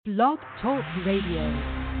Blog Talk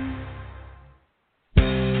Radio.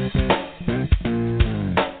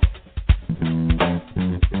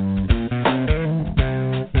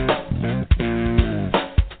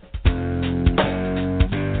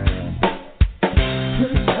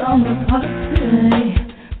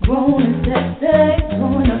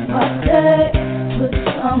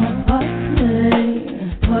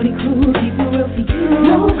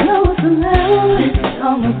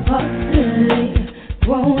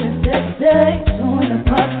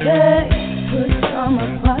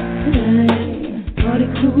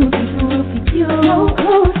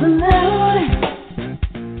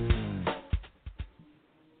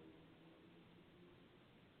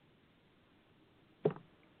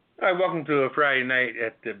 All right, welcome to a Friday night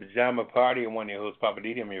at the Pajama Party. I'm one of your hosts, Papa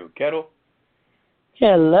Didi. I'm here with Kettle.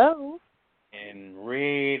 Hello. And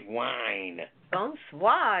Red Wine.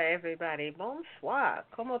 Bonsoir, everybody. Bonsoir.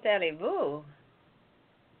 Comment allez-vous?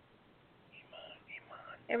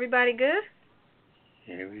 Everybody good?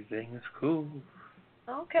 Everything is cool.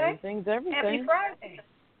 Okay. Everything's everything. Happy Friday.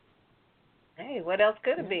 Hey, what else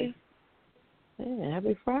could it be? Yeah,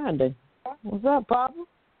 happy Friday. What's up, Papa?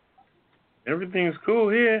 Everything's cool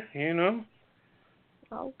here, you know.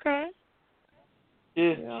 Okay.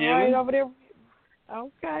 Just you chilling. Right over there.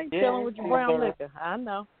 Okay, yeah, chilling with your brown liquor. I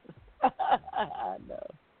know. I know.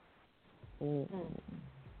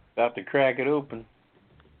 About to crack it open.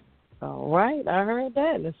 All right, I heard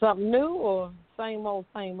that. Is something new or same old,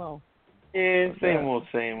 same old? Yeah, same old,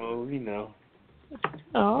 you know.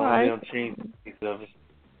 All right. We don't change these of us.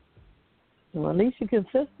 Well, at least you're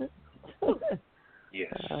consistent.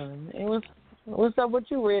 Yes. What's up with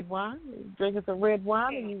you, red wine? You drinking some red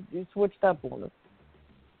wine, and you switched up on it?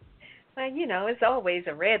 Well, you know, it's always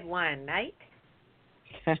a red wine night.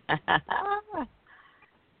 Yeah,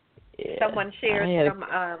 Someone shared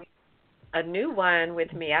a new wine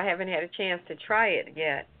with me. I haven't had a chance to try it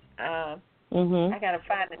yet. I got to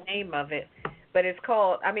find the name of it. But it's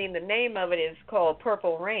called, the name of it is called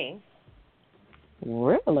Purple Rain.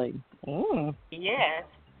 Really? Yes.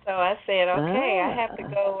 So I said, okay, I have to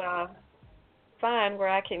go find where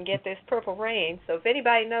I can get this Purple Rain. So if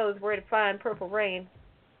anybody knows where to find Purple Rain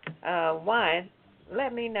wine,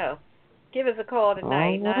 let me know. Give us a call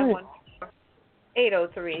tonight,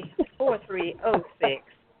 914-803-4306.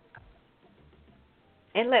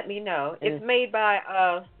 And let me know. It's made by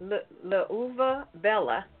La Uva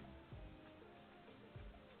Bella.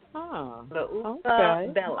 Oh, La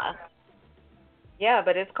Uva Bella. Yeah,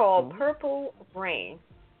 but it's called Purple Rain.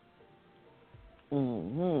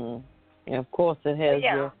 And of course, it has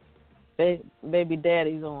your baby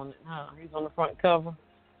daddy's on it. Huh? He's on the front cover.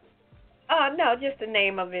 No, just the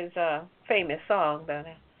name of his famous song, but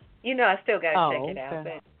I still gotta check it out.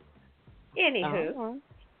 But anywho,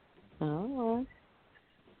 all right.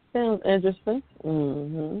 Sounds interesting.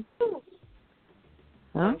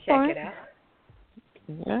 I'll check it out.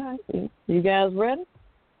 All right, you guys ready?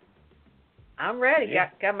 I'm ready. Yeah.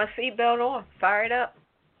 Got my seatbelt on. Fired up.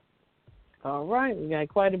 All right, we got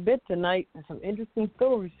quite a bit tonight and some interesting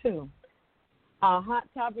stories, too. Our hot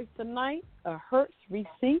topics tonight, a Hertz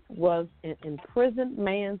receipt was an imprisoned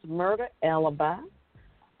man's murder alibi.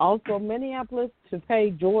 Also, Minneapolis to pay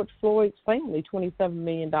George Floyd's family $27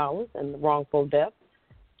 million in the wrongful death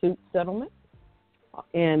suit settlement.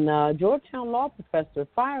 And Georgetown law professor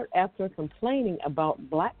fired after complaining about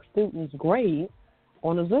black students' grades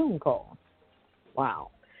on a Zoom call. Wow.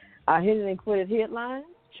 Hidden and quitted headlines.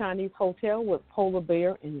 Chinese hotel with polar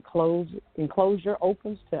bear enclosure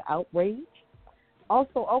opens to outrage.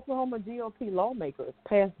 Also, Oklahoma GOP lawmakers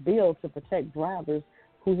passed bill to protect drivers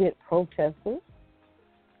who hit protesters.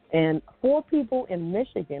 And 4 people in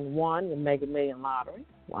Michigan won the Mega Million lottery.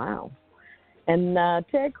 Wow. And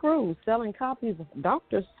Ted Cruz selling copies of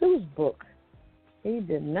Dr. Seuss' book. He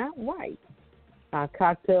did not write. Our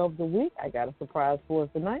cocktail of the week, I got a surprise for us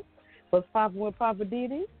tonight. What's popping with Papa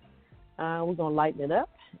Didi? We're going to lighten it up,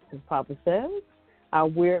 as Papa says. Our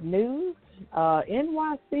weird news,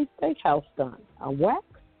 NYC Steakhouse stunt. A wax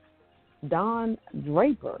Don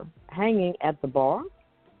Draper hanging at the bar.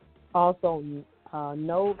 Also,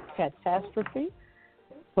 no catastrophe.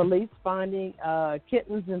 Police finding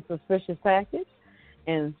kittens in suspicious package.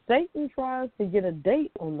 And Satan tries to get a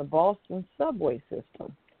date on the Boston subway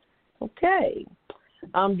system. Okay.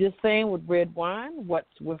 I'm just saying with red wine,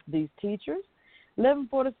 what's with these teachers? Living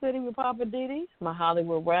for the city with Papa Didi. My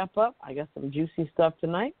Hollywood wrap up. I got some juicy stuff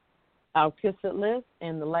tonight. Our kiss it list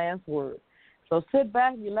and the last word. So sit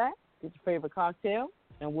back, relax, get your favorite cocktail,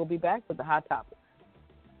 and we'll be back with the hot topic.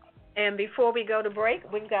 And before we go to break,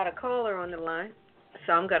 we've got a caller on the line.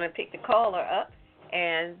 So I'm going to pick the caller up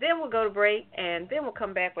and then we'll go to break, and then we'll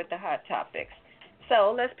come back with the hot topics.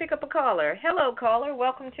 So let's pick up a caller. Hello, caller.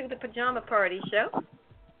 Welcome to the Pajama Party Show.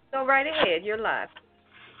 Go right ahead. You're live.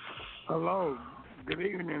 Hello. Good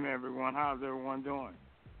evening, everyone. How's everyone doing?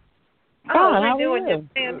 Oh, we're doing just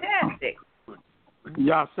fantastic.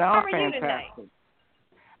 Y'all sound How are you fantastic. tonight?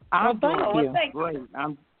 I'm doing Thank great.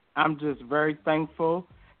 I'm just very thankful.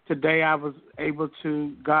 Today I was able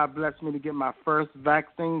to, God bless me, to get my first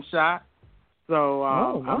vaccine shot. So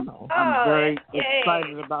I'm very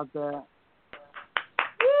excited about that.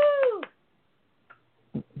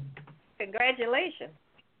 Woo! Congratulations.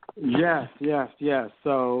 Yes.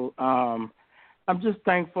 So I'm just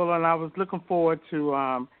thankful, and I was looking forward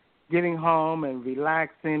to getting home and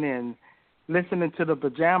relaxing and listening to the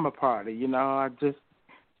Pajama Party. You know, I just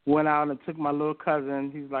went out and took my little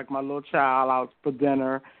cousin. He's like my little child out for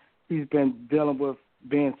dinner. He's been dealing with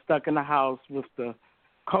being stuck in the house with the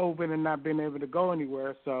COVID and not being able to go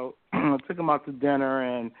anywhere. So I took him out to dinner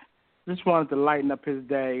and just wanted to lighten up his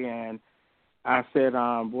day. And I said,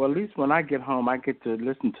 well, at least when I get home, I get to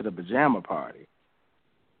listen to the Pajama Party.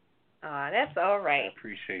 That's all right. I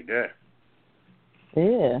appreciate that.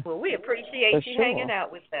 Yeah. Well, we appreciate you hanging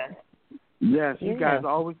out with us. Yes, you guys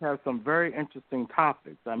always have some very interesting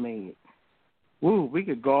topics. I mean, we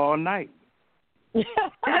could go all night.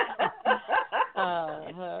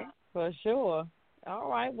 For sure. All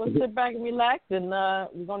right, we'll sit back and relax, and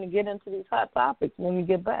we're going to get into these hot topics when we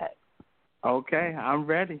get back. Okay, I'm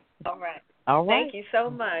ready. All right. All right. Thank you so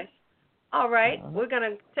much. All right, we're going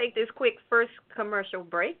to take this quick first commercial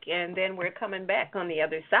break, and then we're coming back on the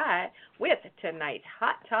other side with tonight's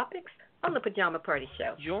hot topics on the Pajama Party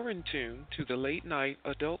Show. You're in tune to the Late Night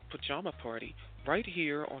Adult Pajama Party right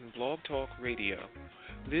here on Blog Talk Radio.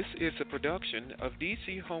 This is a production of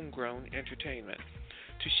DC Homegrown Entertainment.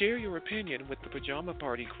 To share your opinion with the Pajama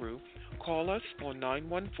Party crew, call us on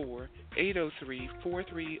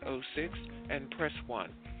 914-803-4306 and press 1.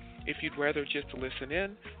 If you'd rather just listen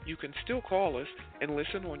in, you can still call us and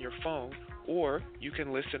listen on your phone, or you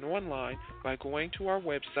can listen online by going to our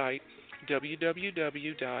website,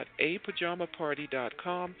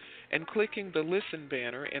 www.apajamaparty.com, and clicking the Listen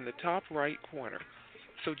banner in the top right corner.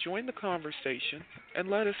 So join the conversation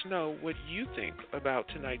and let us know what you think about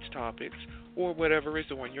tonight's topics or whatever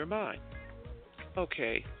is on your mind.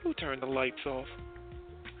 Okay, who turned the lights off?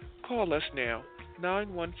 Call us now,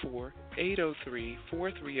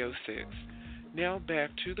 914-803-4306. Now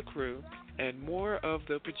back to the crew and more of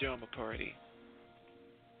the Pajama Party.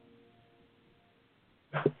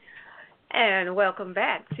 And welcome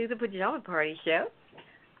back to the Pajama Party Show.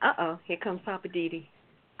 Here comes Papa Didi.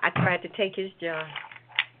 I tried to take his job.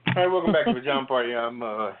 All right, welcome back to the Pajama Party. I'm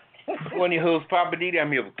one of your hosts, Papa Didi.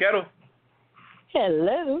 I'm here with Kettle.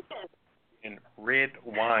 Hello. And red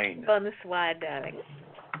wine. On the slide, darling.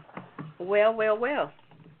 Well.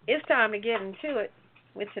 It's time to get into it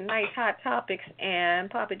with tonight's hot topics. And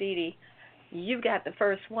Papa Didi, you got the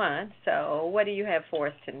first one. So what do you have for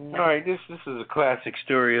us tonight? All right, this is a classic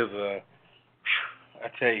story of, I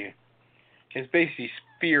tell you, it's basically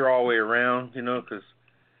fear all the way around, because,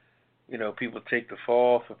 people take the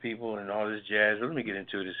fall for people and all this jazz. Let me get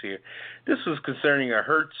into this here. This was concerning a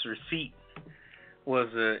Hertz receipt was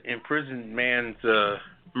an imprisoned man's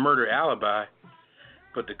murder alibi,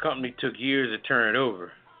 but the company took years to turn it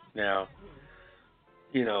over. Now,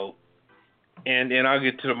 and I'll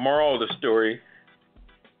get to the moral of the story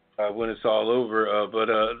when it's all over. But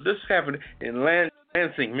this happened in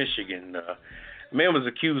Lansing, Michigan. A man was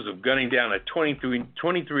accused of gunning down a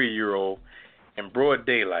 23-year-old in broad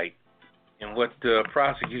daylight in what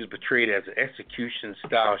prosecutors portrayed as an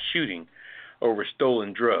execution-style shooting over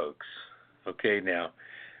stolen drugs. Okay, now,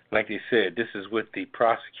 like they said, this is what the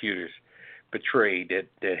prosecutors portrayed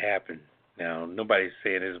that happened. Now, nobody's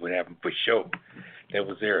saying this would happen for sure. That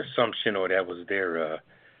was their assumption or that was their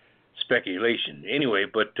speculation. Anyway,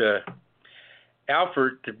 but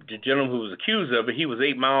Alfred, the gentleman who was accused of it, he was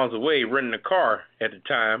 8 miles away renting a car at the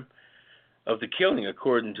time of the killing,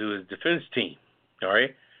 according to his defense team. All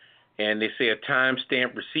right? And they say a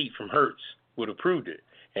time-stamped receipt from Hertz would have proved it.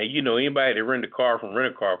 And anybody that rent a car from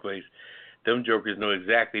rent-a-car place, them jokers know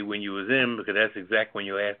exactly when you was in because that's exactly when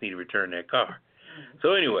your ass need to return that car.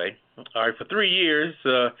 So anyway, all right, for 3 years,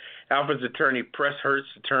 Alfred's attorney pressed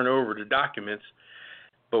Hertz to turn over the documents,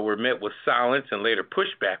 but were met with silence and later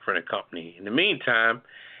pushback from the company. In the meantime,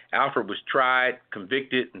 Alfred was tried,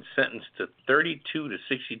 convicted, and sentenced to 32 to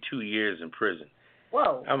 62 years in prison.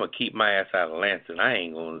 Whoa. I'm going to keep my ass out of Lansing. I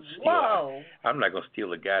ain't going to steal. Whoa. I'm not going to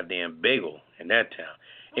steal a goddamn bagel in that town.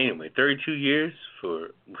 Anyway, 32 years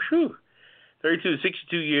for, 32 to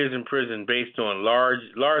 62 years in prison based on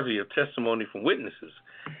largely of testimony from witnesses.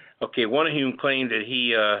 Okay, one of whom claimed that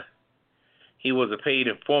he was a paid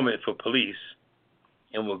informant for police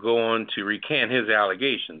and will go on to recant his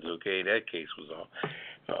allegations. Okay, that case was off.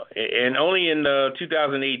 And only in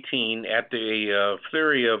 2018, after a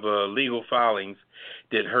flurry of legal filings,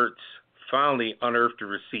 did Hertz finally unearth the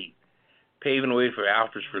receipt, paving the way for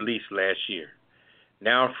Alfred's release last year.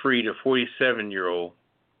 Now free, the 47-year-old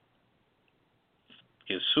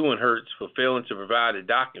is suing Hertz for failing to provide the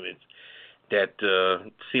documents that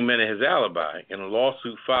cemented his alibi. In a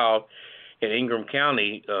lawsuit filed in Ingham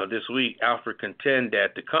County this week, Alfred contended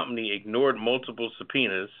that the company ignored multiple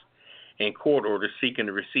subpoenas and court orders seeking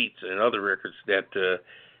the receipts and other records that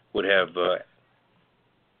would have,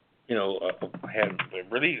 had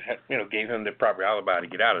really, gave him the proper alibi to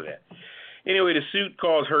get out of that. Anyway, the suit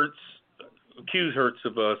accused Hertz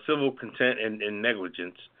of civil contempt and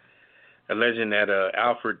negligence, alleging that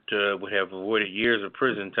Alfred would have avoided years of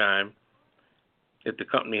prison time if the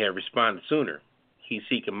company had responded sooner. He's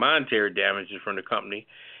seeking monetary damages from the company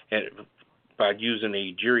by using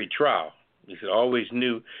a jury trial. He said, always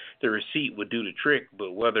knew the receipt would do the trick,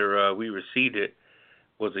 but whether we received it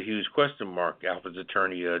was a huge question mark, Alfred's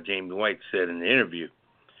attorney, Jamie White, said in the interview.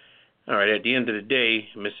 All right, at the end of the day,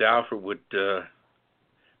 Mr. Alfred would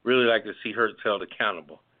really like to see Hertz held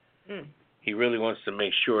accountable. He really wants to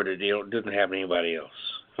make sure that it doesn't happen to anybody else,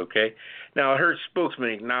 okay? Now, a Hertz spokesman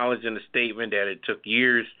acknowledged in a statement that it took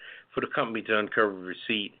years for the company to uncover the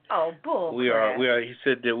receipt. Oh, bull. He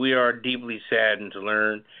said that we are deeply saddened to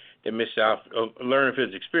learn that Mr. Alfred, learn of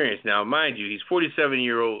his experience. Now, mind you, he's 47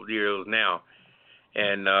 years old now,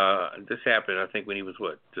 and this happened, I think, when he was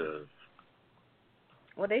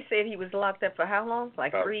Well, they said he was locked up for how long?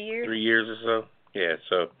 Like 3 years? 3 years or so. Yeah.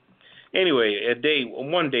 So, anyway,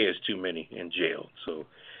 one day is too many in jail. So,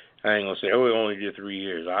 I ain't gonna say, we only did 3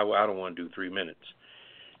 years. I don't want to do 3 minutes.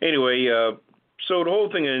 Anyway, so the whole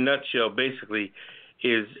thing in a nutshell, basically,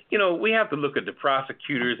 is we have to look at the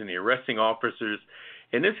prosecutors and the arresting officers.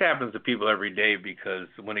 And this happens to people every day because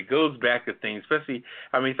when it goes back to things, especially,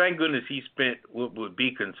 thank goodness he spent what would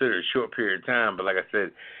be considered a short period of time. But like I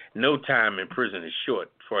said, no time in prison is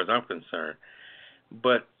short as far as I'm concerned.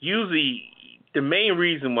 But usually the main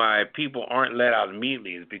reason why people aren't let out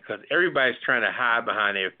immediately is because everybody's trying to hide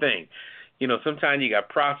behind their thing. Sometimes you got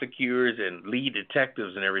prosecutors and lead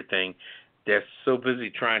detectives and everything that's so busy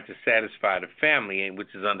trying to satisfy the family,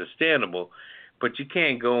 which is understandable. But you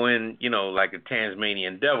can't go in, like a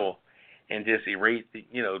Tasmanian devil and just erase,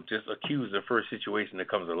 just accuse the first situation that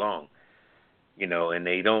comes along, and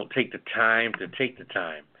they don't take the time to take the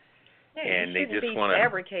time. Yeah, and they just want to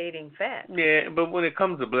fabricating facts. Yeah, but when it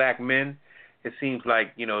comes to black men, it seems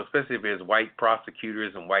like, especially if there's white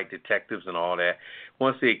prosecutors and white detectives and all that,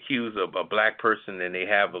 once they accuse a black person and they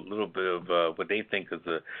have a little bit of what they think is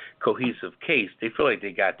a cohesive case, they feel like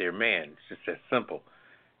they got their man. It's just that simple.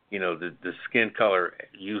 The skin color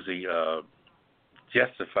usually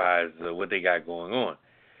justifies what they got going on.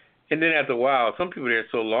 And then after a while, some people are there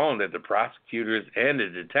so long that the prosecutors and the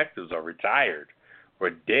detectives are retired or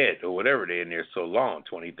dead or whatever. They're in there so long,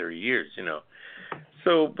 20, 30 years,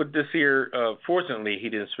 So, but this year, fortunately, he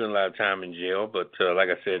didn't spend a lot of time in jail. But like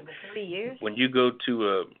I said, 3 years? when you go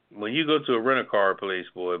to a rent-a-car place,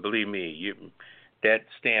 boy, believe me, that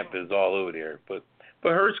stamp is all over there. But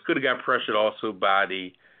Hertz could have got pressured also by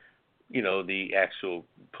the actual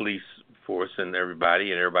police force and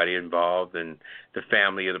everybody involved, and the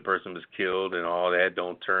family of the person was killed and all that.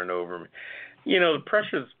 Don't turn over. The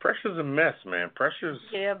pressure's a mess, man.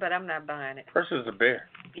 Yeah, but I'm not buying it. Pressure's a bear.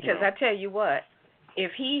 Because I tell you what,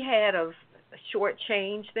 if he had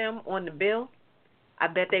shortchanged them on the bill, I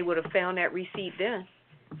bet they would have found that receipt then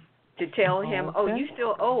to tell him, you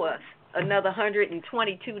still owe us another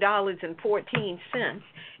 $122.14,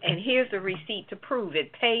 and here's the receipt to prove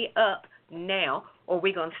it. Pay up now, or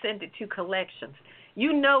we're going to send it to collections.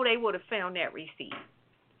 They would have found that receipt.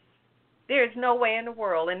 There's no way in the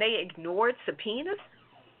world, and they ignored subpoenas.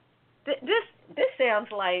 This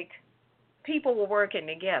sounds like people were working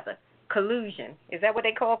together. Collusion. Is that what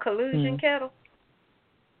they call collusion, Kettle?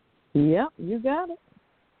 Yep, you got it.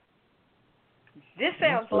 This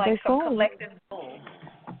sounds like some collective bull.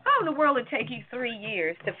 How in the world would it take you 3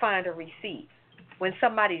 years to find a receipt when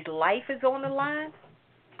somebody's life is on the line?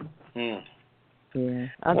 Yeah,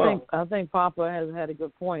 I think Papa has had a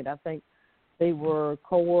good point. I think they were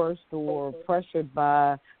coerced or pressured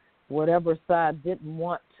by whatever side didn't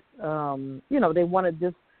want. They wanted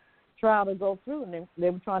this trial to go through, and they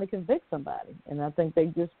were trying to convict somebody. And I think they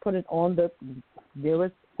just put it on the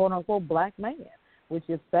nearest quote unquote black man, which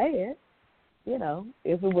is sad.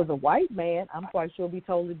 if it was a white man, I'm quite sure it'd be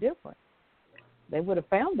totally different. They would have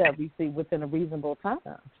found that receipt within a reasonable time.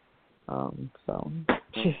 So,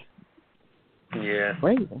 yeah,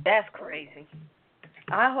 crazy. That's crazy.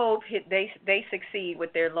 I hope they succeed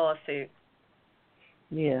with their lawsuit.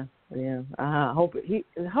 Yeah. I hope he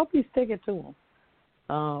stick it to him.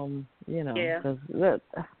 Because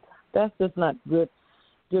that's just not good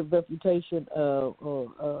reputation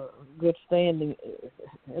or good standing.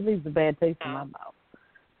 It leaves a bad taste in my mouth.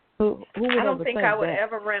 Who would I don't think I would that?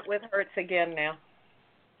 ever rent with Hertz again now.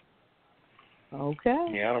 Okay.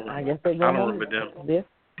 Yeah, I guess they're I going don't on remember them. this.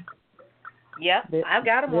 Yep, I've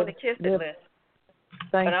got them on the kiss it list.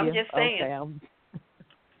 Thank but I'm you. just saying, Okay,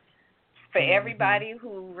 for everybody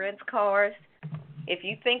who rents cars, if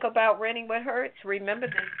you think about renting with Hertz, remember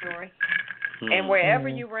this story. And wherever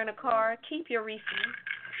you rent a car, keep your receipt.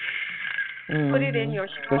 Put it in your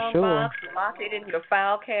strong box, lock it in your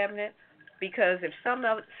file cabinet, because if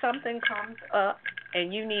something comes up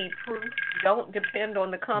and you need proof, don't depend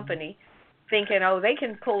on the company thinking, they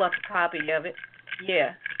can pull up a copy of it.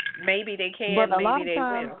 Yeah, maybe they can, maybe they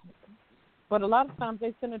will. But a lot of times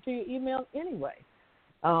they send it to your email anyway.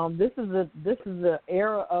 This is the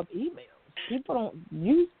era of emails. People don't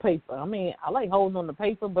use paper. I mean, I like holding on to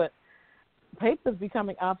paper, but paper's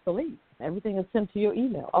becoming obsolete. Everything is sent to your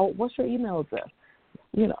email. Oh, what's your email address?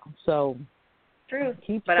 So true.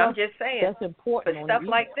 Keep but stuff I'm just saying, that's important. For stuff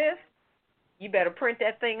like this, you better print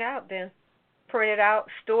that thing out. Then print it out,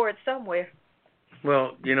 store it somewhere.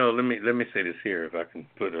 Well, let me say this here, if I can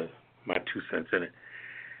put my 2 cents in it.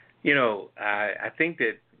 I think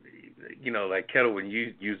that, like Kettle, when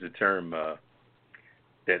you use the term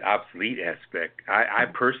that obsolete aspect, I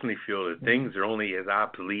personally feel that things are only as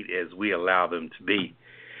obsolete as we allow them to be,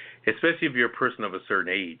 especially if you're a person of a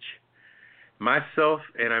certain age. Myself,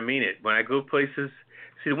 and I mean it, when I go places,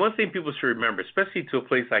 see, the one thing people should remember, especially to a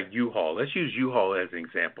place like U-Haul, let's use U-Haul as an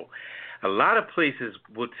example. A lot of places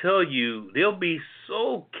will tell you, they'll be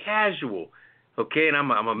so casual, okay, and I'm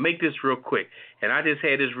going to make this real quick. And I just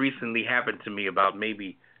had this recently happen to me about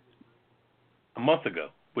maybe a month ago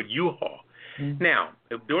with U-Haul. Mm-hmm. Now,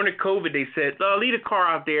 during the COVID, they said, leave the car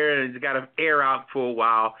out there and it's got to air out for a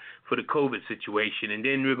while for the COVID situation, and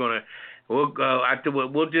then we'll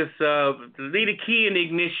just leave the key in the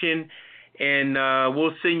ignition and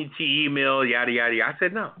we'll send you to your email, yada, yada, yada. I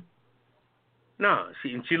said, no.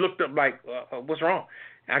 She looked up like, what's wrong?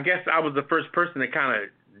 I guess I was the first person that kind of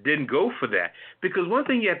didn't go for that. Because one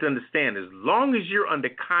thing you have to understand is, as long as you're under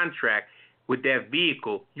contract with that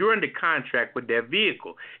vehicle, you're under contract with that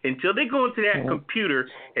vehicle. Until they go into that computer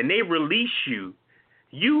and they release you,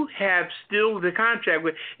 you have still the contract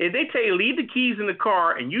with. If they tell you leave the keys in the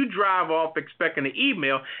car and you drive off expecting an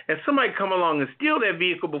email, and somebody come along and steal that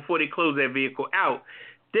vehicle before they close that vehicle out,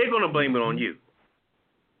 they're going to blame it on you.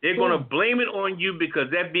 They're going to blame it on you because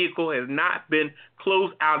that vehicle has not been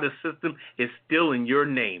closed out of the system. It's still in your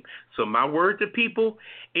name. So my word to people,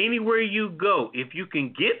 anywhere you go, if you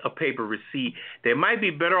can get a paper receipt, they might be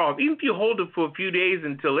better off. Even if you hold it for a few days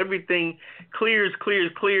until everything clears,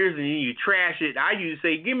 and then you trash it. I usually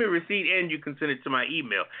say, give me a receipt and you can send it to my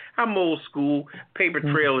email. I'm old school. Paper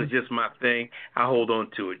trail is just my thing. I hold on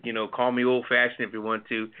to it. Call me old-fashioned if you want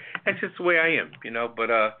to. That's just the way I am, but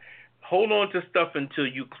hold on to stuff until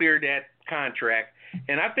you clear that contract.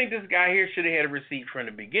 And I think this guy here should have had a receipt from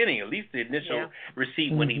the beginning, at least the initial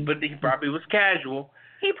receipt but he probably was casual.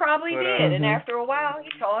 He probably did, and after a while he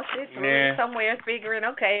tossed it, threw it somewhere, figuring,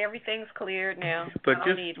 okay, everything's cleared now. But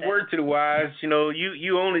just word to the wise,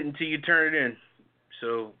 you own it until you turn it in.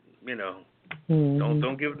 So,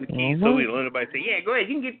 don't give them the keys so we don't let anybody say, yeah, go ahead,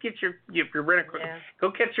 you can get your rental car.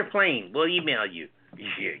 Go catch your plane. We'll email you.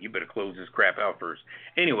 Yeah, you better close this crap out first.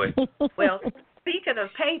 Anyway. Well, speaking of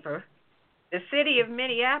paper, the city of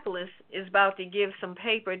Minneapolis is about to give some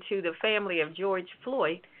paper to the family of George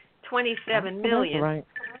Floyd, $27 million. Right.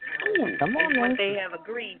 Come on, what they have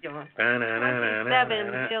agreed on.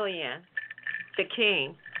 $27 million to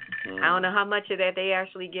King. I don't know how much of that they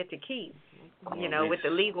actually get to keep, with the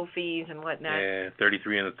legal fees and whatnot. Yeah,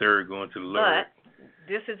 33 and a third going to the lawyer. But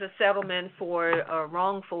this is a settlement for a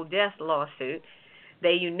wrongful death lawsuit.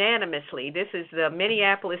 They unanimously, this is the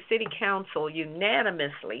Minneapolis City Council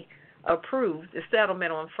unanimously approved the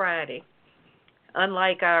settlement on Friday.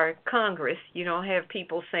 Unlike our Congress, you don't have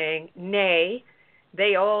people saying nay.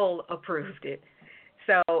 They all approved it.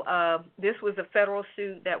 So this was a federal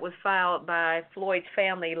suit that was filed by Floyd's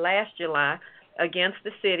family last July against the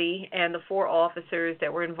city and the 4 officers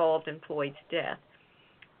that were involved in Floyd's death.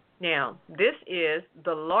 Now, this is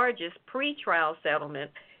the largest pretrial settlement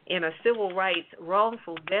in a civil rights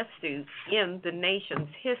wrongful death suit in the nation's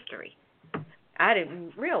history. I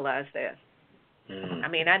didn't realize that. I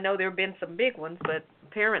mean, I know there have been some big ones, but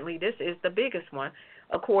apparently this is the biggest one,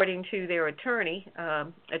 according to their attorney,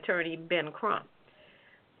 Attorney Ben Crump.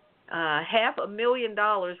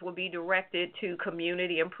 $500,000 will be directed to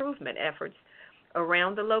community improvement efforts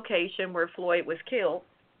around the location where Floyd was killed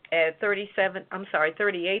at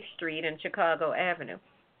 38th Street and Chicago Avenue.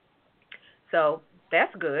 So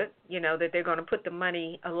that's good, that they're going to put the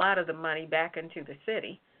money, a lot of the money, back into the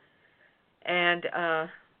city. And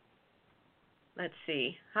let's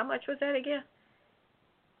see, how much was that again?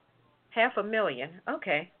 $500,000.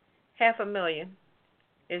 Okay, $500,000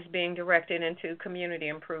 is being directed into community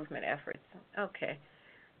improvement efforts. Okay,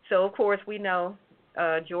 so of course we know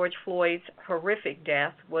George Floyd's horrific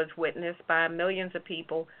death was witnessed by millions of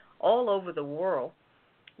people all over the world,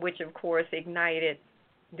 which of course ignited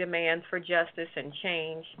demands for justice and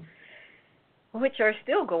change, which are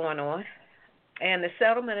still going on. And the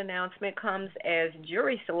settlement announcement comes as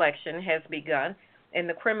jury selection has begun in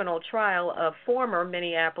the criminal trial of former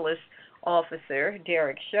Minneapolis officer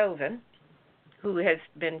Derek Chauvin, who has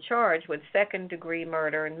been charged with second-degree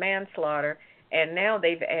murder and manslaughter, and now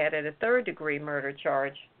they've added a third-degree murder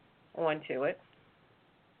charge onto it.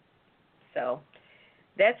 So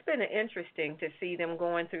that's been interesting to see them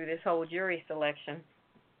going through this whole jury selection,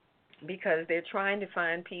 because they're trying to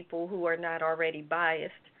find people who are not already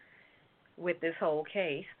biased with this whole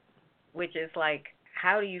case, which is like,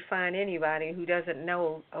 how do you find anybody who doesn't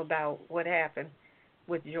know about what happened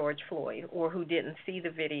with George Floyd, or who didn't see the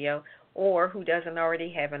video, or who doesn't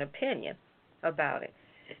already have an opinion about it?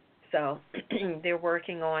 So they're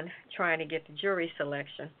working on trying to get the jury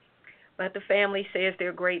selection. But the family says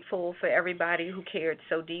they're grateful for everybody who cared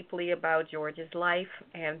so deeply about George's life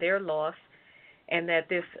and their loss, and that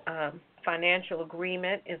this financial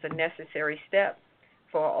agreement is a necessary step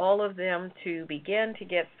for all of them to begin to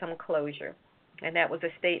get some closure. And that was a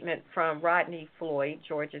statement from Rodney Floyd,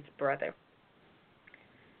 George's brother.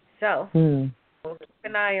 So we'll keep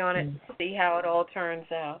an eye on it, see how it all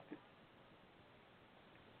turns out.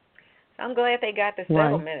 So I'm glad they got the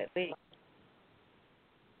settlement at least.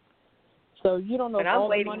 So you don't know if all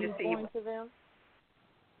the money is going to them?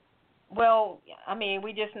 Well, I mean,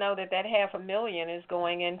 we just know that $500,000 is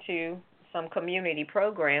going into some community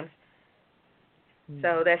programs.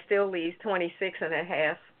 So that still leaves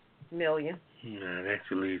 $26.5 million. No, that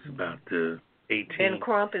actually leaves about 18. Ben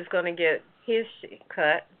Crump is going to get his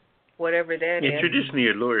cut, whatever that is. Traditionally,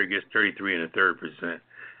 a lawyer gets 33 1/3%.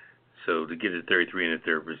 So to get a 33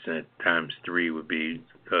 1/3% times 3 would be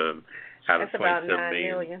out of That's about $27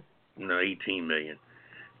 million. No, $18 million.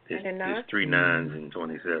 It's 3 9s and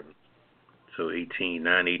 27. So 18,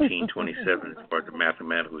 9, 18, 27 is part of the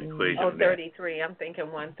mathematical equation. Oh, 33. I'm thinking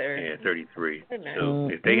 1/3. Yeah, 33. So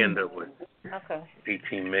if they end up with Okay.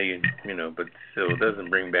 18 million, but still it doesn't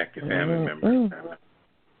bring back your family members.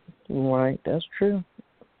 Right, that's true.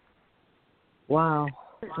 Wow.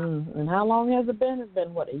 And how long has it been? It's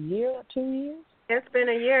been, what, a year or 2 years? It's been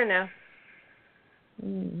a year now.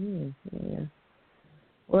 Yeah.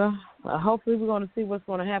 Well, hopefully we're going to see what's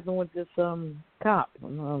going to happen with this cop.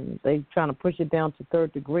 They trying to push it down to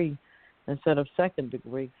third degree instead of second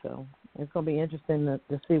degree. So it's going to be interesting to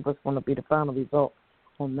see what's going to be the final result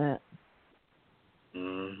on that.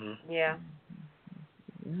 Yeah.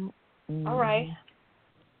 Mm-hmm. All right.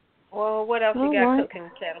 Well, what else you got cooking,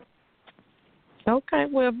 Kevin? Okay.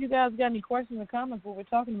 Well, if you guys got any questions or comments what we're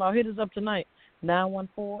talking about, hit us up tonight.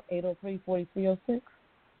 914-803-4306.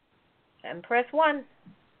 And press 1.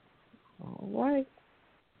 All right.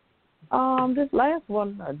 This last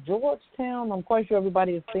one, Georgetown, I'm quite sure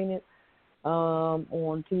everybody has seen it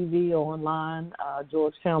on TV or online.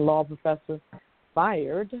 Georgetown law professor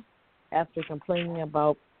fired after complaining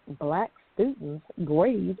about black students'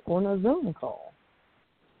 grades on a Zoom call.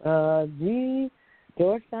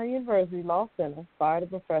 Georgetown University Law Center fired a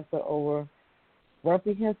professor over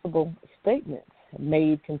reprehensible statements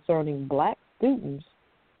made concerning black students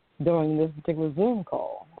during this particular Zoom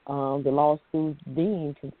call. The law school's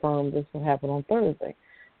dean confirmed this will happen on Thursday.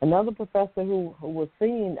 Another professor who was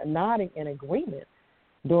seen nodding in agreement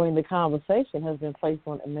during the conversation has been placed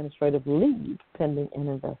on administrative leave pending an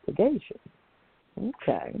investigation.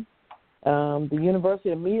 Okay. The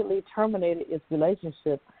university immediately terminated its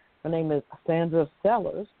relationship. Her name is Sandra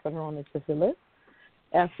Sellers, put her on the ticket list,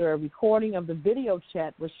 after a recording of the video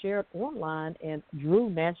chat was shared online and drew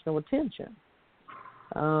national attention.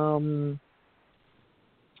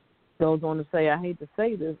 Goes on to say, I hate to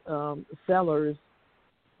say this, Sellers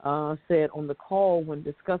said on the call when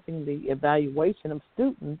discussing the evaluation of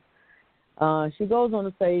students, she goes on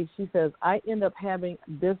to say, she says, I end up having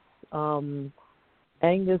this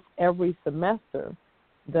Angus every semester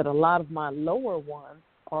that a lot of my lower ones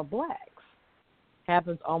are blacks.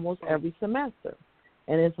 Happens almost every semester.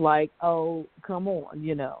 And it's like, oh, come on,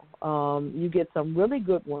 you get some really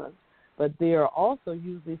good ones, but there are also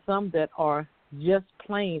usually some that are just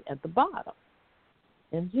plain at the bottom.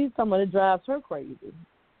 And she's someone that drives her crazy.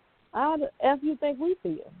 As you think we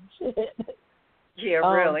feel. Shit. Yeah,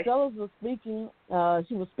 really. Fellows was speaking.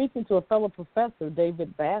 She was speaking to a fellow professor,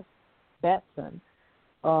 David Batson,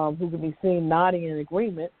 who could be seen nodding in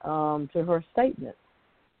agreement to her statement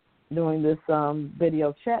during this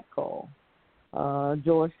video chat call.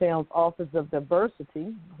 Georgetown's Office of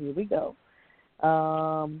Diversity, here we go,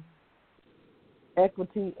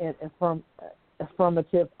 Equity and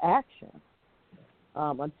Affirmative Action.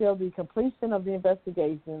 Until the completion of the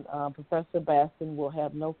investigation, Professor Baston will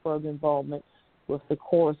have no further involvement with the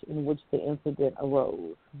course in which the incident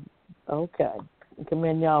arose. Okay. I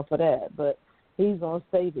commend y'all for that, but he's going to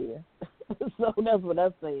stay there. So that's what I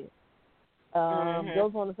said.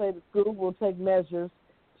 Goes on to say the school will take measures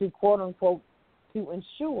to, quote-unquote, to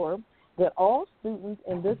ensure that all students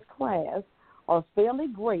in this class are fairly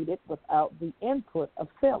graded without the input of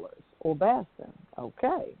Sellers or Baston.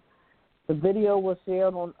 Okay. The video was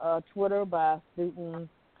shared on Twitter by student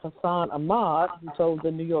Hassan Ahmad, who told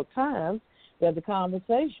the New York Times that the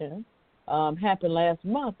conversation happened last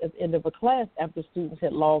month at the end of a class after students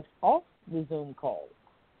had logged off the Zoom call.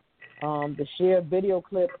 The shared video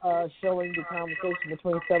clip showing the conversation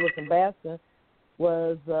between Sellers and Baston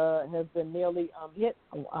has been nearly hit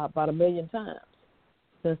about 1 million times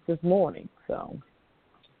since this morning. So,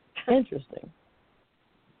 interesting.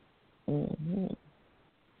 Mm-hmm.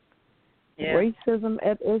 Yeah. Racism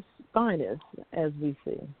at its finest, as we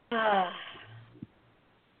see.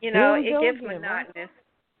 It gets monotonous. Right?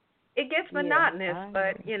 It gets monotonous,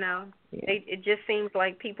 but, it just seems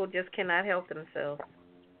like people just cannot help themselves.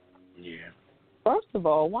 Yeah. First of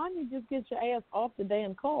all, why don't you just get your ass off the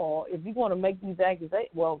damn call if you want to make these accusations?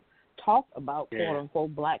 Well, talk about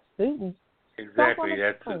quote-unquote black students. Exactly.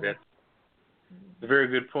 That's a very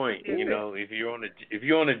good point. If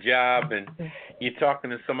you're on a job and you're talking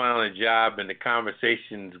to somebody on a job and the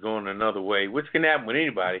conversation's going another way, which can happen with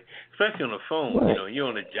anybody, especially on the phone. Right. You're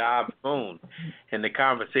on a job phone and the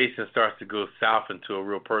conversation starts to go south into a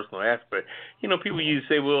real personal aspect. People usually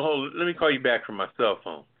say, "Well, hold, let me call you back from my cell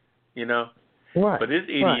phone." Right. But this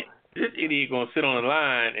idiot gonna sit on the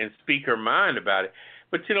line and speak her mind about it.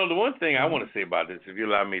 But the one thing I want to say about this, if you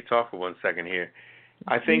allow me to talk for 1 second here,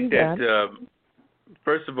 I think that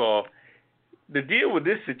first of all, the deal with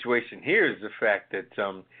this situation here is the fact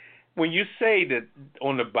that when you say that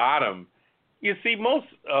on the bottom, you see most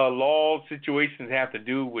law situations have to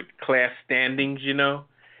do with class standings.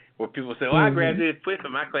 Where people say, "Well, I graduated 5th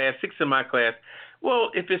in my class, 6th in my class."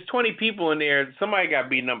 Well, if there's 20 people in there, somebody got to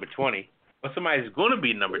be number 20, or somebody's going to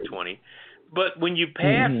be number 20. But when you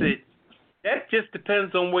pass it, that just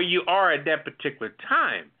depends on where you are at that particular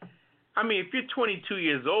time. I mean, if you're 22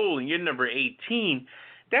 years old and you're number 18,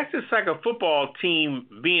 that's just like a football team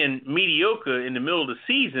being mediocre in the middle of the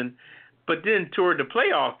season, but then toward the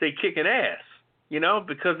playoffs, they kicking ass,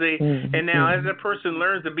 because they and now as that person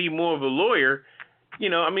learns to be more of a lawyer,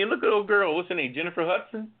 look at old girl, what's her name, Jennifer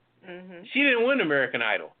Hudson? Mm-hmm. She didn't win American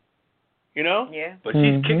Idol, Yeah. But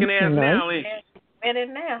she's kicking ass now, ain't she?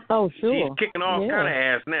 Winning now. Oh, sure. She's kicking all kind of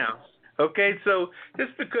ass now. Okay, so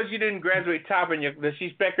just because you didn't graduate top, does she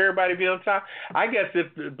expect everybody to be on top? I guess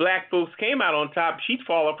if the black folks came out on top, she'd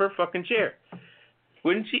fall off her fucking chair,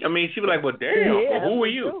 wouldn't she? I mean, she'd be like, "Well, damn, who are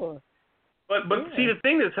you?" Sure. But see, the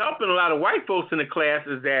thing that's helping a lot of white folks in the class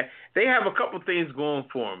is that they have a couple things going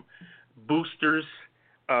for them: boosters,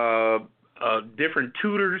 different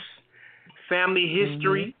tutors, family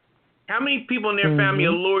history. How many people in their family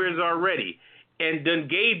are lawyers already and done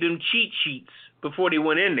gave them cheat sheets before they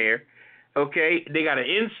went in there? Okay, they got an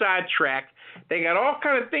inside track. They got all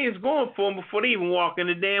kind of things going for them before they even walk in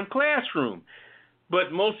the damn classroom.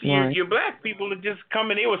 But most of your black people are just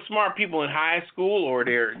coming in with smart people in high school, or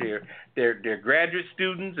they're graduate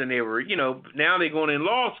students, and they were now they're going in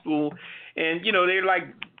law school, and they're like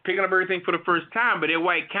picking up everything for the first time. But their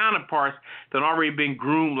white counterparts that already been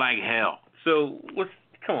groomed like hell. So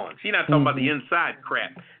come on, she's not talking about the inside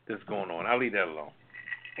crap that's going on. I'll leave that alone.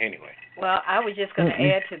 Anyway. Well, I was just going to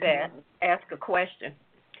add to that, ask a question.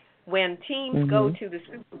 When teams go to the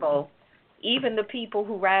Super Bowl, even the people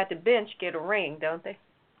who ride the bench get a ring, don't they?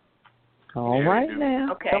 All right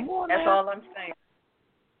now. Okay, come on that's now. all I'm saying.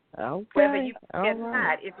 Okay. Whether you get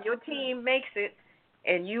not, if your team makes it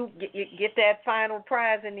and you get that final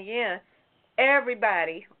prize in the end,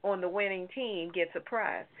 everybody on the winning team gets a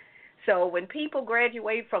prize. So when people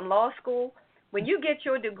graduate from law school, when you get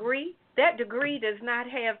your degree, that degree does not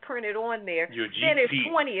have printed on there. Your Finished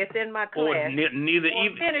GP, 20th in my class, or neither or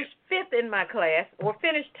even finished 5th in my class, or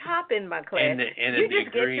finished top in my class. and you the just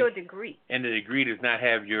degree, get your degree. And the degree does not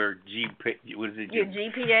have your What is it? Your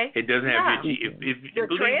GPA. It doesn't have your G. If your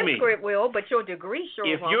believe me, transcript will, but your degree sure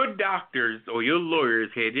if won't. your doctors or your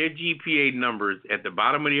lawyers had their GPA numbers at the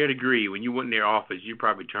bottom of their degree when you went in their office, you'd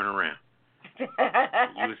probably turn around. You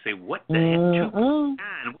would say, "What the heck?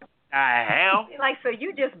 2.9? What the hell?" Like, so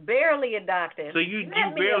you just barely a doctor. So you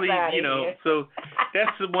Let me barely, about you know. here. So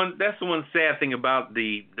that's the one sad thing about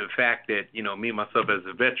the fact that, you know, me myself as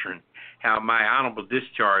a veteran, how my honorable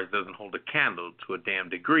discharge doesn't hold a candle to a damn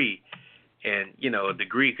degree, and you know, a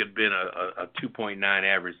degree could have been a 2.9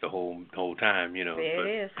 average the whole time, you know. There but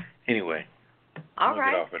it is. Anyway, all we'll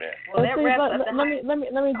right. get off of that. Well, that See, wraps up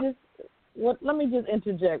let me just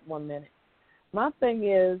interject 1 minute. My thing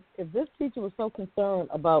is, if this teacher was so concerned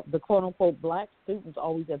about the quote-unquote black students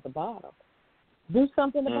always at the bottom, do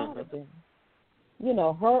something about it then. You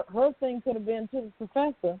know, her thing could have been to the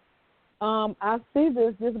professor, I see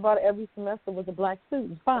this just about every semester with the black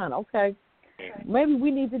students. Fine, okay. Maybe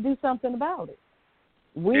we need to do something about it.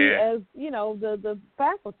 We, as, you know, the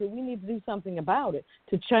faculty, we need to do something about it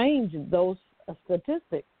to change those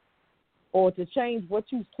statistics or to change what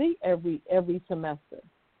you see every semester.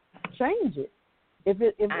 Change it. If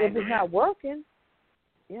it's not working,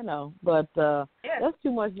 you know, but that's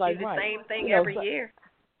too much like do the right. same thing you know, every year.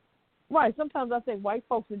 Right. Sometimes I think white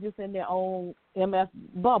folks are just in their own MS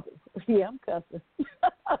bubble. Yeah, I'm cussing.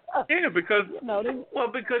 Yeah, because you know,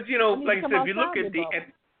 because you know, like I said, if you look at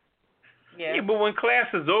yeah, but when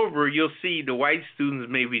class is over, you'll see the white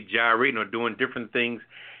students maybe gyrating or doing different things,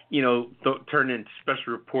 you know, turning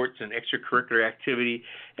special reports and extracurricular activity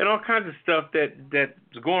and all kinds of stuff that's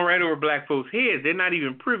going right over black folks' heads. They're not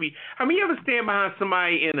even privy. I mean, you ever stand behind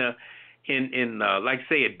somebody in like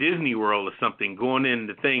say a Disney World or something, going in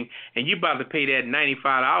the thing, and you about to pay that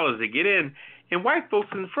 $95 to get in, and white folks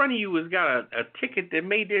in front of you has got a ticket that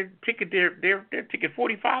made their ticket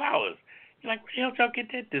 $45. You're like, where the hell y'all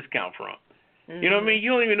get that discount from? You know what I mean?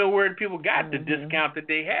 You don't even know where people got the discount that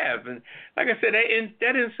they have. And like I said,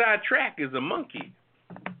 that inside track is a monkey.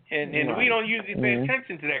 And we don't usually pay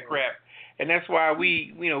attention to that crap. And that's why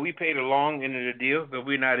we pay the long end of the deal, but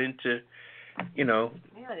we're not into, you know.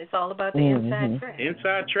 Yeah, it's all about the inside track.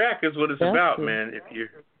 Inside track is what it's about, man.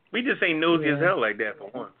 We just ain't nosy as hell like that for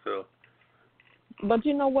one. So. But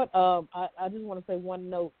you know what? I just want to say one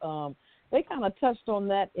note. They kind of touched on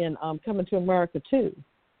that in Coming to America too.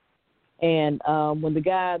 And when the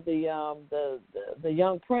guy, the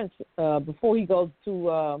young prince, before he goes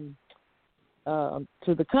to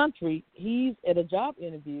the country, he's at a job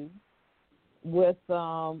interview with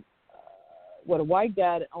a white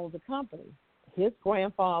guy that owns a company. His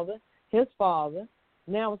grandfather, his father,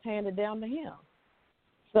 now it's handed down to him.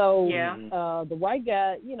 So the white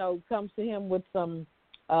guy, you know, comes to him with some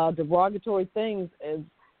derogatory things as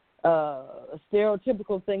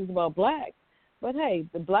stereotypical things about blacks. But hey,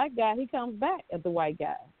 the black guy, he comes back at the white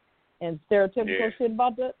guy, and stereotypical shit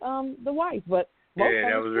about the whites. But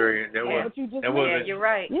that was very. You're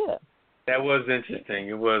right. Yeah, that was interesting.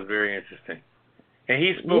 It was very interesting, and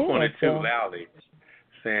he spoke on it too loudly,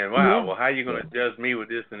 saying, "Wow, well, how you gonna judge me with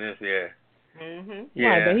this and this?" Yeah. Mhm. Yeah.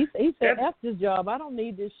 Right, but he said, "F this job. I don't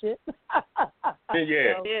need this shit."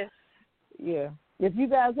 Yeah. If you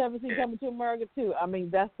guys haven't seen Coming to America too, I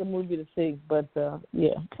mean, that's the movie to see. But,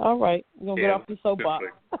 all right. We're going to get off the soapbox.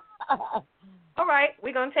 All right.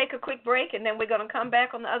 We're going to take a quick break, and then we're going to come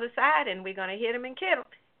back on the other side, and we're going to hit him and quit him.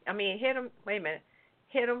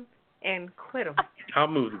 Hit him and quit him. I'll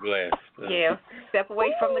move the glass. Yeah. Step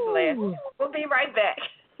away from the glass. We'll be right back.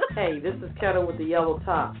 Hey, this is Kettle with the yellow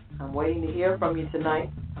top. I'm waiting to hear from you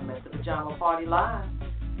tonight. I'm at the Pajama Party Live.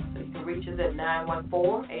 So you can reach us at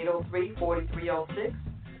 914-803-4306,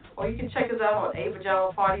 or you can check us out on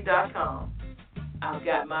apajamaparty.com. I've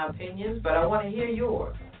got my opinions, but I want to hear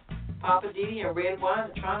yours. Papa Didi and Red Wine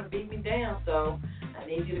are trying to beat me down, so I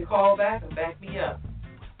need you to call back and back me up.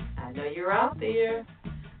 I know you're out there.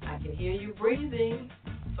 I can hear you breathing,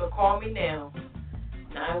 so call me now.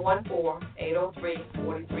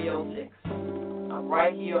 914-803-4306. I'm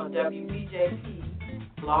right here on WBJP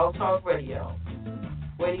Blog Talk Radio,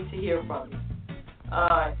 waiting to hear from you.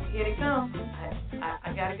 Here they come.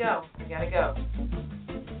 I gotta go.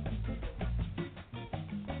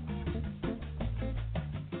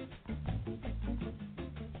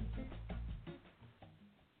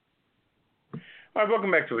 All right,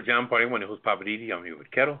 welcome back to a Pajama Party. One who's Papa Didi. I'm here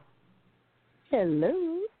with Kettle. Hello.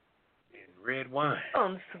 And Red Wine.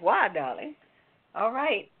 Bonsoir, darling. All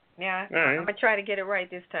right. Yeah, All right. I'm going to try to get it right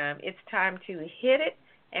this time. It's time to hit it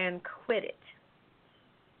and quit it.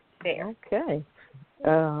 There. Okay.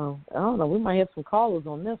 I don't know. We might have some callers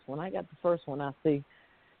on this one. I got the first one I see.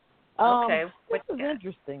 Okay. This is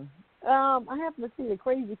interesting. I happen to see the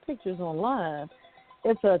crazy pictures online.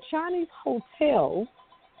 It's a Chinese hotel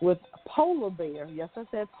with polar bear. Yes, I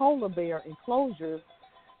said polar bear enclosures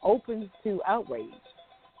opens to outrage.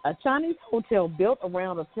 A Chinese hotel built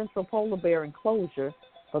around a central polar bear enclosure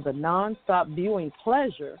for the non-stop viewing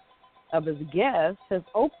pleasure of its guests has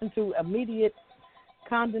opened to immediate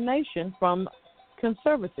condemnation from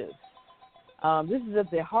conservatives. This is at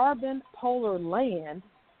the Harbin Polar Land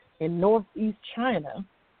in northeast China.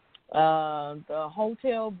 The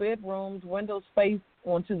hotel bedrooms windows face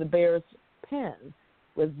onto the bear's pen,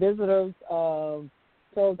 with visitors so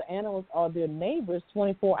the animals are their neighbors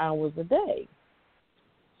 24 hours a day.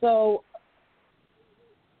 So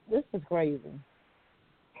this is crazy.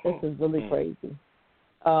 This is really crazy.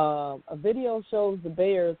 A video shows the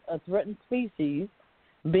bears, a threatened species,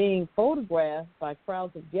 being photographed by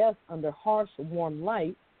crowds of guests under harsh, warm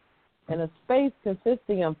light in a space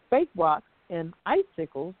consisting of fake rocks and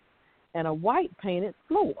icicles and a white painted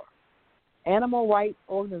floor. Animal rights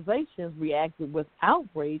organizations reacted with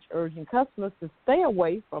outrage, urging customers to stay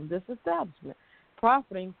away from this establishment,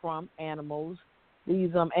 profiting from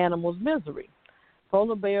these animals' misery.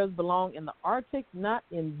 Polar bears belong in the Arctic, not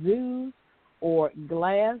in zoos or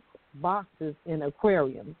glass boxes in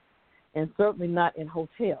aquariums, and certainly not in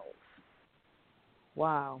hotels.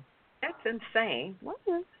 Wow. That's insane. What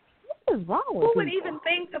is wrong with Who would people? even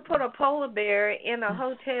think to put a polar bear in a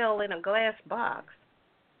hotel in a glass box?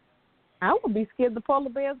 I would be scared the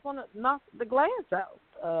polar bear's going to knock the glass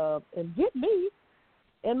out and get me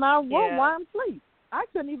in my room while I'm asleep. I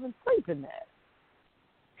couldn't even sleep in that.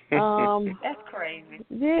 That's crazy.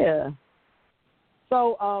 Yeah.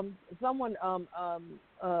 So someone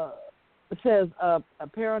says a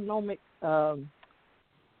paranormal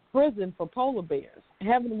prison for polar bears.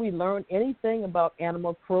 Haven't we learned anything about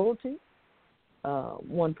animal cruelty?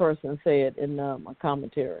 One person said in a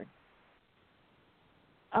commentary.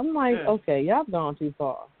 I'm like, okay, y'all gone too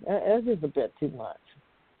far. That's just a bit too much.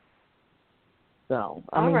 So,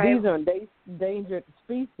 I mean, these are endangered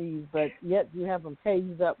species, but yet you have them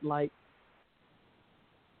caged up like,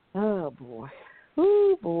 oh, boy.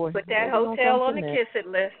 Oh, boy. Put that hotel on the kiss it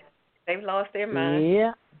list. They've lost their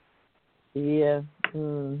mind. Yeah.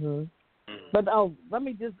 Mm-hmm. But, let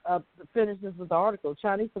me just finish this with the article.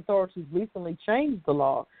 Chinese authorities recently changed the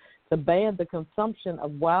law to ban the consumption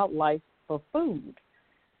of wildlife for food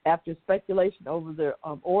after speculation over the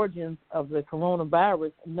origins of the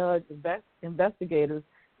coronavirus nudged investigators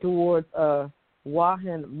towards a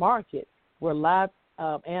Wuhan market where live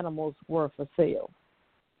animals were for sale.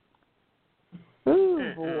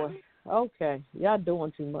 Ooh, boy. Okay. Y'all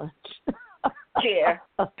doing too much. Yeah.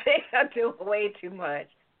 They are doing way too much.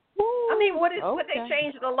 I mean, would they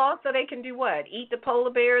change the law so they can do what? Eat the polar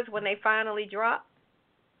bears when they finally drop?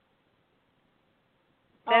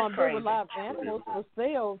 That's crazy. They were live animals for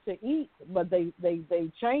sale to eat, but they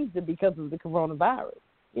changed it because of the coronavirus.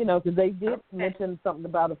 You know, because they did mention something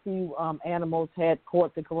about a few animals had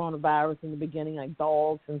caught the coronavirus in the beginning, like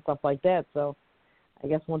dogs and stuff like that. So I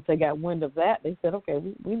guess once they got wind of that, they said, okay,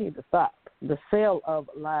 we need to stop the sale of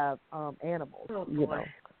live animals,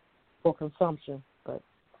 for consumption. But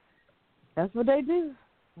that's what they do.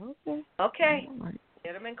 Okay. Okay. Right.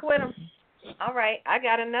 Get them and quit them. All right. I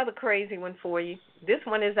got another crazy one for you. This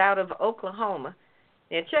one is out of Oklahoma.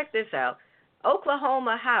 Now, check this out.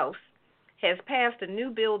 Oklahoma House has passed a new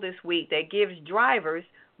bill this week that gives drivers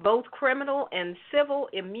both criminal and civil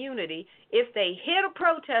immunity if they hit a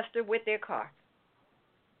protester with their car.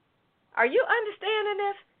 Are you understanding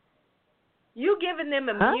this? You giving them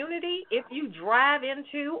immunity if you drive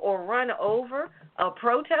into or run over a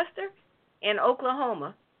protester in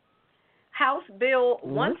Oklahoma. House Bill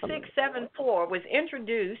 1674 was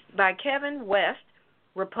introduced by Kevin West,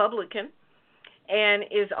 Republican, and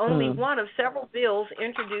is only one of several bills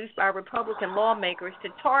introduced by Republican lawmakers to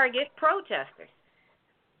target protesters.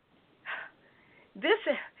 This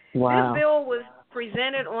bill was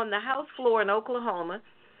presented on the House floor in Oklahoma,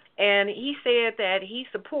 and he said that he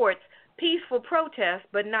supports peaceful protest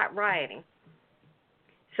but not rioting.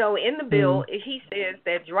 So in the bill, he says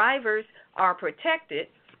that drivers are protected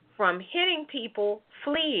from hitting people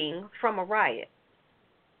fleeing from a riot.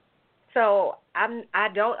 So I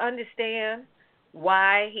don't understand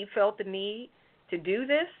why he felt the need to do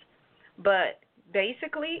this, but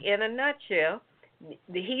basically, in a nutshell,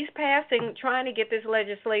 he's trying to get this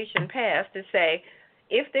legislation passed to say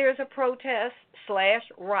if there's a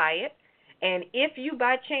protest/riot And if you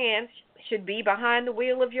by chance should be behind the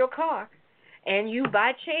wheel of your car and you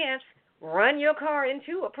by chance run your car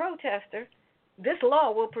into a protester, this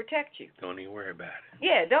law will protect you. Don't even worry about it.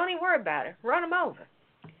 Yeah, don't even worry about it. Run them over.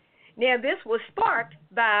 Now, this was sparked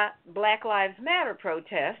by Black Lives Matter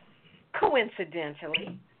protests,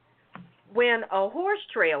 coincidentally, when a horse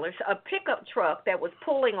trailer, a pickup truck that was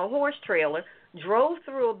pulling a horse trailer, drove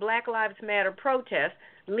through a Black Lives Matter protest,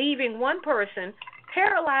 leaving one person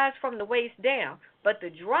paralyzed from the waist down. But the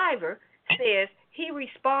driver says he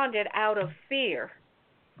responded out of fear.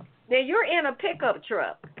 Now, you're in a pickup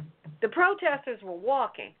truck. The protesters were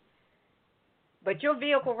walking, but your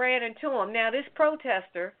vehicle ran into them. Now, this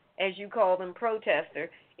protester, as you call them, protester,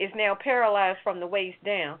 is now paralyzed from the waist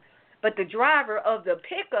down. But the driver of the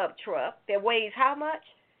pickup truck that weighs how much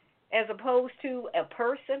as opposed to a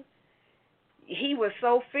person, he was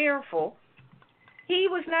so fearful, he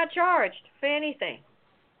was not charged for anything.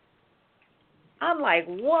 I'm like,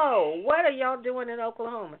 whoa, what are y'all doing in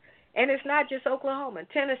Oklahoma? And it's not just Oklahoma.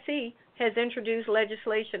 Tennessee has introduced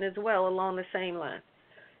legislation as well along the same line.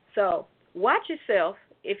 So watch yourself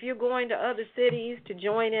if you're going to other cities to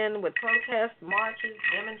join in with protests, marches,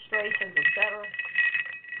 demonstrations, etc.,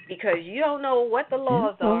 because you don't know what the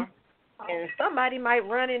laws are, and somebody might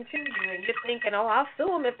run into you, and you're thinking, oh, I'll sue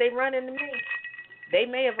them if they run into me. They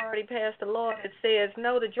may have already passed a law that says,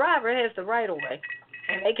 no, the driver has the right of way,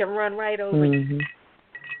 and they can run right over you.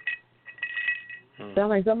 Sounds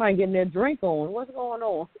like somebody getting their drink on. What's going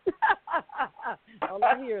on? All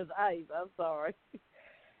I hear is ice. I'm sorry.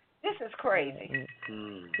 This is crazy.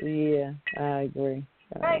 Yeah, I agree.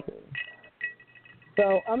 I agree.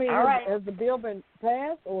 So, I mean, has the bill been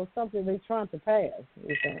passed or something they're trying to pass,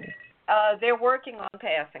 you're saying? They're working on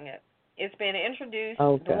passing it. It's been introduced,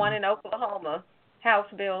 the one in Oklahoma, House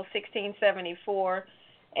Bill 1674,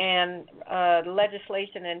 and the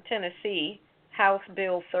legislation in Tennessee, House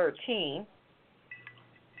Bill 13.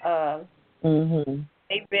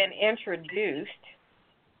 They've been introduced.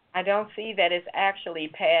 I don't see that it's actually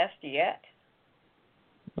passed yet.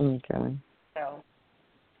 Okay. So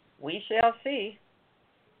we shall see.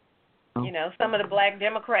 You know, some of the black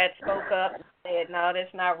Democrats spoke up and said, no,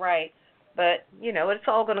 that's not right. But, you know, it's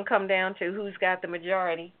all going to come down to who's got the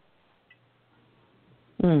majority.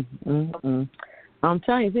 I'm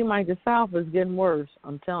telling you, it seems like the South is getting worse.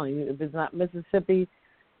 I'm telling you, if it's not Mississippi,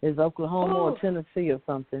 it's Oklahoma or Tennessee or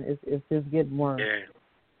something. It's just getting worse.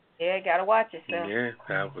 Yeah, got to watch yourself. Yeah,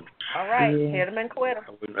 I would. All right, hit them and quit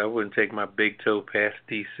them. I wouldn't take my big toe past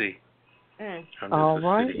D.C. All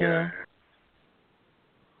right, yeah.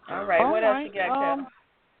 All right, what else you got, Kevin?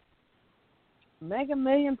 Mega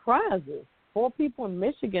Million prizes. 4 people in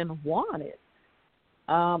Michigan won it.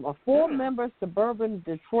 A 4-member suburban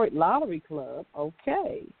Detroit lottery club,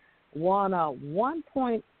 won a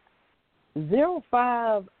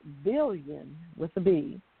 $1.05 billion with a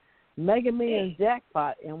B Mega Millions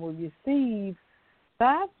jackpot and will receive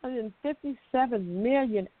 $557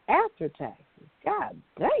 million after taxes. God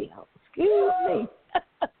damn! Excuse me.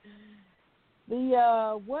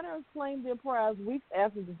 The winners claimed their prize weeks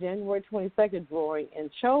after the January 22nd drawing and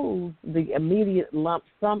chose the immediate lump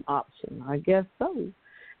sum option. I guess so.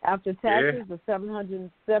 After taxes, the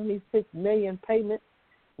 $776 million payment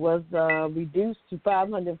was reduced to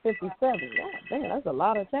 $557. God damn, that's a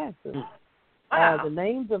lot of taxes. The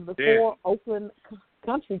names of the 4 Oakland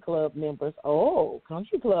Country Club members,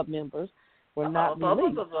 were not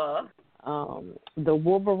released. The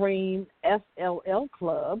Wolverine SLL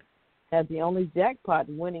Club has the only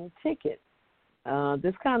jackpot-winning ticket.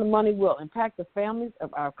 This kind of money will impact the families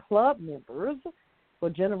of our club members for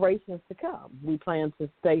generations to come. We plan to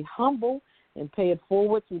stay humble and pay it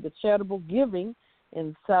forward through the charitable giving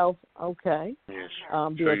in South. The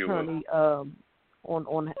attorney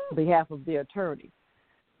on behalf of the attorney.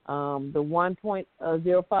 The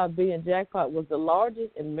 $1.05 billion jackpot was the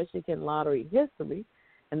largest in Michigan lottery history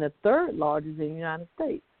and the 3rd largest in the United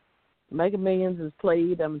States. Mega Millions is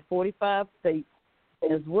played in 45 states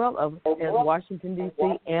as well as Washington,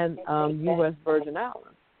 D.C. and U.S. Virgin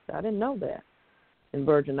Islands. I didn't know that in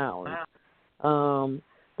Virgin Islands.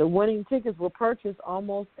 The winning tickets were purchased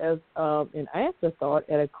almost as an afterthought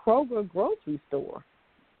at a Kroger grocery store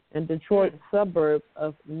in Detroit suburbs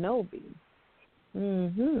of Novi.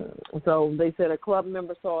 So they said a club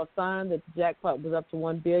member saw a sign that the jackpot was up to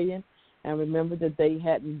 $1 billion and remembered that they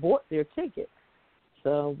hadn't bought their ticket.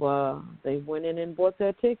 So they went in and bought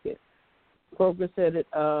their ticket. Kroger said it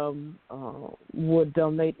would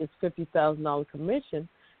donate its $50,000 commission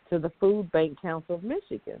to the Food Bank Council of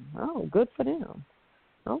Michigan. Oh, good for them.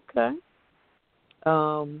 Okay.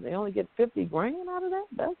 They only get $50,000 out of that?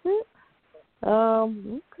 That's it?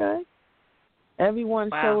 Okay. Everyone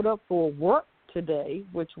Wow. showed up for work today,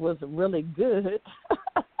 which was really good.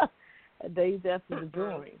 Days after the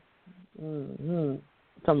drawing. Mm-hmm.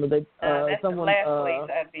 Some of the that's someone the last place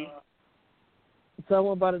I'd be.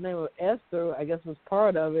 someone by the name of Esther, I guess, was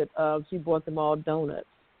part of it. She bought them all donuts.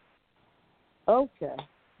 Okay.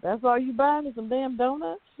 That's all you buying is some damn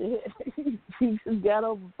donuts? You just got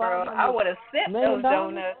over Girl, I would have sent those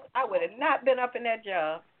donuts. I would have not been up in that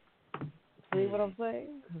job. See what I'm saying?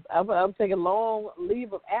 I would take a long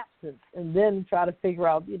leave of absence and then try to figure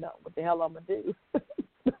out, what the hell I'm going to do.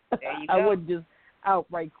 There you go. I wouldn't just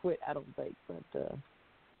outright quit, I don't think. But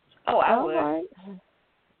I would. all right.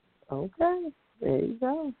 Okay. There you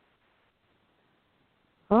go.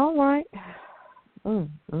 All right.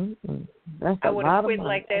 That's I a would lot have of quit money.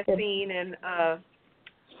 like that scene in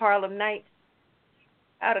Harlem Nights.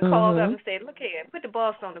 I'd have called up and said, look here, put the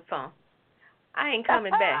boss on the phone. I ain't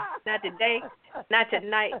coming back. Not today, not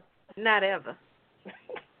tonight, not ever.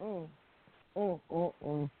 All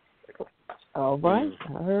right.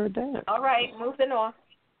 I heard that. All right, moving on.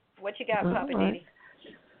 What you got, Papa Diddy?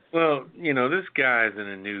 Well, this guy's in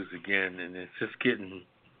the news again, and it's just getting.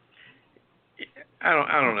 I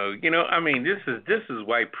don't know. This is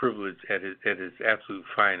white privilege at its absolute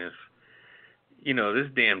finest. This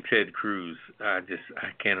damn Ted Cruz. I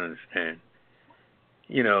can't understand.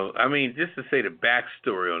 Just to say the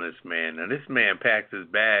backstory on this man. Now, this man packed his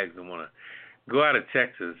bags and want to go out of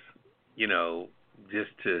Texas,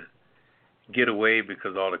 just to get away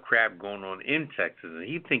because all the crap going on in Texas, and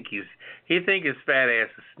he think his fat ass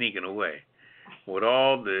is sneaking away with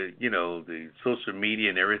all the the social media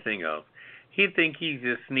and everything else. He think he's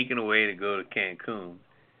just sneaking away to go to Cancun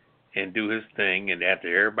and do his thing, and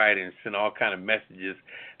after everybody and send all kind of messages,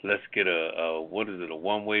 let's get a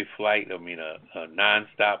one-way flight, a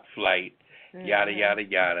nonstop flight, yada yada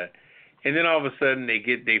yada. And then all of a sudden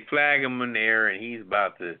they flag him in there, and he's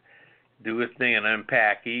about to do his thing and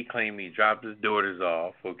unpack. He claimed he dropped his daughters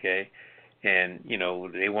off, okay? And,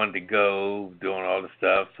 they wanted to go doing all the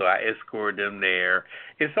stuff, so I escorted them there.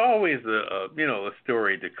 It's always a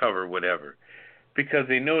story to cover whatever, because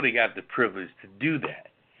they know they got the privilege to do that.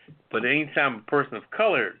 But anytime a person of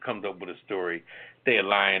color comes up with a story, they're a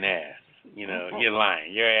lying ass. You're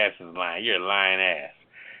lying. Your ass is lying. You're a lying ass.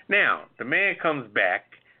 Now, the man comes back,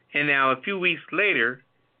 and now a few weeks later,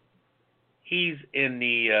 he's in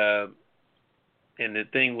the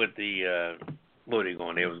thing with the what are they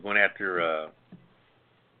going? They was going after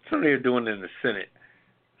something they were doing in the Senate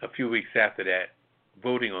a few weeks after that,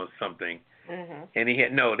 voting on something. And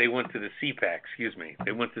they went to the CPAC. Excuse me,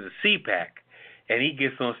 they went to the CPAC, and he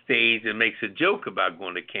gets on stage and makes a joke about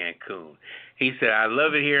going to Cancun. He said, "I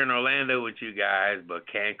love it here in Orlando with you guys, but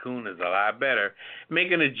Cancun is a lot better,"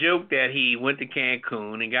 making a joke that he went to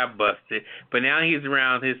Cancun and got busted, but now he's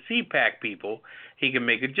around his CPAC people. He can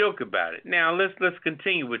make a joke about it. Now, let's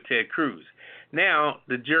continue with Ted Cruz. Now,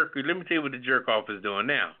 let me tell you what the jerk off is doing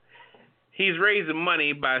now. He's raising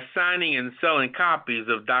money by signing and selling copies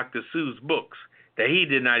of Dr. Seuss books that he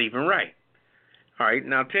did not even write. All right,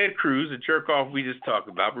 now Ted Cruz, the jerk off we just talked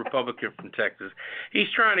about, Republican from Texas, he's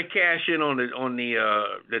trying to cash in on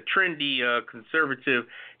the trendy conservative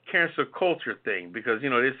cancel culture thing, because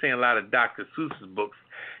they're saying a lot of Dr. Seuss's books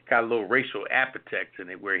got a little racial epithets in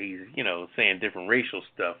it, where he's saying different racial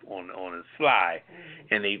stuff on his sly,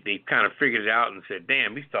 and they kind of figured it out and said,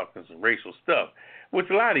 damn, he's talking some racial stuff, which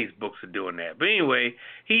a lot of these books are doing that. But anyway,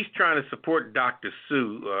 he's trying to support Dr.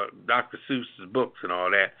 Seuss's books and all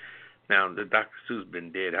that. Now, the Dr. Seuss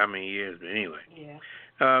been dead how many years?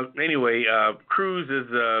 But anyway, Cruz is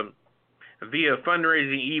via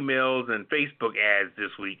fundraising emails and Facebook ads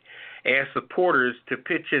this week asked supporters to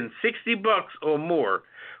pitch in $60 or more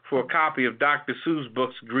for a copy of Dr. Seuss'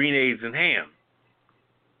 books Green Eggs and Ham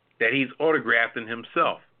that he's autographing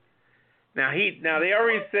himself. Now they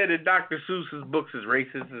already said that Dr. Seuss's books is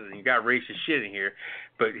racist and you got racist shit in here,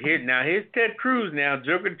 but here's Ted Cruz now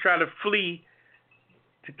joking to try to flee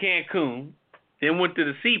to Cancun, then went to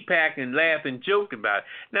the CPAC and laughed and joked about it.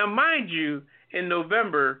 Now, mind you, in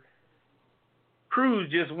November, Cruz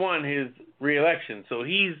just won his re-election, so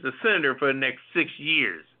he's the senator for the next 6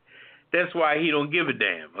 years. That's why he don't give a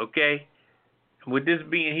damn, okay? With this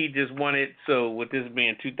being he just won it, so with this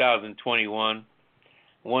being 2021,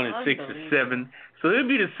 1 and 6 or 7, so he'll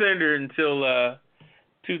be the senator until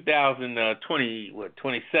 2020,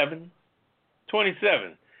 27?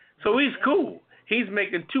 27. So he's cool. He's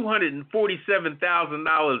making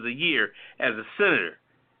 $247,000 a year as a senator,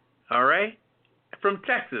 all right, from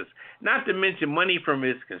Texas. Not to mention money from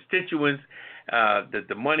his constituents,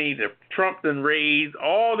 the money that Trump done raised,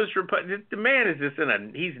 all this. The man is just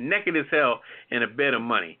he's naked as hell in a bed of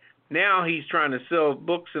money. Now he's trying to sell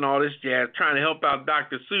books and all this jazz, trying to help out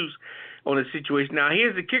Dr. Seuss on the situation. Now,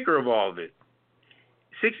 here's the kicker of all of it.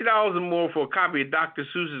 $60 or more for a copy of Dr.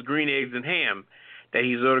 Seuss's Green Eggs and Ham that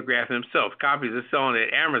he's autographed himself. Copies are selling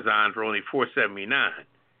at Amazon for only $4.79.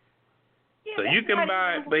 Yeah, so you can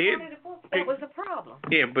buy, but here, that was the problem.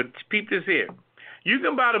 Yeah, but peep this here. You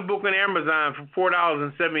can buy the book on Amazon for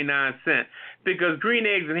 $4.79 because Green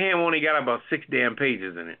Eggs and Ham only got about 6 damn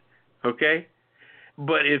pages in it. Okay?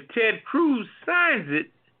 But if Ted Cruz signs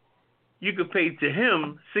it, you could pay to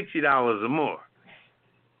him $60 or more.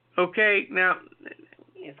 Okay? Now,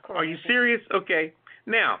 are you serious? Okay.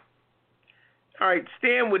 Now, all right,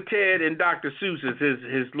 stand with Ted and Dr. Seuss is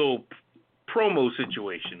his little promo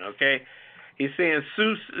situation, okay? He's saying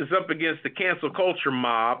Seuss is up against the cancel culture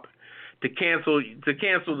mob to cancel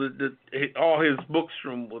all his books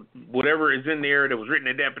from whatever is in there that was written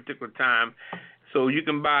at that particular time. So you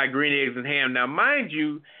can buy Green Eggs and Ham. Now, mind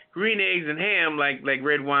you, Green Eggs and Ham, like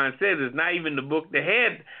Red Wine says, is not even the book that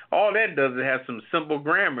had. All that does is have some simple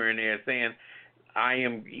grammar in there saying, I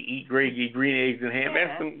am eat green eggs and ham.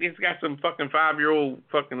 Yeah. It's got some fucking 5-year-old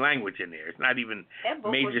fucking language in there. It's not even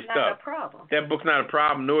major stuff. Not a problem. That book's not a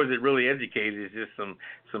problem, nor is it really educated. It's just some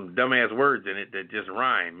dumbass words in it that just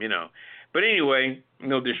rhyme, you know. But anyway,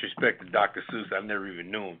 no disrespect to Dr. Seuss. I never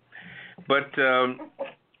even knew him. But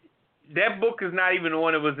that book is not even the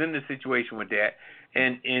one that was in the situation with that.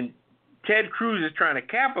 And Ted Cruz is trying to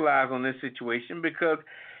capitalize on this situation because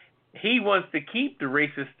he wants to keep the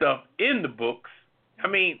racist stuff in the books. I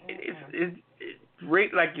mean, it's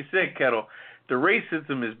like you said, Kettle, the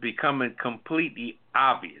racism is becoming completely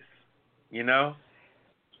obvious, you know?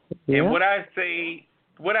 Yeah. And what I say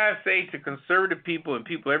to conservative people and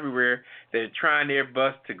people everywhere that are trying their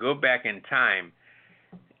best to go back in time,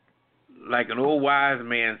 like an old wise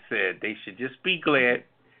man said, they should just be glad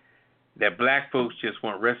that black folks just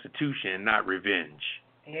want restitution and not revenge.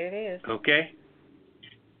 Here it is. Okay?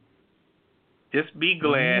 Just be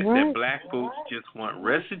glad that black folks just want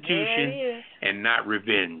restitution and not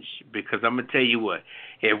revenge. Because I'm going to tell you what,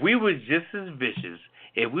 if we was just as vicious,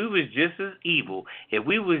 if we was just as evil, if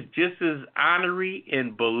we was just as honorary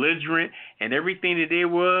and belligerent and everything that there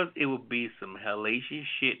was, it would be some hellacious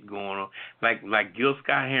shit going on. Like Gil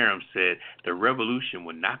Scott-Heron said, the revolution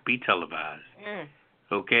would not be televised.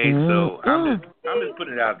 Okay, so I'm just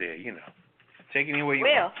putting it out there, you know. Take it any way you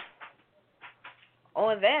want. Well,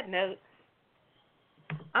 on that note,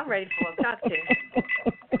 I'm ready for a cocktail.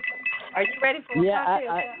 Are you ready for a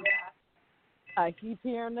cocktail? I keep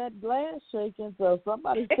hearing that glass shaking, so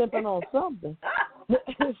somebody's sipping on something.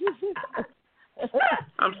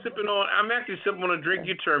 I'm actually sipping on a drink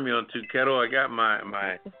you turned me on to, Kettle. I got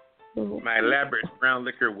my elaborate brown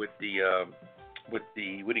liquor with the what do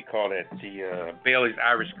you call that? The Bailey's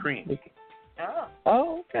Irish Cream.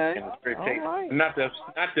 Oh, okay. And it's very tasty. All right. Not to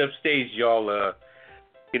upstage y'all.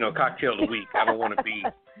 Cocktail of the week. I don't want to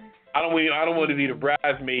be the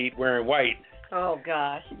bridesmaid wearing white. Oh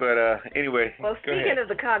gosh. But anyway. Well, speaking of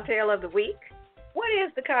the cocktail of the week, what is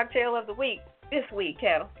the cocktail of the week this week,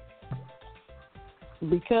 Kettle?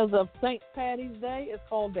 Because of St. Patty's Day, it's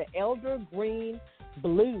called the Elder Green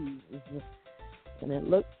Blues, and it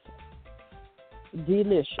looks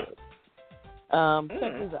delicious. Check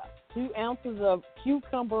this out: 2 ounces of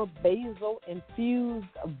cucumber basil infused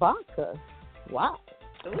vodka. Wow.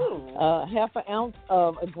 Ooh. Half an ounce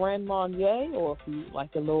of a Grand Marnier, or if you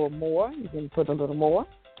like a little more, you can put a little more.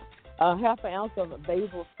 Half an ounce of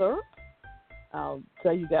basil syrup. I'll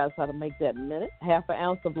tell you guys how to make that in a minute. Half an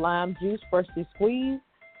ounce of lime juice, freshly squeezed.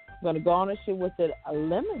 I'm going to garnish it with a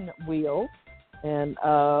lemon wheel and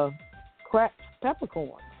cracked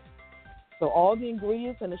peppercorns. So all the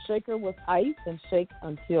ingredients in a shaker with ice and shake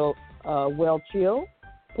until well chilled.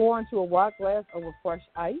 Pour into a wine glass over fresh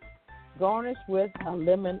ice. Garnish with a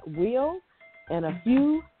lemon wheel and a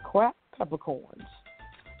few cracked peppercorns.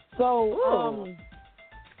 So,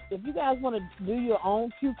 if you guys want to do your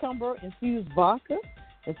own cucumber infused vodka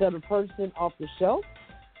instead of purchasing off the shelf,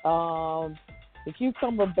 the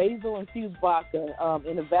cucumber basil infused vodka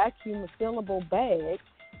in a vacuum sealable bag,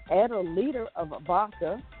 add a liter of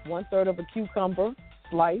vodka, 1/3 of a cucumber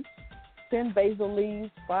sliced, 10 basil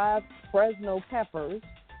leaves, 5 Fresno peppers,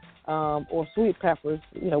 or sweet peppers,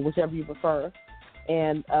 whichever you prefer,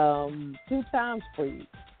 and 2 thyme sprigs.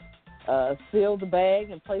 Seal the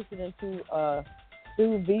bag and place it into a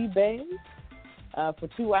sous vide bag for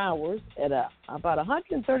 2 hours at about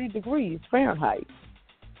 130 degrees Fahrenheit.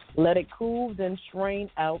 Let it cool, then strain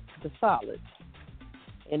out the solids.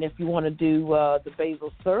 And if you want to do the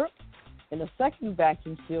basil syrup, in a second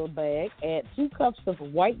vacuum sealed bag, add 2 cups of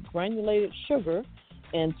white granulated sugar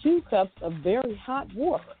and 2 cups of very hot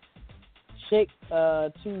water. shake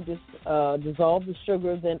to dissolve the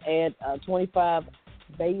sugar, then add 25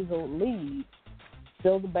 basil leaves.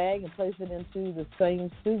 Fill the bag and place it into the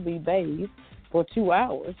same sous vide base for 2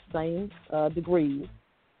 hours, same degrees.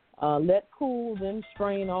 Let cool, then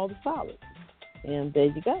strain all the solids. And there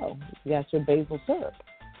you go. You got your basil syrup.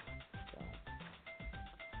 So,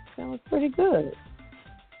 sounds pretty good.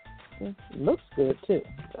 It looks good, too.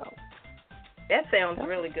 So, that sounds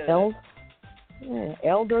really good.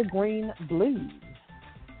 Elder Green Blues.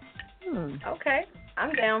 Okay,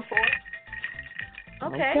 I'm down for it.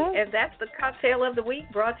 Okay, and that's the cocktail of the week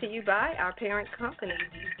brought to you by our parent company,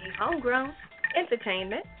 DC Homegrown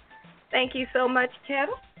Entertainment. Thank you so much,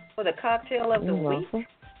 Kettle, for the cocktail of the week.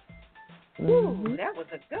 Ooh, that was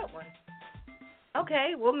a good one.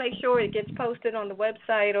 Okay, we'll make sure it gets posted on the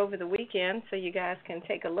website over the weekend so you guys can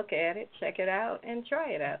take a look at it, check it out, and try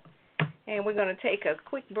it out. And we're going to take a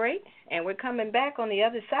quick break, and we're coming back on the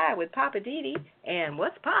other side with Papa Didi and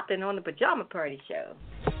What's Poppin' on the Pajama Party Show.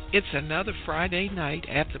 It's another Friday night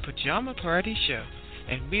at the Pajama Party Show,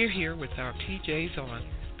 and we're here with our PJs on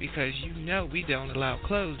because you know we don't allow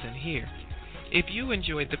clothes in here. If you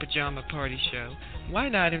enjoyed the Pajama Party Show, why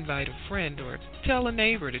not invite a friend or tell a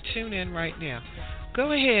neighbor to tune in right now?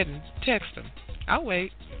 Go ahead and text them. I'll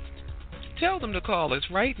wait. Tell them to call us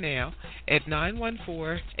right now at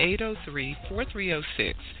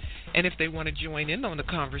 914-803-4306. And if they want to join in on the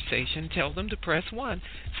conversation, tell them to press 1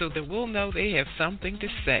 so that we'll know they have something to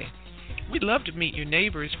say. We'd love to meet your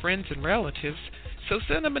neighbors, friends, and relatives, so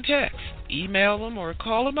send them a text, email them, or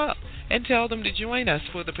call them up and tell them to join us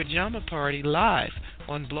for the Pajama Party live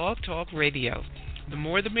on Blog Talk Radio. The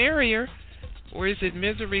more the merrier. Or is it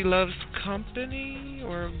Misery Loves Company?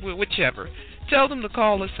 Or whichever. Tell them to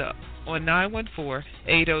call us up on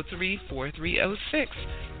 914-803-4306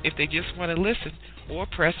 if they just want to listen, or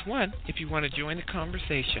press 1 if you want to join the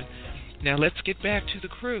conversation. Now let's get back to the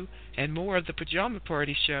crew and more of the Pajama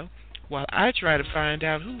Party Show while I try to find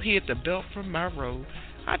out who hid the belt from my robe.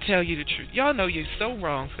 I tell you the truth. Y'all know you're so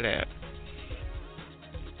wrong for that.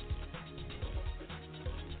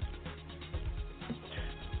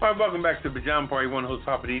 All right, welcome back to the Pajama Party. One host,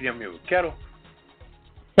 Papa Didi. I'm here with Kettle.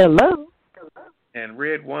 Hello. And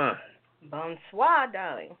Red Wine. Bonsoir,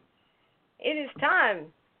 darling. It is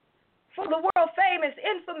time for the world-famous,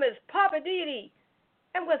 infamous Papa Didi.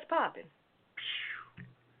 And what's poppin'?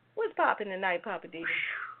 What's poppin' tonight, Papa Didi?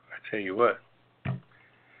 I tell you what.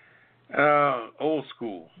 Old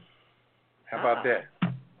school. How about that?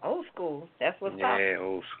 Old school. That's what's poppin'. poppin'. Yeah,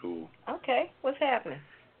 old school. Okay, what's happening?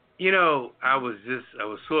 You know, I was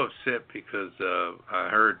so upset because I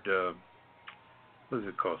heard, what is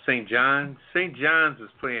it called, St. John's? St. John's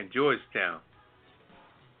was playing Georgetown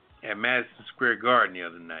at Madison Square Garden the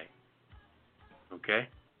other night. Okay?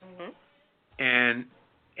 Mm-hmm. And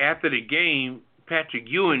after the game, Patrick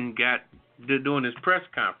Ewing got doing his press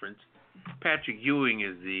conference. Patrick Ewing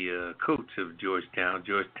is the coach of Georgetown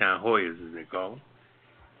Hoyas, as they call them.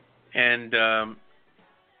 And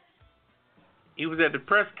he was at the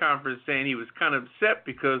press conference saying he was kind of upset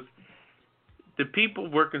because the people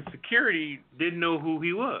working security didn't know who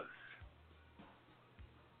he was.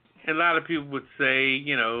 And a lot of people would say,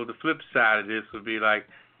 you know, the flip side of this would be like,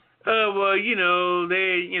 oh, well,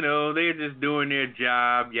 they're just doing their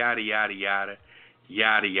job, yada, yada, yada,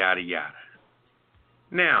 yada, yada, yada.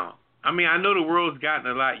 Now, I mean, I know the world's gotten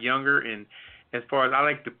a lot younger, and as far as I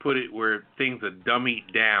like to put it, where things are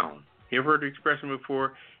dummied down. You ever heard the expression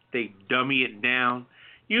before? They dummy it down.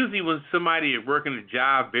 Usually when somebody is working a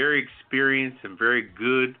job, very experienced and very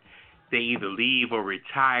good, they either leave or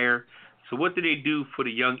retire. So what do they do for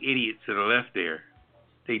the young idiots that are left there?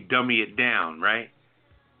 They dummy it down, right?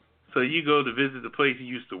 So you go to visit the place you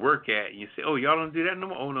used to work at, and you say, oh, y'all don't do that no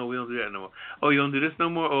more? Oh, no, we don't do that no more. Oh, you don't do this no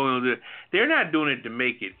more? Oh, we don't do that. They're not doing it to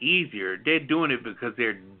make it easier. They're doing it because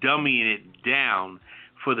they're dummying it down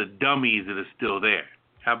for the dummies that are still there.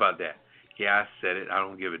 How about that? Yeah, I said it. I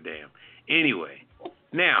don't give a damn. Anyway,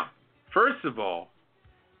 now, first of all,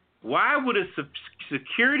 why would a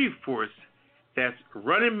security force that's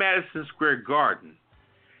running Madison Square Garden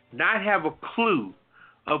not have a clue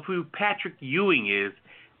of who Patrick Ewing is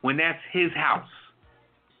when that's his house?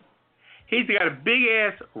 He's got a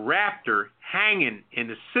big-ass raptor hanging in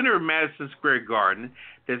the center of Madison Square Garden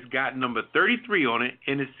that's got number 33 on it,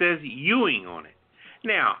 and it says Ewing on it.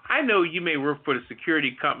 Now, I know you may work for the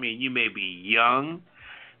security company and you may be young,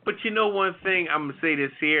 but you know one thing, I'm going to say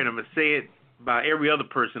this here, and I'm going to say it by every other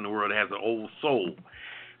person in the world that has an old soul.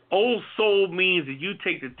 Old soul means that you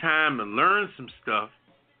take the time to learn some stuff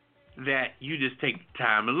that you just take the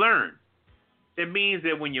time to learn. That means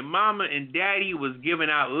that when your mama and daddy was giving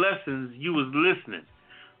out lessons, you was listening.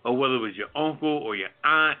 or whether it was your uncle or your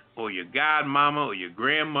aunt or your godmama or your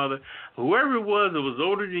grandmother, whoever it was that was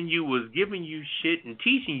older than you was giving you shit and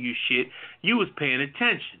teaching you shit, you was paying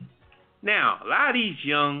attention. Now, a lot of these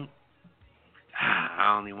young,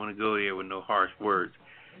 I don't even want to go there with no harsh words.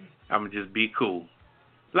 I'm going to just be cool.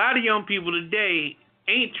 A lot of young people today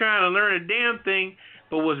ain't trying to learn a damn thing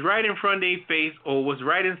but what's right in front of their face or what's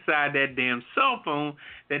right inside that damn cell phone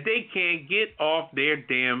that they can't get off their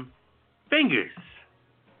damn fingers.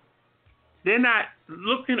 They're not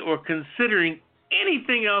looking or considering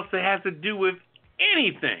anything else that has to do with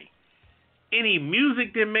anything. Any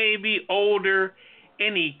music that may be older,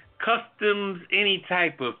 any customs, any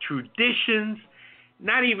type of traditions,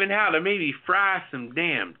 not even how to maybe fry some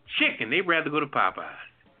damn chicken. They'd rather go to Popeyes.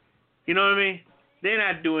 You know what I mean? They're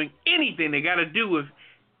not doing anything they got to do with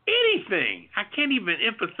anything. I can't even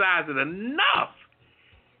emphasize it enough.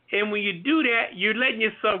 And when you do that, you're letting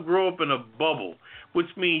yourself grow up in a bubble, which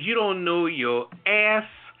means you don't know your ass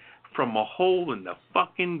from a hole in the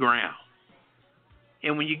fucking ground.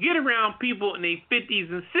 And when you get around people in their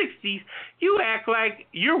 50s and 60s, you act like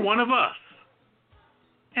you're one of us.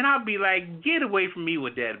 And I'll be like, get away from me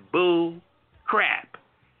with that bull crap.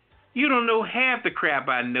 You don't know half the crap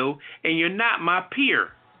I know, and you're not my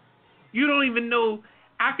peer. You don't even know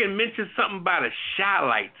I can mention something about the shot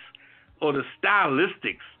lights, or the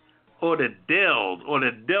stylistics, or the Dells, or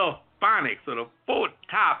the Delphonics, or the Four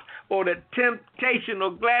Tops, or the Temptation,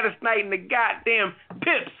 or Gladys Knight and the goddamn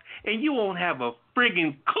Pips, and you won't have a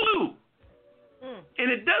friggin' clue. And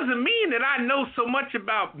it doesn't mean that I know so much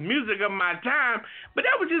about music of my time, but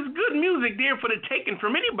that was just good music there for the taking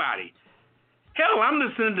from anybody. Hell, I'm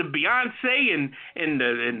listening to Beyonce and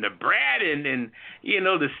the Brad and you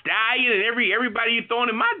know the Stallion and everybody you throwing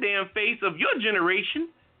in my damn face of your generation.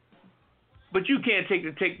 But you can't take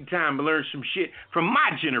the time to learn some shit from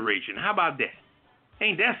my generation. How about that?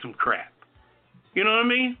 Ain't that some crap? You know what I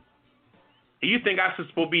mean? You think I'm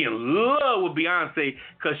supposed to be in love with Beyonce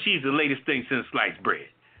because she's the latest thing since sliced bread?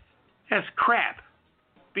 That's crap.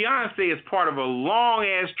 Beyonce is part of a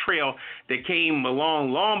long-ass trail that came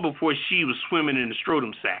along long before she was swimming in the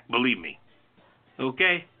scrotum sack, believe me.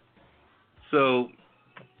 Okay? So,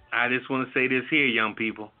 I just want to say this here, young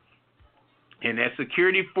people. And that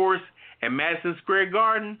security force at Madison Square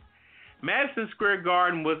Garden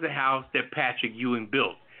was the house that Patrick Ewing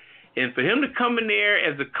built. And for him to come in there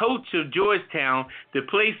as a coach of Georgetown to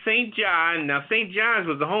play St. John, now St. John's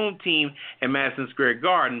was the home team at Madison Square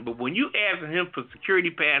Garden, but when you ask him for security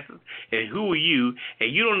passes and who are you,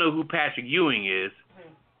 and you don't know who Patrick Ewing is,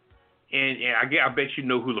 and I bet you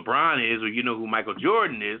know who LeBron is or you know who Michael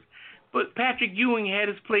Jordan is, but Patrick Ewing had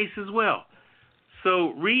his place as well.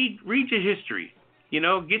 So read your history, you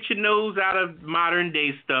know, get your nose out of modern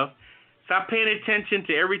day stuff. Stop paying attention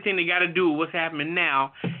to everything they got to do with what's happening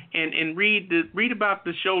now, and read about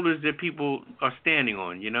the shoulders that people are standing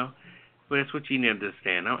on, you know. But that's what you need to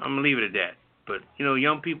understand. I'm going to leave it at that. But, you know,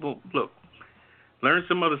 young people, look, learn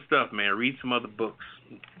some other stuff, man. Read some other books.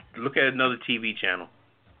 Look at another TV channel.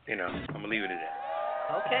 You know, I'm going to leave it at that.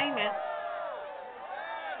 Okay, man.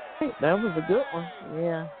 That was a good one.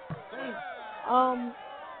 Yeah. I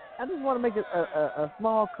just want to make a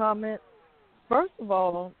small comment. First of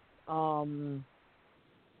all, I'm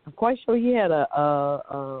quite sure he had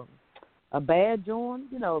a badge on.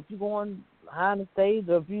 You know, if you go on high on the stage,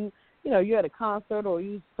 or if you're at a concert or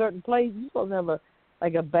you certain place, you're supposed to have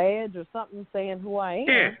a badge or something saying who I am.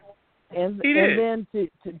 Yeah. And then to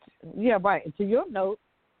yeah, right. To your note,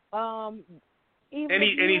 he's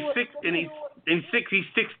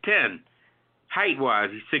 6'10". Height wise,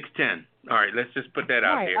 he's 6'10". All right, let's just put that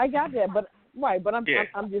out there. I got that, but I'm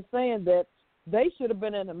just saying that they should have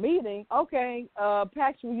been in a meeting. Okay,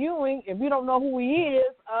 Patrick Ewing, if you don't know who he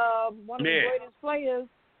is, one of the greatest players,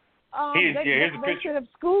 they should have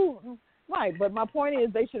schooled. Right, but my point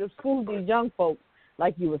is they should have schooled these young folks,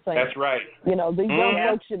 like you were saying. That's right. You know, these young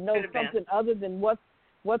folks should know something other than what's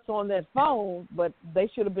on that phone, but they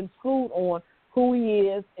should have been schooled on who he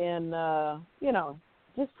is and, you know,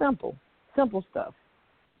 just simple stuff.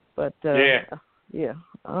 But, yeah.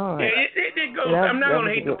 All right. Yeah, it goes. I'm not going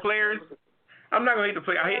to hate the players. I'm not going to hate the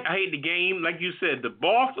player. I hate the game. Like you said, the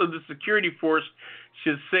boss of the security force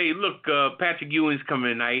should say, look, Patrick Ewing's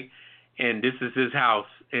coming tonight, and this is his house.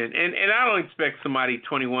 And I don't expect somebody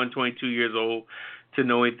 21, 22 years old to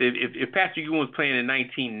know it. If Patrick Ewing was playing in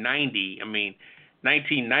 1990, I mean,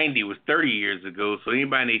 1990 was 30 years ago, so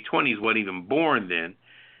anybody in their 20s wasn't even born then,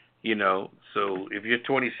 you know. So if you're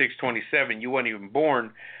 26, 27, you weren't even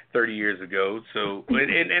born 30 years ago. So,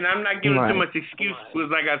 and I'm not giving too much excuse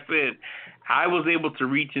because, like I said, I was able to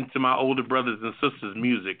reach into my older brothers and sisters'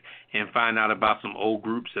 music and find out about some old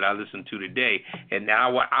groups that I listen to today. And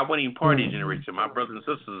now I wasn't even part of the generation. My brothers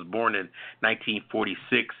and sisters was born in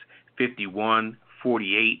 1946, 51,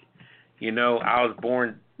 48. You know, I was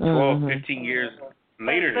born 12, 15 years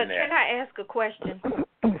later than that. But can I ask a question?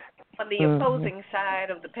 On the opposing side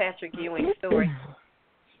of the Patrick Ewing story,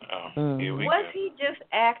 was he just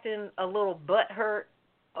acting a little butthurt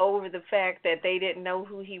over the fact that they didn't know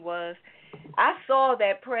who he was? I saw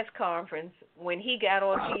that press conference when he got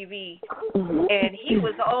on TV, and he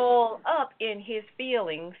was all up in his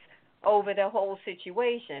feelings over the whole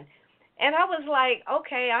situation. And I was like,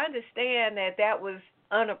 okay, I understand that was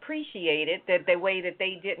unappreciated, that the way that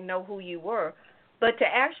they didn't know who you were. But to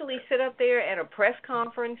actually sit up there at a press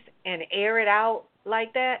conference and air it out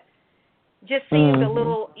like that just seemed a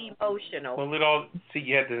little emotional. Well,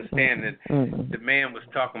 you have to understand that the man was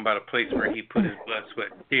talking about a place where he put his blood,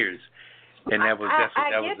 sweat, and tears. And that's what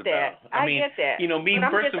that was about. I get that. You know,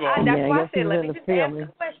 first of all, that's why I said, let me just ask the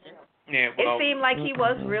question. Yeah, well, it seemed like he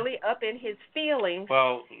was really up in his feelings.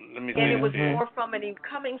 Well, let me say and it was more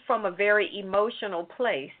coming from a very emotional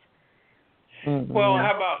place. Well,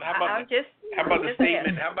 how about the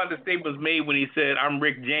statement? How about the statement was made when he said, "I'm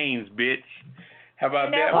Rick James, bitch"? How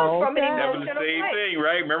about that? That was from an That was emotional the same place. thing,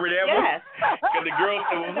 right? Remember that one? Yes. Because the girl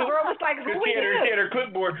said, the girl was like, "Who are she you?" had her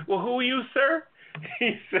clipboard. Well, who are you, sir?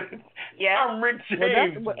 He said, "I'm Rick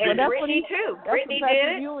James." And Brittany too. Brittany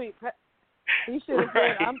did it. He should have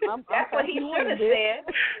said, "I'm." That's what he should have said.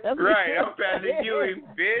 Right, I'm Patrick Ewing,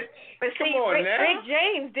 bitch. But see, Rick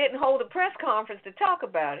James didn't hold a press conference to talk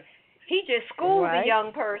about it. He just schooled the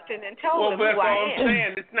young person and told him who I am. Well, that's all I'm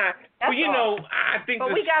saying. It's not. Well, you know, I think.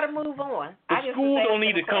 But we got to move on. The school don't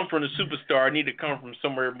need to come from the superstar. It need to come from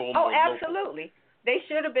somewhere more. Oh, absolutely. They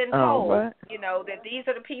should have been told, you know, that these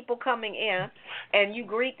are the people coming in, and you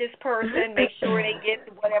greet this person, make sure they get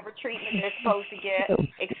whatever treatment they're supposed to get,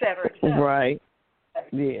 et cetera, et cetera. Right.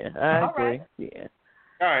 Yeah, I agree. Right. Yeah.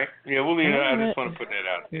 All right. Yeah, we'll leave it. I just want to put that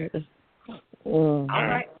out there. All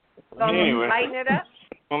right. Anyway. Lighten it up?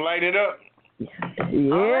 Gonna light it up?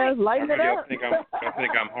 Yeah, lighten it up. I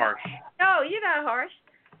think I'm harsh. No, you're not harsh.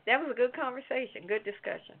 That was a good conversation, good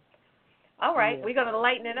discussion. All right, we're going to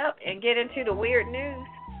lighten it up and get into the weird news.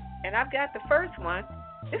 And I've got the first one.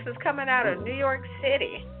 This is coming out of New York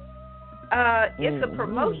City. It's a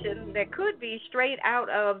promotion that could be straight out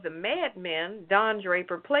of the Mad Men Don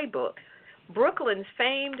Draper playbook. Brooklyn's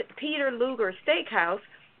famed Peter Luger Steakhouse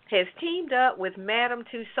has teamed up with Madame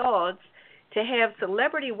Tussauds to have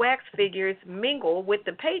celebrity wax figures mingle with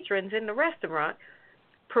the patrons in the restaurant,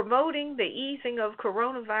 promoting the easing of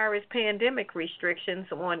coronavirus pandemic restrictions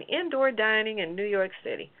on indoor dining in New York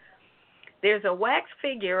City. There's a wax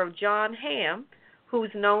figure of John Hamm,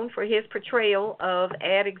 who's known for his portrayal of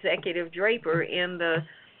ad executive Draper in the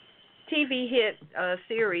TV hit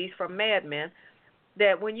series from Mad Men,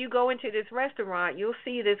 that when you go into this restaurant, you'll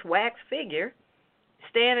see this wax figure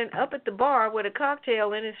standing up at the bar with a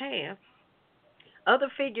cocktail in his hand. Other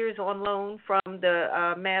figures on loan from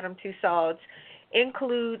the Madame Tussauds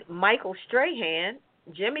include Michael Strahan,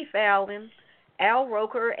 Jimmy Fallon, Al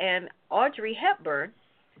Roker, and Audrey Hepburn,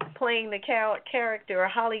 playing the character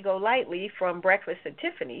Holly Golightly from Breakfast at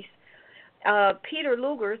Tiffany's. Peter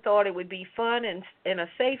Luger thought it would be fun and in a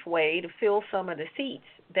safe way to fill some of the seats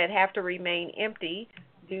that have to remain empty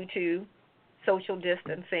due to social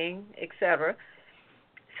distancing, etc.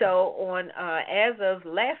 So as of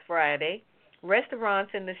last Friday,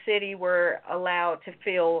 restaurants in the city were allowed to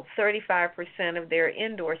fill 35% of their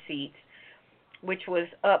indoor seats, which was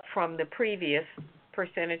up from the previous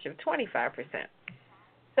percentage of 25%.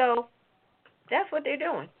 So that's what they're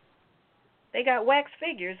doing. They got wax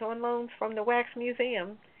figures on loans from the Wax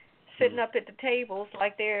Museum sitting up at the tables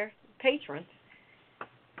like they're patrons.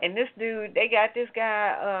 And this dude, they got this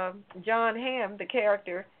guy, John Hamm, the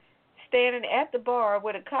character, standing at the bar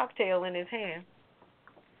with a cocktail in his hand.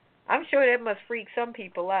 I'm sure that must freak some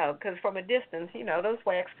people out because from a distance, you know, those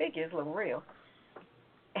wax figures look real.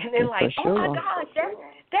 And they're like, oh, my gosh,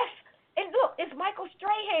 that's, and look, it's Michael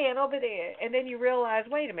Strahan over there. And then you realize,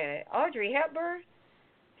 wait a minute, Audrey Hepburn?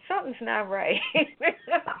 Something's not right.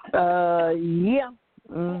 Yeah.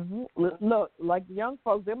 Mm-hmm. Look, like the young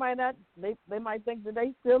folks, they might think that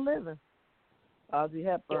they still living. Audrey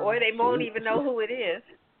Hepburn. Or they won't even know who it is.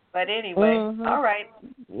 But anyway, all right.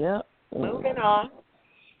 Yeah. Moving on.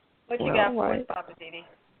 What you got for us, Papa Didi?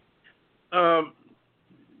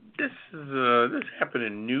 This happened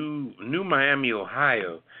in New Miami,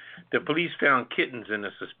 Ohio. The police found kittens in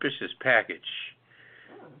a suspicious package.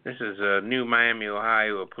 This is New Miami,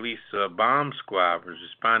 Ohio. A police bomb squad was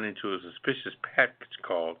responding to a suspicious package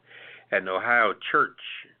called at an Ohio church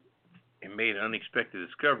and made an unexpected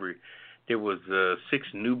discovery. There was 6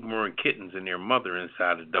 newborn kittens and their mother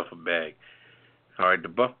inside a duffel bag. All right, the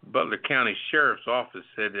Butler County Sheriff's Office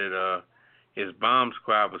said that his bomb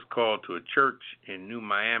squad was called to a church in New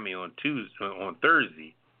Miami on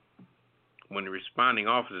Thursday when the responding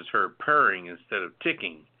officers heard purring instead of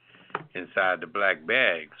ticking inside the black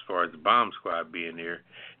bag. As far as the bomb squad being there,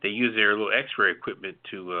 they used their little X-ray equipment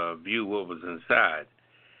to view what was inside,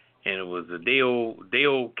 and it was the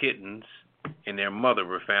day-old kittens and their mother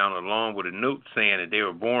were found along with a note saying that they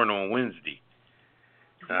were born on Wednesday.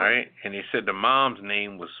 All right, and they said the mom's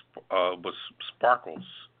name was Sparkles.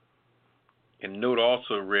 And the note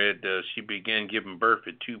also read she began giving birth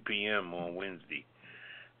at 2 p.m. on Wednesday.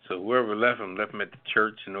 So whoever left them at the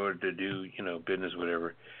church in order to do, business,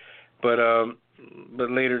 whatever. But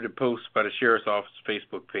later the post by the sheriff's office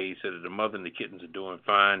Facebook page said that the mother and the kittens are doing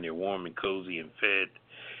fine. They're warm and cozy and fed,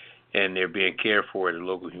 and they're being cared for at a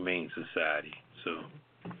local humane society. So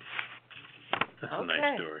that's a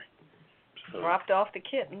nice story. So, dropped off the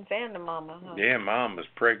kittens and the mama, huh? Yeah, mom was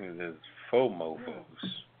pregnant as 4 mofos.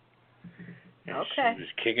 And she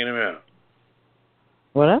was kicking them out.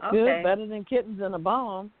 Well, that's good. Better than kittens in a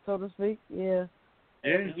bomb, so to speak. Yeah.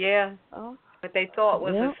 Yeah. Oh. But they thought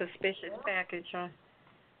was a suspicious package, huh?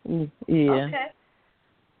 Yeah. Okay.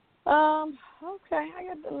 Okay, I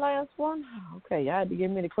got the last one. Okay, y'all had to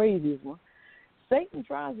give me the craziest one. Satan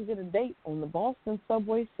tries to get a date on the Boston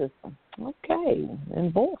subway system. Okay,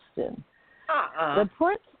 in Boston. The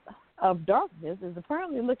Prince of Darkness is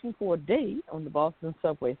apparently looking for a date on the Boston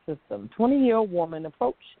subway system. 20-year-old woman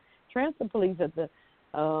approached transit police at the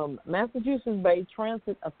Massachusetts Bay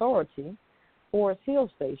Transit Authority Forest Hill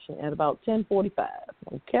Station at about 10:45.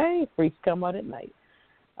 Okay, freaks come out at night.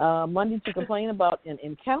 Monday to complain about an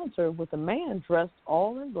encounter with a man dressed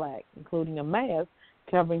all in black, including a mask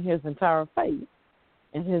covering his entire face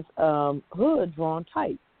and his hood drawn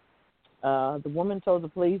tight. The woman told the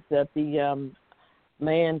police that the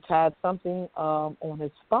man tied something on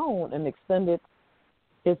his phone and extended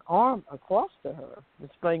his arm across to her,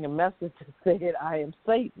 displaying a message that said, "I am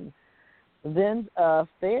Satan," then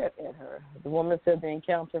stared at her. The woman said the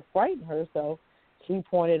encounter frightened her, so she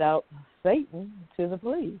pointed out Satan to the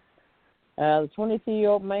police. The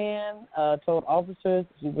 22-year-old man told officers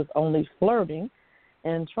he was only flirting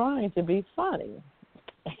and trying to be funny,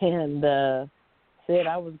 and said,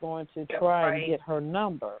 "I was going to try and get her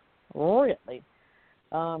number." Really?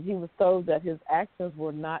 He was told that his actions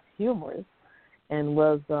were not humorous and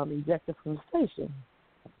was ejected from the station.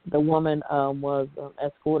 The woman was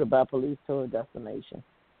escorted by police to her destination.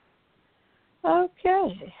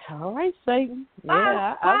 Okay. All right, Satan.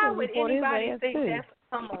 Yeah, why would anybody think that's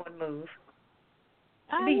a come-on move?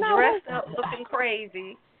 Be dressed up looking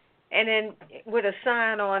crazy and then with a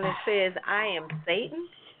sign on that says, "I am Satan,"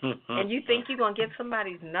 and you think you're going to get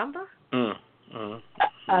somebody's number?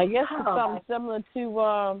 I guess it's something similar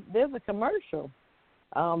to, there's a commercial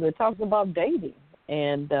that talks about dating.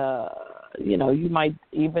 And, you might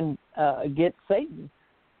even get Satan,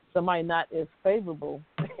 somebody not as favorable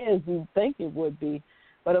as you think it would be,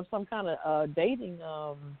 but of some kind of dating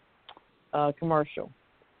commercial.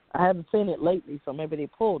 I haven't seen it lately, so maybe they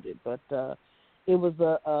pulled it, but it was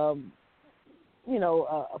a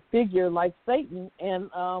figure like Satan and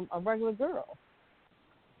a regular girl.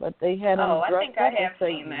 But they had him dressed up as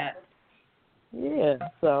Satan. Seen that. Yeah,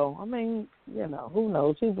 so, I mean, who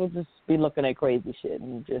knows? People just be looking at crazy shit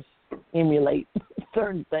and just emulate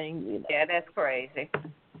certain things, Yeah, that's crazy.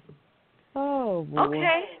 Oh, boy.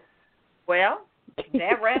 Okay. Well,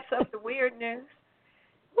 that wraps up the weird news.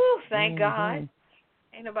 Whew, thank God.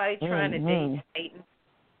 Ain't nobody trying to date Satan.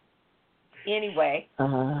 Anyway,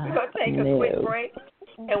 we're going to take a quick break,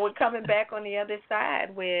 and we're coming back on the other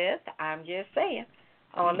side with I'm Just Saying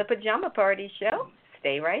on the Pajama Party Show.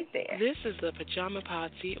 Stay right there. This is the Pajama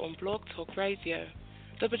Party on Blog Talk Radio.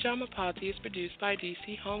 The Pajama Party is produced by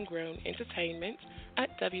DC Homegrown Entertainment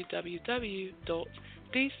at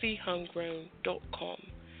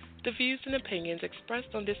www.dchomegrown.com. The views and opinions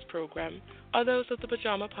expressed on this program are those of the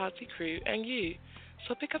Pajama Party crew and you.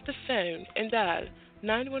 So pick up the phone and dial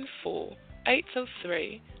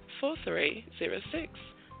 914-803-4306.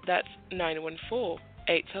 That's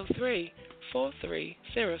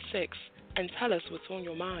 914-803-4306. And tell us what's on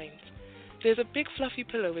your mind. There's a big fluffy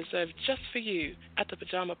pillow reserved just for you at the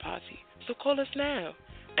Pajama Party, so call us now.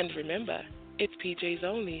 And remember, it's PJs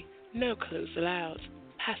only, no clothes allowed.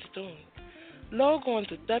 Pass it on. Log on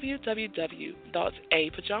to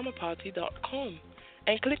www.apajamaparty.com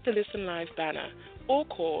and click the Listen Live banner or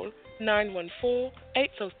call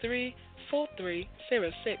 914-803-4306.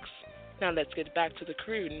 Now let's get back to the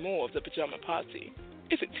crew and more of the Pajama Party.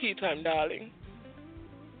 Is it tea time, darling?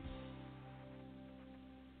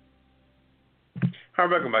 Hi,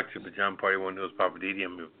 welcome back to the Pajama Party. One knows Papa Didi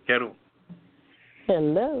and Kettle.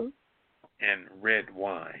 Hello. And red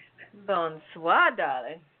wine. Bonsoir,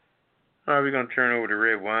 darling. All right, we're going to turn over to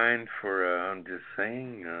red wine for, I'm just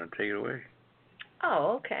saying, take it away.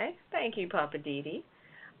 Oh, okay. Thank you, Papa Didi.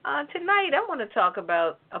 Tonight I want to talk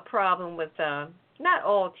about a problem with not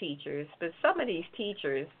all teachers, but some of these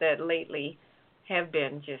teachers that lately have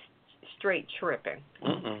been just straight tripping.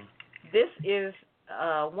 This is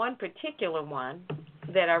one particular one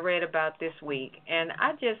that I read about this week, and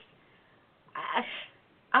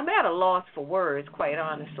I'm at a loss for words, quite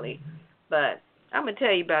honestly, but I'm going to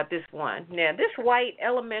tell you about this one. Now, this white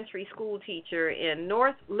elementary school teacher in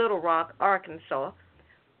North Little Rock, Arkansas,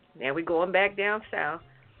 now we're going back down south,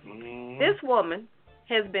 this woman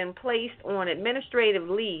has been placed on administrative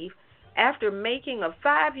leave after making a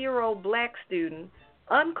 5-year-old black student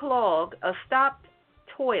unclog a stopped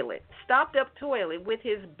up toilet with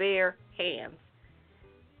his bare hands.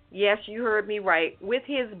 Yes, you heard me right, with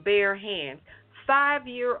his bare hands.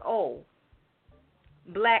 5-year-old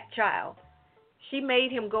black child. She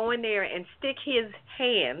made him go in there and stick his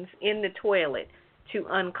hands in the toilet to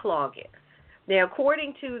unclog it. Now,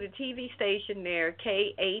 according to the TV station there,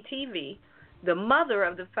 KATV, the mother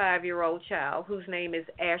of the 5-year-old child, whose name is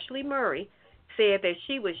Ashley Murray, said that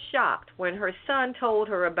she was shocked when her son told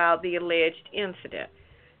her about the alleged incident.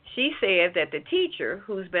 She said that the teacher,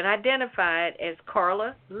 who's been identified as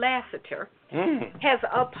Carla Lassiter, has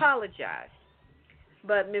apologized.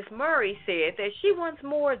 But Miss Murray said that she wants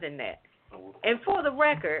more than that. And for the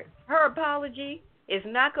record, her apology is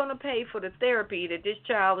not going to pay for the therapy that this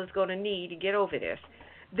child is going to need to get over this.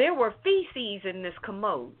 There were feces in this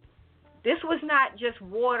commode. This was not just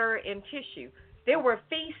water and tissue. There were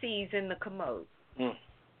feces in the commode.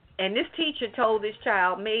 And this teacher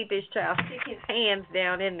made this child stick his hands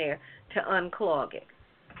down in there to unclog it.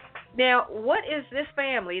 Now, what is this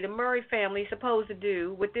family, the Murray family, supposed to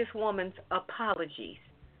do with this woman's apologies?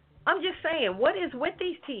 I'm just saying, what is with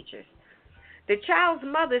these teachers? The child's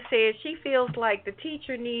mother says she feels like the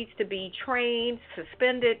teacher needs to be trained,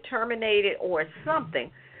 suspended, terminated, or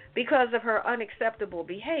something because of her unacceptable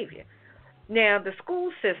behavior. Now, the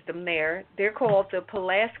school system there, they're called the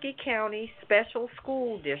Pulaski County Special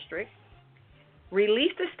School District,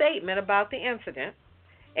 released a statement about the incident,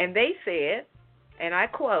 and they said, and I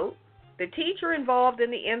quote, "The teacher involved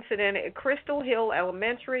in the incident at Crystal Hill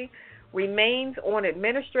Elementary remains on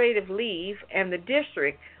administrative leave, and the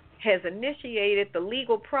district has initiated the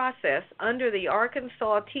legal process under the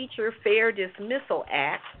Arkansas Teacher Fair Dismissal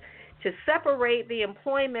Act to separate the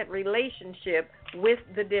employment relationship with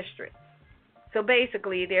the district." So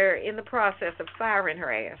basically, they're in the process of firing her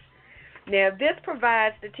ass. Now, this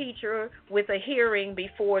provides the teacher with a hearing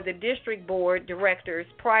before the district board directors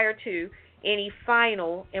prior to any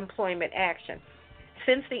final employment action.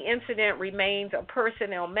 Since the incident remains a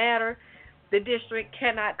personnel matter, the district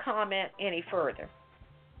cannot comment any further.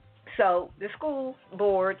 So the school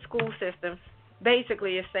board, school system,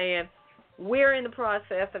 basically is saying, we're in the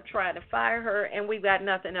process of trying to fire her, and we've got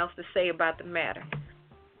nothing else to say about the matter.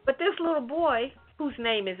 But this little boy, whose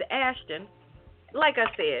name is Ashton, like I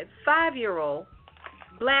said, 5-year-old,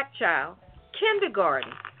 black child,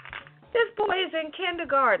 kindergarten. This boy is in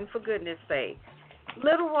kindergarten, for goodness sake.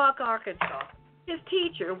 Little Rock, Arkansas. His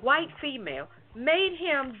teacher, white female, made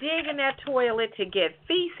him dig in that toilet to get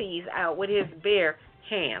feces out with his bare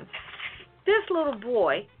hands. This little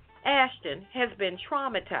boy, Ashton, has been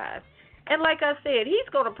traumatized. And like I said, he's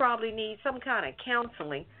going to probably need some kind of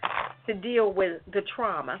counseling to deal with the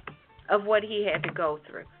trauma of what he had to go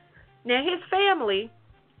through. Now, his family,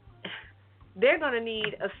 they're going to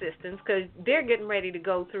need assistance because they're getting ready to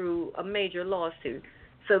go through a major lawsuit.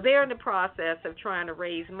 So they're in the process of trying to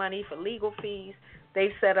raise money for legal fees.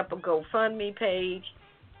 They've set up a GoFundMe page,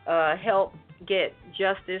 help get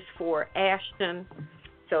justice for Ashton.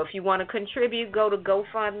 So if you want to contribute, go to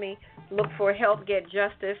GoFundMe, look for Help Get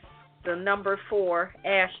Justice, the number 4,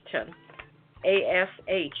 Ashton,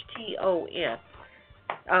 ASHTON.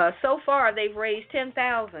 So far, they've raised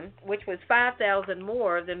 $10,000, which was $5,000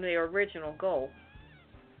 more than their original goal.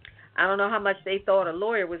 I don't know how much they thought a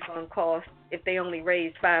lawyer was going to cost if they only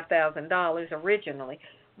raised $5,000 originally,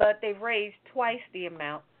 but they've raised twice the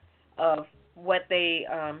amount of what they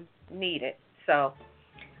needed. So,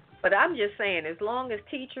 but I'm just saying, as long as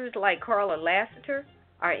teachers like Carla Lassiter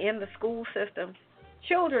are in the school system,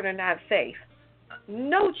 children are not safe.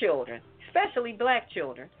 No children, especially black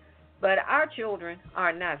children, but our children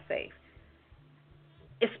are not safe,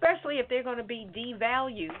 especially if they're going to be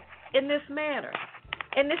devalued in this manner.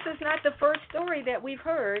 And this is not the first story that we've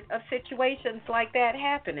heard of situations like that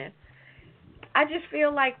happening. I just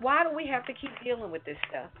feel like, why do we have to keep dealing with this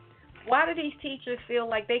stuff? Why do these teachers feel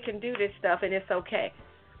like they can do this stuff and it's okay?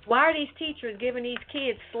 Why are these teachers giving these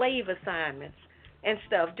kids slave assignments and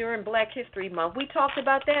stuff during Black History Month? We talked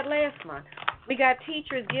about that last month. We got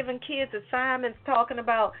teachers giving kids assignments talking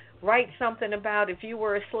about, write something about if you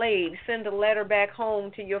were a slave, send a letter back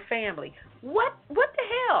home to your family. What the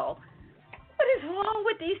hell? What is wrong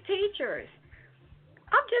with these teachers?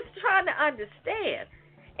 I'm just trying to understand.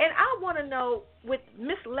 And I want to know, with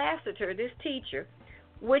Miss Lassiter, this teacher,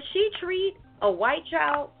 would she treat a white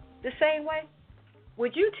child the same way?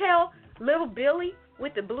 Would you tell little Billy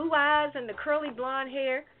with the blue eyes and the curly blonde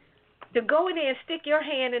hair to go in there and stick your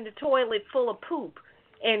hand in the toilet full of poop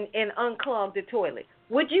and unclog the toilet?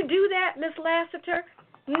 Would you do that, Miss Lassiter?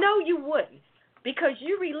 No, you wouldn't, because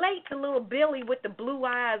you relate to little Billy with the blue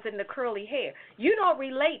eyes and the curly hair. You don't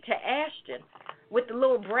relate to Ashton with the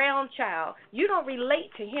little brown child. You don't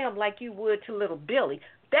relate to him like you would to little Billy.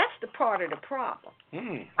 That's the part of the problem.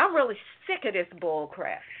 I'm really sick of this bull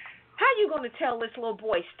crap. How you going to tell this little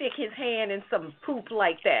boy stick his hand in some poop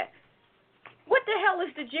like that? What the hell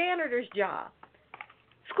is the janitor's job?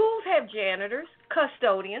 Schools have janitors,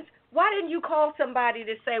 custodians. Why didn't you call somebody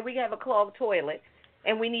to say we have a clogged toilet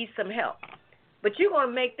and we need some help? But you're going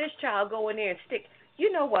to make this child go in there and stick. You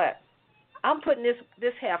know what? I'm putting this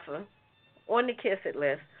heifer on the kiss it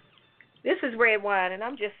list. This is Red Wine, and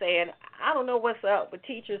I'm just saying, I don't know what's up with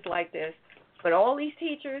teachers like this, but all these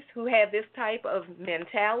teachers who have this type of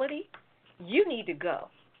mentality, you need to go.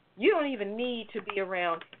 You don't even need to be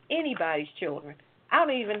around anybody's children. I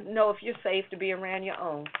don't even know if you're safe to be around your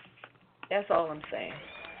own. That's all I'm saying.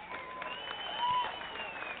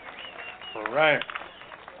 All right.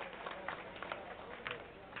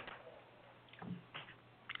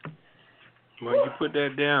 Well, you put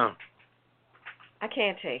that down. I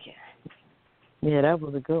can't take it. Yeah, that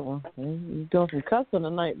was a good one. You doing some cussing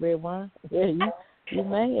tonight, Red Wine. Yeah, you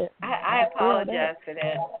mad. I apologize for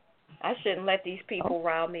that. I shouldn't let these people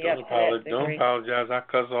rile me up to that degree. Don't apologize. I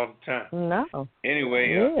cuss all the time. No.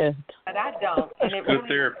 Anyway, yeah. But I don't. And it good really,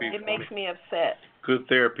 therapy. It makes me upset. Good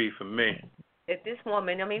therapy for me. If this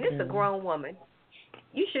woman, I mean, this is a grown woman.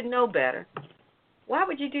 You should know better. Why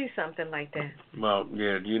would you do something like that? Well,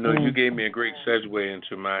 yeah, you gave me a great segue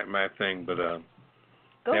into my thing, but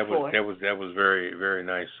that was very, very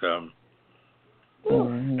nice. Now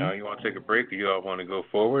you want to take a break, or you all want to go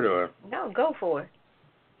forward, or? No, go for it.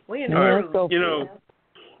 We in let's go. You know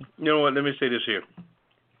what? Let me say this here.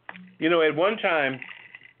 At one time,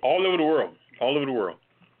 all over the world,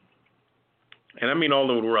 and I mean all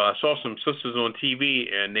over the world, I saw some sisters on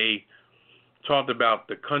TV, and they talked about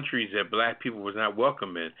the countries that black people was not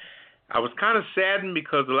welcome in. I was kind of saddened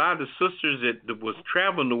because a lot of the sisters that was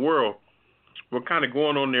traveling the world were kind of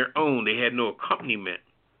going on their own. They had no accompaniment.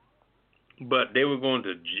 But they were going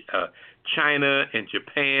to China and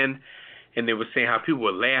Japan, and they were saying how people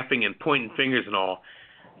were laughing and pointing fingers and all.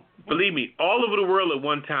 Believe me, all over the world at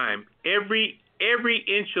one time, every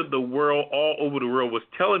inch of the world, all over the world, was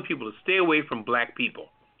telling people to stay away from black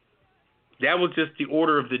people. That was just the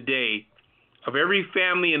order of the day of every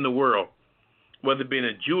family in the world, whether it be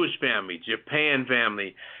a Jewish family, Japan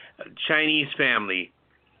family, Chinese family,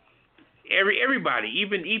 everybody,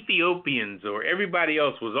 even Ethiopians or everybody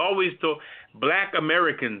else was always told black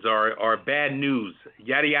Americans are bad news,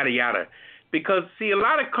 yada, yada, yada. Because, see, a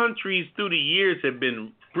lot of countries through the years have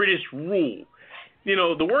been British rule.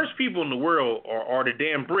 The worst people in the world are the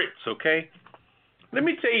damn Brits, okay? Let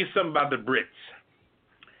me tell you something about the Brits.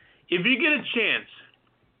 If you get a chance,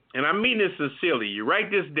 and I mean this sincerely, you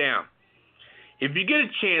write this down. If you get a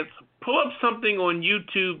chance, pull up something on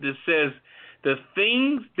YouTube that says the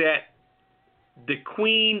things that the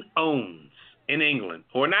Queen owns in England,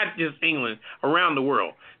 or not just England, around the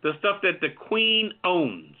world. The stuff that the Queen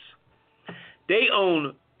owns. They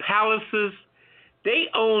own palaces. They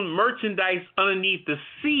own merchandise underneath the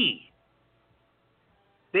sea.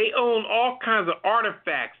 They own all kinds of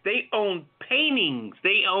artifacts. They own paintings.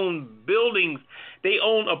 They own buildings. They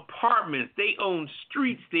own apartments. They own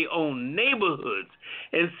streets. They own neighborhoods.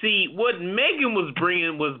 And see, what Meghan was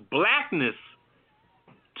bringing was blackness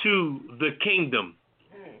to the kingdom.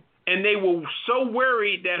 And they were so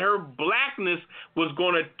worried that her blackness was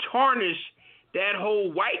going to tarnish that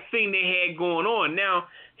whole white thing they had going on. Now,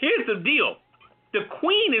 here's the deal. The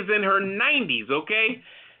Queen is in her 90s, okay?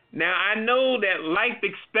 Now, I know that life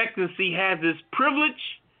expectancy has its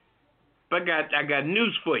privilege, but I got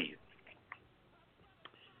news for you.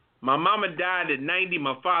 My mama died at 90.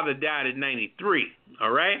 My father died at 93,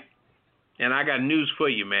 all right? And I got news for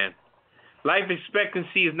you, man. Life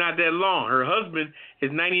expectancy is not that long. Her husband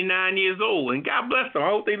is 99 years old, and God bless them. I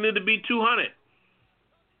hope they live to be 200.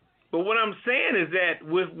 But what I'm saying is that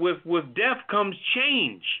with death comes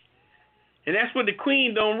change, and that's what the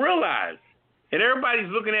Queen don't realize. And everybody's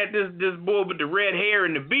looking at this boy with the red hair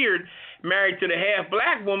and the beard, married to the half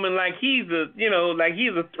black woman, like he's a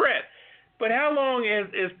threat. But how long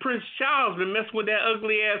has Prince Charles been messing with that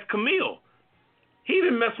ugly ass Camille? He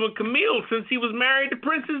been messing with Camille since he was married to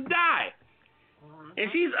Princess Di. And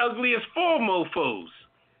she's ugly as four mofos.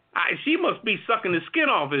 She must be sucking the skin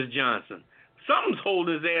off his Johnson. Something's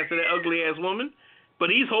holding his ass to that ugly ass woman, but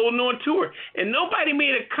he's holding on to her. And nobody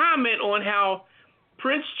made a comment on how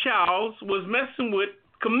Prince Charles was messing with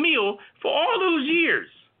Camille for all those years.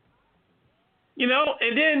 You know,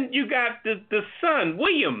 and then you got the son,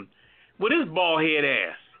 William, with his bald head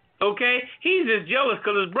ass. Okay? He's just jealous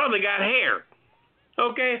because his brother got hair.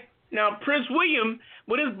 Okay? Now, Prince William,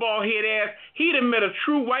 with his bald head ass, he done met a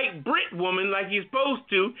true white Brit woman like he's supposed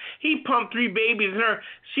to. He pumped 3 babies in her.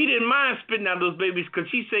 She didn't mind spitting out those babies because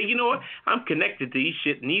she said, you know what, I'm connected to these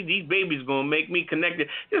shit, and these babies going to make me connected.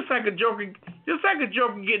 Just like a joker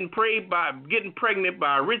getting pregnant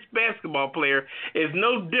by a rich basketball player is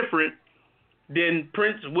no different than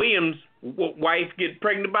Prince William's wife getting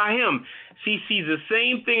pregnant by him. She sees the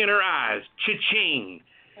same thing in her eyes. Cha-ching.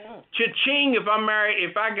 Cha-ching, if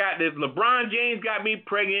LeBron James got me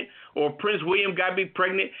pregnant or Prince William got me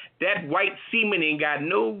pregnant, that white semen ain't got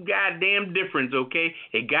no goddamn difference, okay?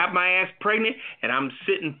 It got my ass pregnant, and I'm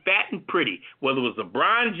sitting fat and pretty, whether it was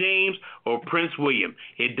LeBron James or Prince William.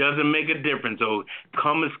 It doesn't make a difference, oh.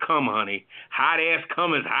 Come is come, honey. Hot ass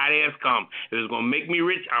come is hot ass come. If it's going to make me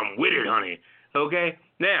rich, I'm with it, honey. Okay?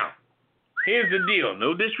 Now, here's the deal.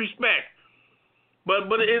 No disrespect, but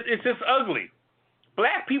it's just ugly.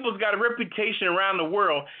 Black people's got a reputation around the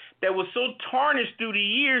world that was so tarnished through the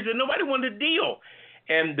years that nobody wanted to deal.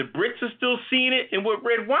 And the Brits are still seeing it. And what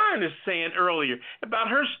Red Wine is saying earlier about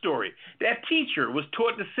her story, that teacher was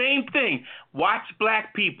taught the same thing. Watch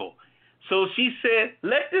black people. So she said,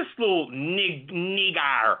 let this little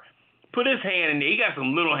nigger put his hand in there. He got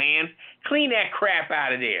some little hands. Clean that crap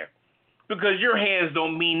out of there. Because your hands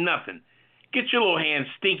don't mean nothing. Get your little hands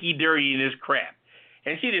stinky, dirty in this crap.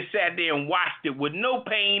 And she just sat there and watched it with no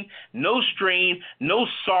pain, no strain, no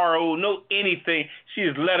sorrow, no anything. She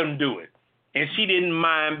just let him do it. And she didn't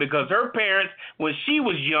mind because her parents, when she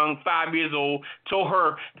was young, 5 years old, told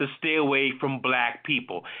her to stay away from black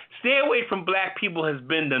people. Stay away from black people has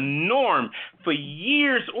been the norm for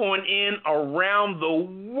years on end around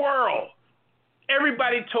the world.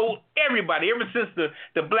 Everybody told everybody, ever since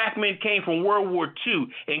the black men came from World War II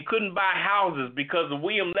and couldn't buy houses because of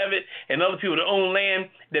William Levitt and other people that owned land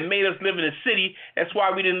that made us live in the city. That's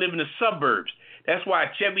why we didn't live in the suburbs. That's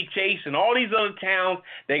why Chevy Chase and all these other towns,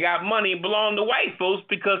 they got money and belong to white folks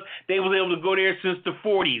because they was able to go there since the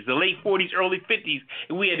 40s, the late 40s, early 50s,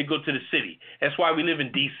 and we had to go to the city. That's why we live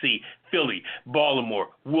in D.C., Philly, Baltimore,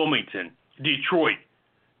 Wilmington, Detroit,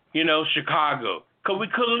 Chicago, because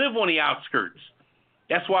we couldn't live on the outskirts.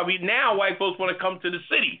 That's why now white folks want to come to the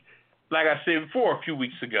city, like I said before a few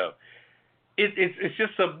weeks ago. It's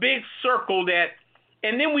just a big circle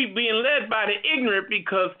and then we being led by the ignorant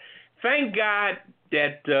because thank God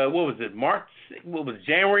that,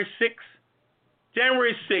 January 6th?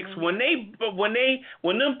 January 6th,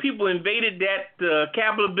 when them people invaded that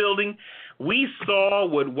Capitol building, we saw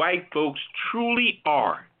what white folks truly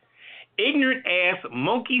are. Ignorant ass,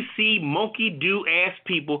 monkey see, monkey do ass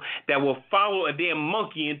people that will follow a damn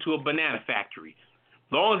monkey into a banana factory.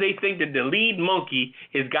 As long as they think that the lead monkey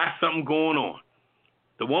has got something going on.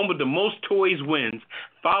 The one with the most toys wins.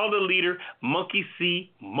 Follow the leader, monkey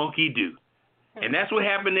see, monkey do. And that's what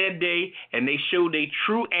happened that day, and they showed their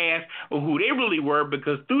true ass of who they really were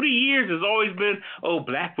because through the years there's always been,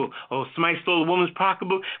 black folk. Somebody stole a woman's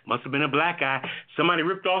pocketbook, must have been a black guy. Somebody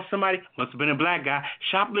ripped off somebody, must have been a black guy.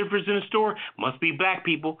 Shoplifters in the store, must be black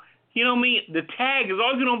people. You know what I mean? The tag is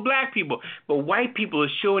always on black people. But white people are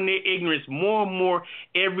showing their ignorance more and more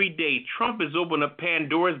every day. Trump has opened up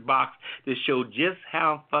Pandora's box to show just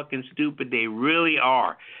how fucking stupid they really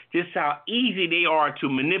are. Just how easy they are to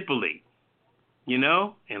manipulate.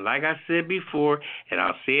 And like I said before, and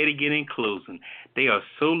I'll say it again in closing, they are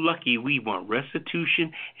so lucky we want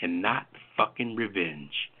restitution and not fucking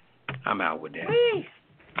revenge. I'm out with that. Please.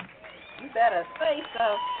 You better say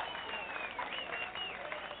so.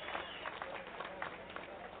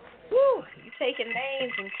 Woo, you taking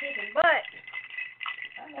names and kicking butt.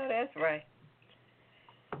 I know that's right.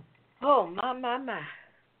 Oh, my.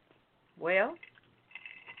 Well,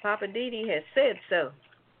 Papa Didi has said so.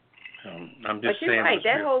 I'm just but you're saying. Right.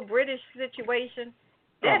 That whole British situation,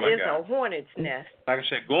 That is God. a hornet's nest. Like I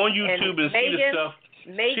said, go on YouTube and see the stuff.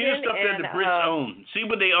 See the stuff that the Brits own. See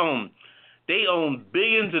what they own. They own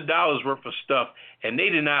billions of dollars worth of stuff, and they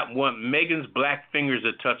did not want Meghan's black fingers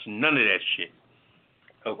to touch none of that shit.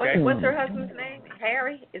 Okay? What's her husband's name?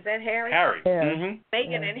 Harry? Is that Harry? Harry.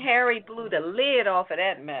 Meghan and Harry blew the lid off of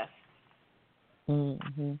that mess.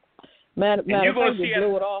 Mm-hmm. Matter of fact, they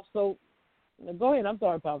blew it off. So, go ahead. I'm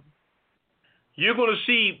sorry, Papa. You're going to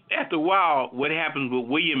see after a while what happens with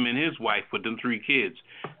William and his wife with them 3 kids.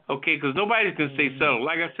 Okay? Because nobody's going to stay settled.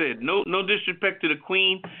 Like I said, no disrespect to the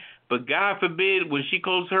Queen, but God forbid when she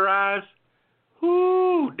closes her eyes,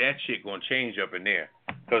 whoo, that shit going to change up in there.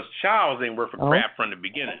 Because Charles ain't worth a crap from the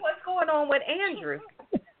beginning. What's going on with Andrew?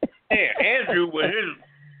 Yeah, Andrew with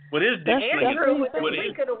his dick Andrew with the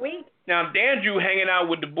week of the week. Now, Andrew hanging out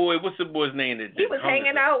with the boy, what's the boy's name? He was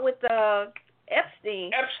hanging out with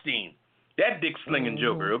Epstein. That dick slinging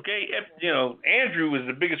joker, okay? You know, Andrew was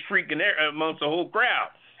the biggest freak in there amongst the whole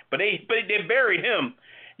crowd. But they buried him.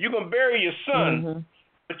 You're going to bury your son,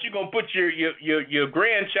 but you're going to put your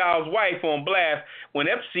grandchild's wife on blast when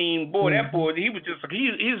Epstein, that boy, he was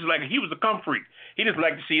a cum freak. He just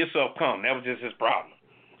liked to see himself come. That was just his problem.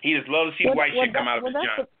 He just loved to see the white shit come out of his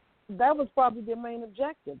giant. That was probably their main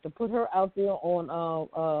objective, to put her out there on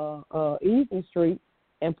Easton Street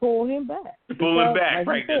and pull him back. Pull him back,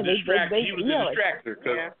 right. He was a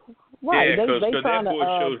distractor. Right, they trying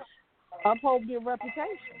to uphold their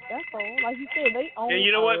reputation. That's all. Like you said, they own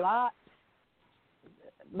a lot.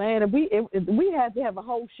 Man, if we had to have a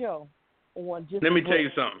whole show on just let me tell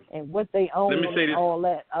you something. And what they own and all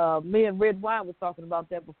that. Me and Red Wine was talking about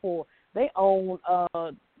that before. They own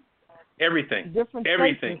everything. Different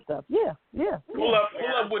everything. And stuff. Yeah. Pull up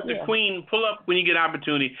with the Queen. Pull up when you get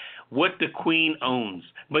opportunity what the Queen owns.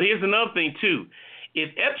 But here's another thing too.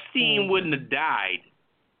 If Epstein wouldn't have died,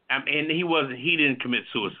 and he didn't commit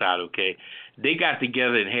suicide, okay? They got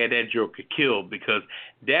together and had that joker killed because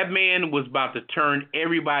that man was about to turn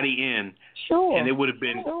everybody in. Sure. And it would have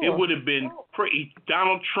been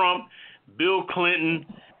Donald Trump, Bill Clinton.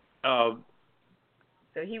 So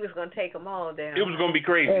he was going to take them all down. It was going to be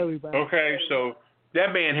crazy. Everybody. Okay, so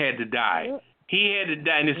that man had to die. He had to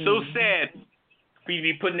die, and it's so sad for you to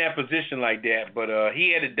be put in that position like that. But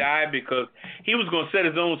he had to die because he was going to set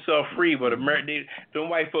his own self free, but the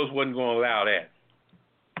white folks wasn't going to allow that.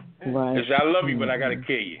 Right. Because I love you, but I got to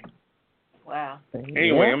kill you. Wow.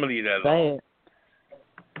 Anyway, I'm going to leave that alone.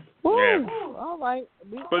 Yeah. All right.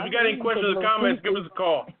 But if you got any questions or comments, give us a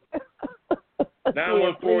call.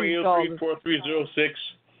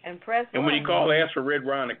 914-803-4306. And when you call, ask for Red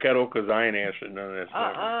Wine and Kettle, because I ain't answering none of that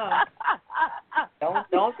stuff.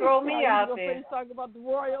 Don't throw me out there. You talking about the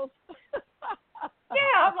Royals?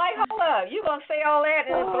 Yeah, I'm like, hold up. You going to say all that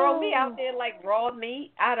and then throw me out there like raw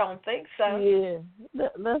meat? I don't think so. Yeah.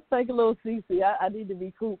 Let's take a little CC. I need to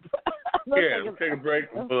recoup. We'll take a break.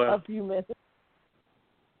 A few minutes.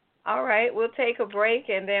 All right, we'll take a break,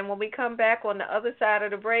 and then when we come back on the other side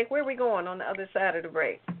of the break, where are we going on the other side of the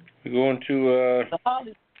break? We're going to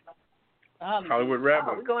Hollywood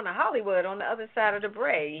Rabbit. We're going to Hollywood on the other side of the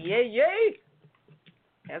break. Yay.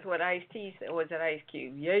 That's what Ice-T said. Or was it Ice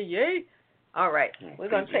Cube? Yay. All right, we're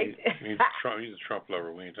going to take... He's a Trump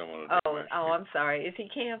lover. We ain't talking about I'm sorry. Is he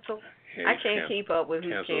canceled? Yeah, I can't keep up with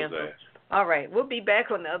who's canceled. All right, we'll be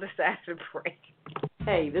back on the other side of the break.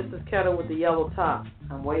 Hey, this is Kettle with the Yellow Top.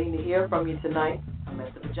 I'm waiting to hear from you tonight. I'm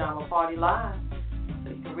at the Pajama Party Live. So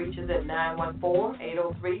you can reach us at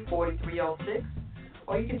 914-803-4306.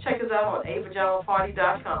 Or you can check us out on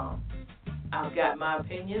apajamaparty.com. I've got my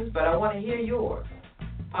opinions, but I want to hear yours.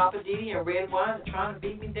 Papa Didi and Red Wine are trying to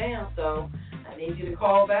beat me down, so I need you to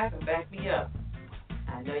call back and back me up.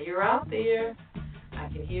 I know you're out there. I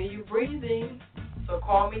can hear you breathing, so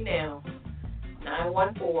call me now.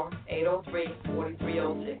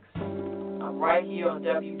 914-803-4306. I'm right here on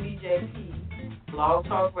WBJP, Blog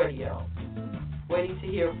Talk Radio, waiting to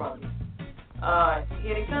hear from you.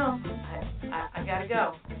 Here they come. I gotta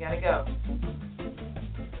go.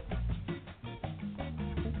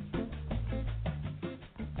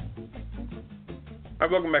 All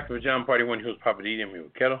right, welcome back to Pajama Party. One who's Papa D. I'm here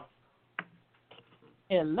with Kettle.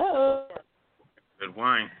 Hello. Good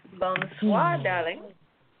wine. Bonsoir, darling.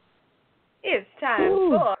 It's time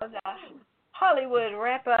for the Hollywood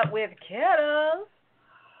wrap-up with Kettle.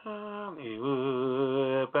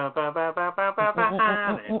 Hollywood.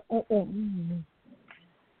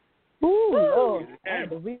 Lord. I had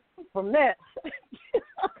to read from that.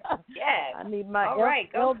 Yes. I need my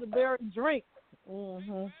elderberry drink.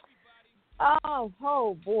 Mm-hmm.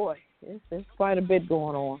 Oh, boy. There's quite a bit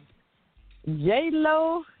going on.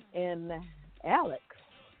 J-Lo and Alex,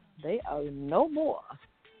 they are no more.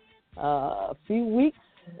 a few weeks.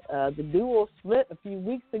 The duo split a few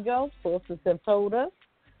weeks ago, sources have told us.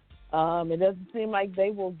 It doesn't seem like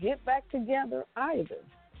they will get back together either.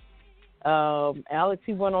 Alex,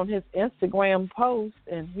 he went on his Instagram post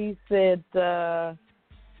and he said,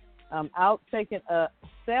 I'm out taking a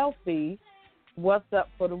selfie. What's up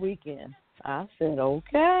for the weekend? I said,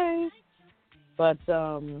 okay. But,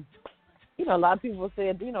 you know, a lot of people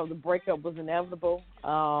said, you know, the breakup was inevitable.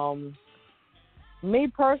 Me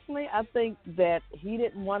personally, I think that he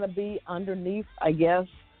didn't want to be underneath, I guess,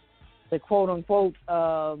 the quote-unquote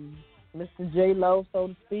Mr. J-Lo, so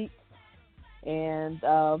to speak. And,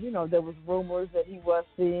 you know, there was rumors that he was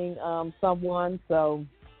seeing someone. So,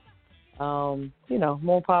 you know,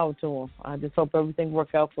 more power to him. I just hope everything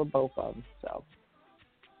works out for both of them. So,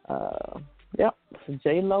 yep, so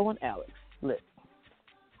J-Lo and Alex split.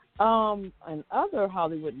 In other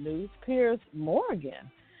Hollywood news, Piers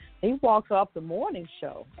Morgan, he walks off the morning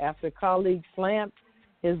show after colleagues slammed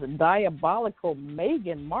his diabolical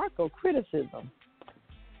Meghan Markle criticism.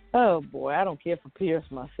 Oh, boy, I don't care for Piers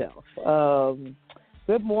myself.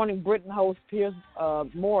 Good Morning Britain host Piers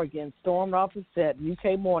Morgan stormed off the set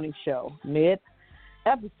UK morning show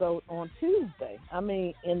mid-episode on Tuesday. I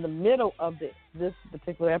mean, in the middle of this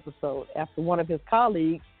particular episode, after one of his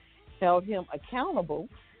colleagues held him accountable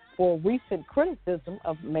for recent criticism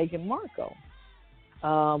of Meghan Markle.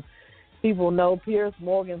 People know Piers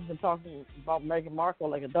Morgan's been talking about Meghan Markle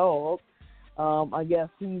like a dog. I guess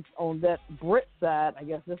he's on that Brit side. I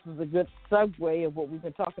guess this is a good segue of what we've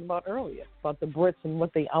been talking about earlier, about the Brits and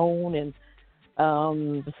what they own, and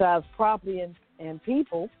besides property and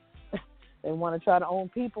people, they want to try to own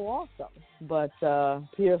people also. But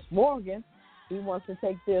Piers Morgan, he wants to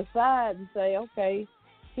take their side and say, okay,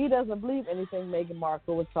 he doesn't believe anything Meghan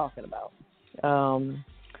Markle was talking about.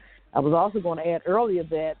 I was also going to add earlier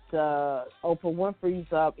that Oprah Winfrey's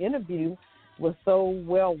interview was so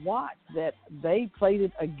well watched that they played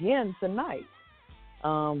it again tonight.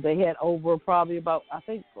 They had over probably about, I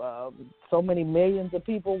think, so many millions of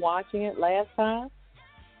people watching it last time.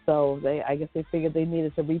 So I guess they figured they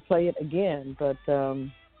needed to replay it again. But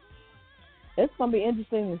it's going to be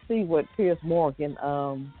interesting to see what Piers Morgan,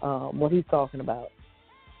 what he's talking about.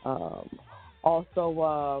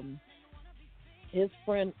 Also, his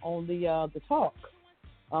friend on the talk,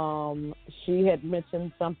 she had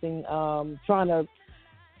mentioned something, trying to,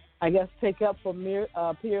 I guess, take up for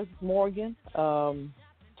Piers Morgan.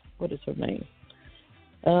 What is her name?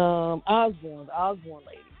 Osborne, the Osborne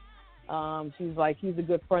lady. She's like, he's a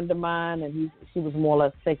good friend of mine, and she was more or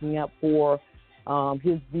less taking up for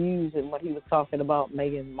his views and what he was talking about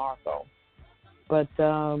Meghan Markle. But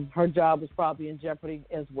her job was probably in jeopardy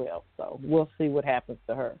as well, so we'll see what happens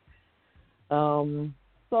to her.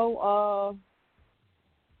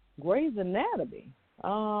 Grey's Anatomy.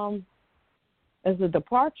 As the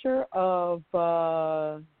departure of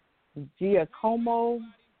Giacomo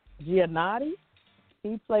Giannotti,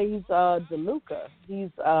 he plays DeLuca.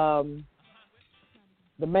 He's the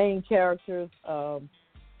main character's her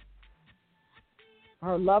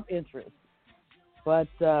love interest. But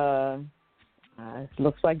it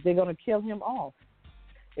looks like they're going to kill him off.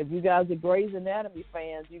 If you guys are Grey's Anatomy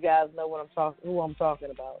fans, you guys know who I'm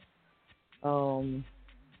talking about.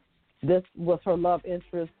 This was her love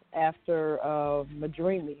interest after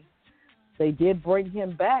Madrimi. They did bring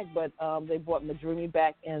him back, but they brought Madrimi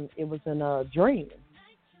back, and it was in a dream.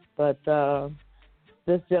 But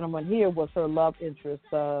this gentleman here was her love interest,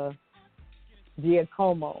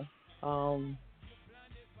 Giacomo.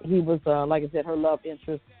 He was, like I said, her love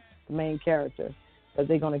interest, the main character, but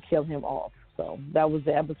they're going to kill him off. So that was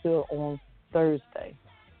the episode on Thursday.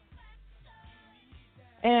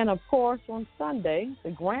 And, of course, on Sunday, the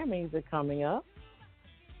Grammys are coming up.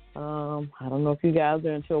 I don't know if you guys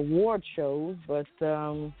are into award shows, but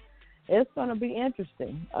it's going to be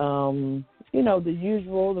interesting. You know, the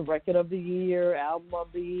usual, the record of the year, album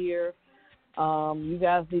of the year. You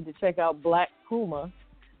guys need to check out Black Puma.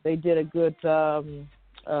 They did a good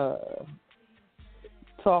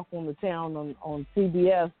talk on the town on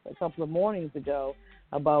CBS a couple of mornings ago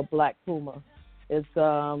about Black Puma. It's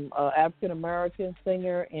an African-American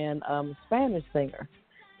singer and Spanish singer.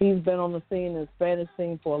 He's been on the scene in the Spanish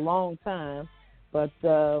scene for a long time, but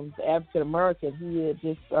the African-American, he had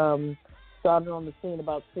just started on the scene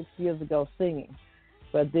about 6 years ago singing,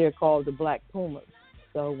 but they're called the Black Pumas.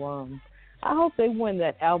 So I hope they win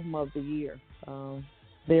that album of the year.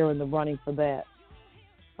 They're in the running for that.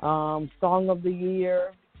 Song of the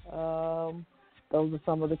year, those are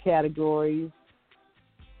some of the categories.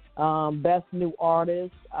 Best new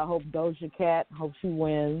artist, I hope Doja Cat, hope she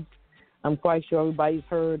wins. I'm quite sure everybody's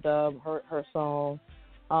heard her song.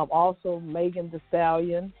 Also, Megan Thee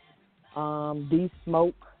Stallion, D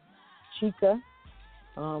Smoke, Chica.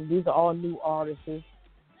 These are all new artists.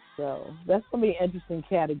 So that's going to be an interesting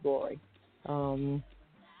category.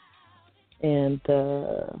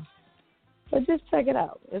 But just check it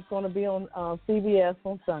out. It's going to be on CBS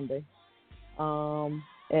on Sunday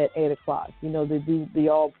at 8 o'clock. You know, they do the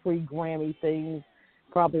all pre-Grammy things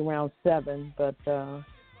probably around 7. But,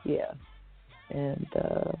 yeah. And,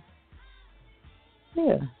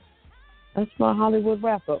 yeah. That's my Hollywood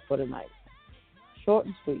wrap-up for tonight. Short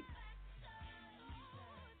and sweet.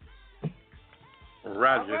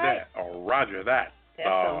 Roger that. Oh, Roger that. That's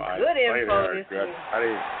some good info this week.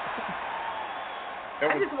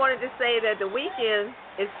 I just wanted to say that the weekend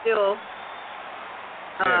is still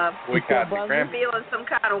feeling some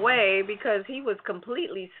kind of way because he was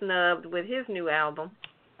completely snubbed with his new album.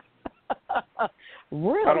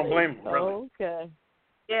 Really? I don't blame him. Really. Okay.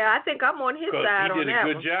 Yeah, I think I'm on his side on that one. He did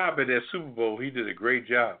a good job at that Super Bowl. He did a great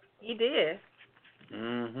job. He did.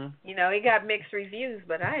 Mhm. You know, he got mixed reviews,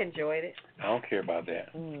 but I enjoyed it. I don't care about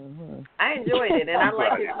that. Mm-hmm. I enjoyed it, and I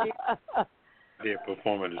like his music. They're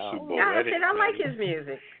performing the Super Bowl. I said I like his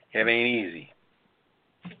music. It ain't easy.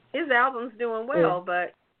 His album's doing well,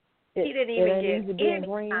 but he didn't even get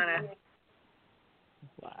any kind of.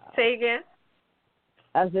 Wow. Say again?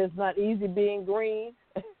 I said it's not easy being green.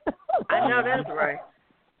 I know that's right.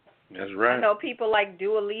 That's right. I know people like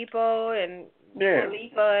Dua Lipa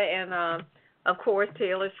and of course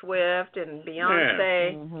Taylor Swift and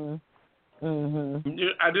Beyonce. Yeah. Mm-hmm. Mm-hmm.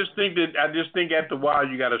 I just think after a while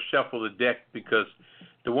you got to shuffle the deck because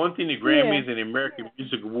the one thing the Grammys and the American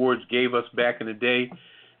Music Awards gave us back in the day,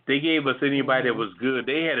 they gave us anybody that was good.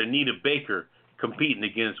 They had Anita Baker competing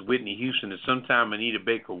against Whitney Houston, and sometime Anita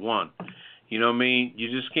Baker won. You know what I mean? You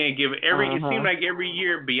just can't give it It seems like every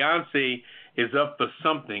year Beyonce is up for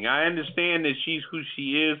something. I understand that she's who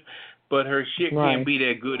she is, but her shit can't be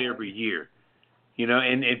that good every year. You know,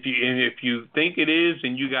 and if you think it is,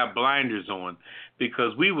 then you got blinders on,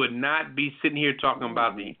 because we would not be sitting here talking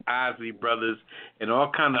about the Isley Brothers and all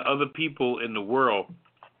kind of other people in the world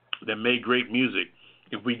that make great music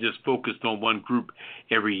if we just focused on one group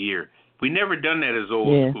every year. We never done that as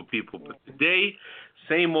old school people, but today,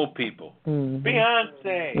 same old people. Mm-hmm.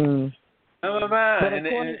 Beyonce. Mm-hmm.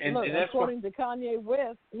 But according to Kanye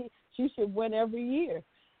West, she should win every year.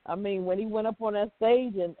 I mean, when he went up on that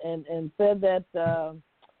stage and said that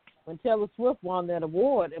when Taylor Swift won that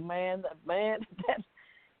award, and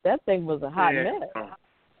that thing was a hot mess.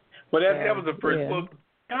 Well, that was the first. Yeah. Well,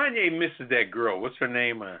 Kanye misses that girl. What's her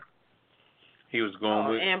name? He was going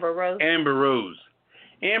with Amber Rose. Amber Rose.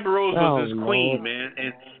 Amber Rose was his queen, man.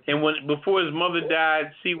 And when before his mother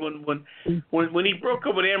died, see when he broke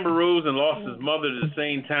up with Amber Rose and lost his mother at the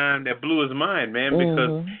same time, that blew his mind, man,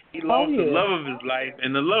 because he lost the love of his life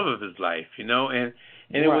and the love of his life, you know, and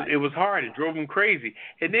it was hard. It drove him crazy.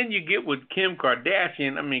 And then you get with Kim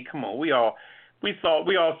Kardashian. I mean, come on, we all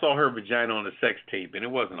saw her vagina on the sex tape, and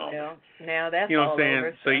it wasn't all. Well, now that's you know what I'm saying.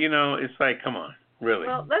 Over, so you know, it's like, come on, really.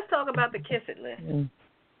 Well, let's talk about the Kiss It list.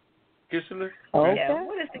 Kiss It list? Okay. Yeah,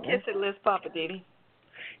 what is the Kiss It list, Papa Didi?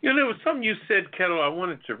 You know, there was something you said, Kettle. I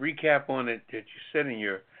wanted to recap on it that you said in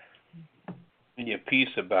your piece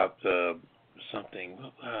about something.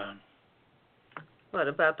 What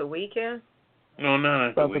about the weekend? No,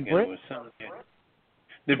 not the weekend. It was something.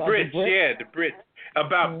 The Brits, the Brits.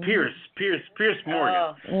 About Pierce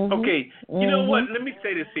Morgan. Okay, you know what? Let me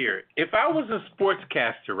say this here. If I was a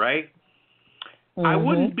sportscaster, right? I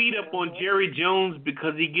wouldn't beat up on Jerry Jones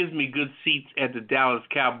because he gives me good seats at the Dallas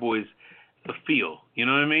Cowboys field. You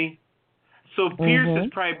know what I mean? So Pierce has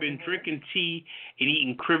probably been drinking tea and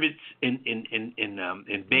eating crivets and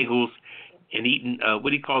bagels and eating what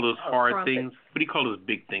do you call those hard crumpets. things? What do you call those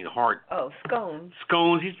big things? Hard. Oh, scones.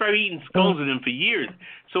 Scones. He's probably eating scones with them for years.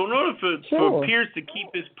 So in order for Pierce to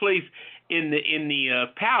keep his place in the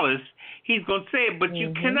palace, he's going to say it, but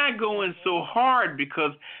you cannot go in so hard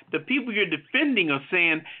because the people you're defending are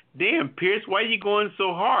saying, damn, Pierce, why are you going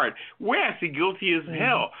so hard? We're actually guilty as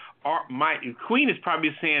hell. My Queen is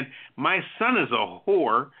probably saying, my son is a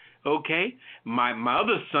whore, okay? My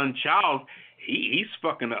other son, Charles, he's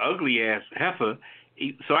fucking an ugly-ass heifer.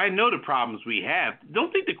 So I know the problems we have.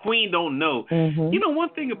 Don't think the Queen don't know. You know one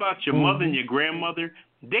thing about your mother and your grandmother?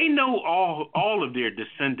 They know all of their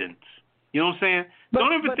descendants. You know what I'm saying?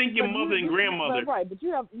 Don't ever think your mother and grandmother. Right, but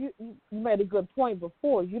you made a good point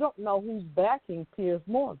before. You don't know who's backing Piers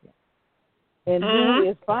Morgan and who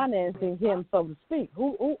is financing him, so to speak.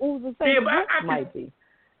 Who's the same might be.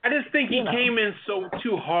 I just think he came in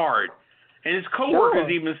too hard, and his coworkers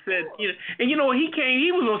even said, and he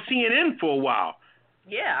was on CNN for a while.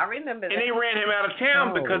 Yeah, I remember that. And they ran him out of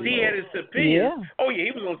town because he had his opinion. Yeah. Oh, yeah,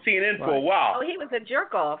 he was on CNN for a while. Oh, he was a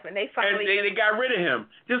jerk off, and they And finally. they got rid of him.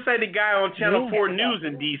 Just like the guy on Channel 4 News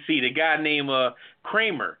in D.C., the guy named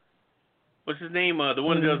Kramer. What's his name? The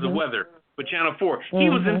one that does the weather for Channel 4. He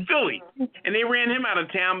was in Philly, and they ran him out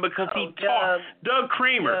of town because he talked. Doug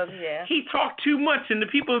Kramer. He talked too much, and the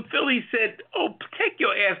people in Philly said, "Oh, take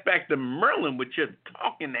your ass back to Maryland with your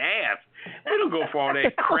talking ass. We don't go for all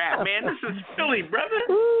that crap, man. This is Philly, brother."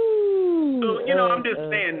 So, I'm just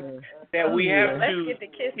saying that we have to. Let's get the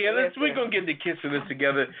kiss we're going to get the kiss list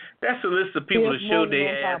together. That's a list of people that showed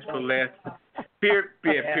their ass for last.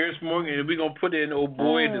 Pierce Morgan. We're going to put in old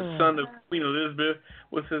boy, the son of Queen Elizabeth.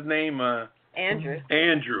 What's his name? Andrew.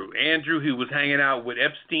 Andrew, who was hanging out with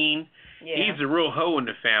Epstein. Yeah. He's a real hoe in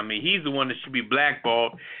the family. He's the one that should be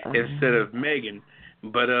blackballed instead of Meghan.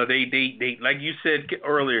 But they like you said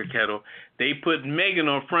earlier, Kettle, they put Meghan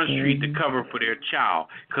on Front Street to cover for their child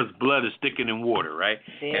because blood is thicker than water, right?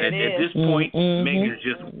 And at this point, Meghan's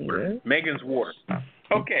just water. Meghan's water.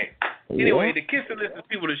 Okay. Anyway, the kisser list is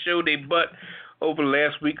people that showed their butt over the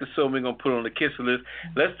last week or so. We're going to put on the kisser list.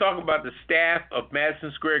 Let's talk about the staff of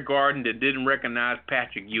Madison Square Garden that didn't recognize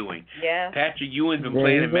Patrick Ewing. Yeah. Patrick Ewing's been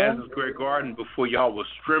playing in Madison Square Garden before y'all was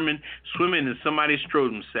swimming in somebody's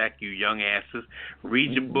scrotum sack, you young asses.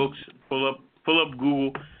 Read your books, pull up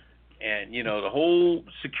Google, and, the whole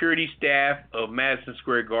security staff of Madison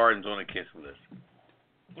Square Garden's on the kisser list.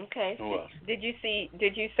 Okay. Who else? Did you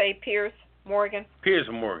say Pierce Morgan? Piers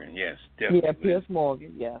Morgan, yes, definitely. Yeah, Piers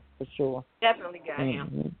Morgan, yeah, for sure. Definitely got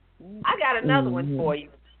him. I got another one for you.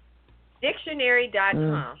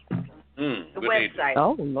 Dictionary.com, the website.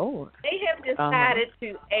 Oh, Lord. They have decided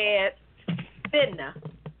to add fitna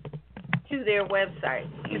to their website,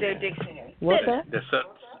 to their dictionary. What's that?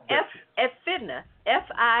 Fitna.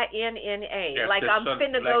 F-I-N-N-A. Yes, like I'm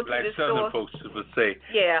finna go to the store. Like Southern folks would say.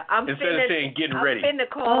 Yeah, Instead of saying getting ready. I'm finna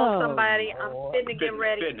call somebody. I'm finna get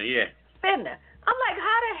ready. Fitna, yeah. Fitna. I'm like,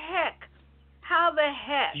 how the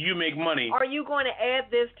heck do you make money? Are you going to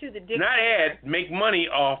add this to the dictionary? Not make money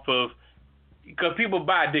off of, because people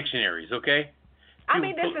buy dictionaries, okay? I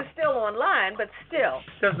mean, this is still online, but still.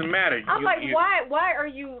 Doesn't matter. I'm why are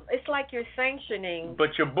you, it's like you're sanctioning.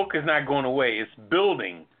 But your book is not going away. It's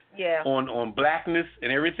building on blackness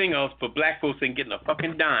and everything else, but black folks ain't getting a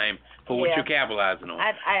fucking dime for what you're capitalizing on.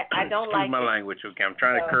 I don't like my language, okay? I'm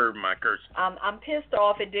trying to curb my curse. I'm pissed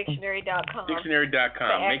off at dictionary.com.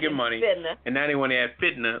 Dictionary.com, making money. Fitna. And now they want to add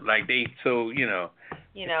fitna, like they, so, y'all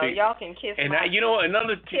can kiss and my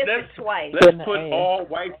another kiss it twice. Let's put all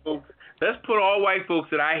white folks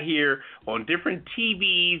that I hear on different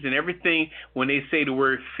TVs and everything when they say the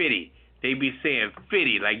word 50. They be saying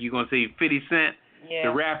 50, like you're going to say 50 Cent, the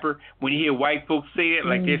rapper. When you hear white folks say it,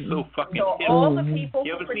 like they're so fucking hip. All the people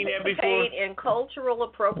you who ever seen that before? participate in cultural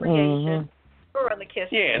appropriation are on the kiss.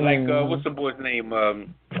 Yeah, like, what's the boy's name?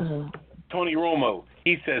 Tony Romo.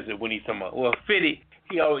 He says it when he's talking about, well, 50,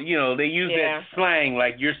 they use that slang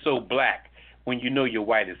like you're so black when you know you're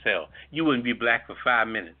white as hell. You wouldn't be black for 5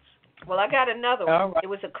 minutes. Well, I got another one. Right. It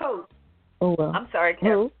was a coach. Oh, well. I'm sorry,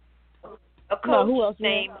 Kevin. A coach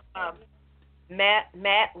named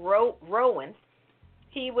Matt Rowan.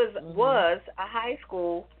 He was a high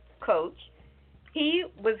school coach. He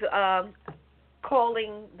was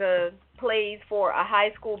calling the plays for a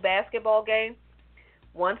high school basketball game.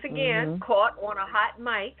 Once again, caught on a hot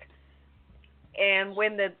mic. And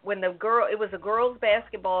when the girl, it was a girls'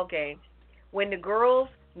 basketball game. When the girls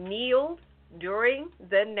kneeled during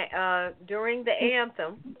the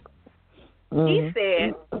anthem, he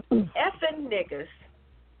said, "Effing niggas."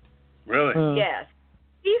 Really? Yes.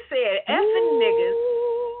 He said, "Effing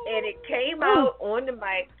niggas," and it came out on the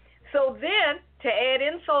mic. So then, to add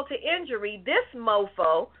insult to injury, this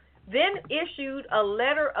mofo then issued a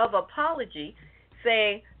letter of apology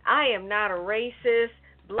saying, "I am not a racist,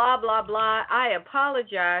 blah, blah, blah, I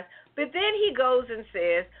apologize." But then he goes and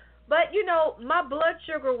says, "But, my blood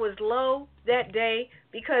sugar was low that day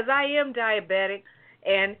because I am diabetic.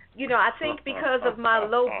 And, I think because of my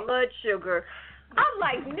low blood sugar." I'm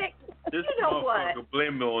like, Nick, this you know what?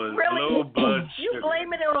 Blame it on his really? low blood sugar. You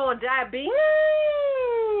blaming it on diabetes?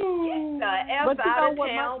 Get the F but you out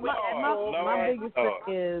know of what? town. My biggest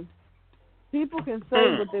thing is people can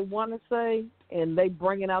say what they want to say, and they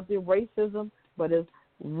bringing out their racism, but it's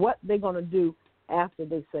what they're going to do after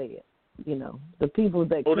they say it. The people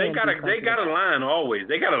that they got a line always.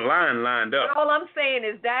 They got a line lined up. But all I'm saying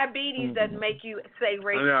is diabetes doesn't make you say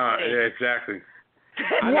racist. No, yeah, exactly.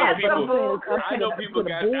 I know people that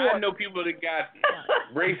got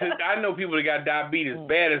racist. I know people that got diabetes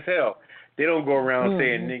bad as hell, They don't go around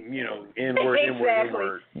saying, N-word, exactly.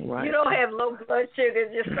 N-word. Right. You don't have low blood sugar.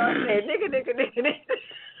 Just start saying nigga.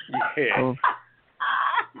 Yeah.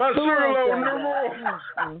 My sugar level number.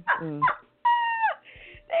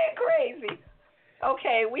 They're crazy.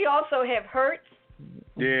 Okay, we also have Hertz.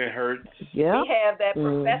 Yeah, it hurts. Yeah. We have that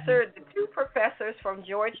professor, the two professors from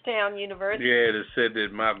Georgetown University. Yeah, that said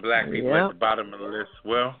that my black people at the bottom of the list.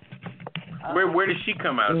 Well, where did she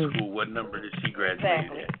come out of school? What number did she graduate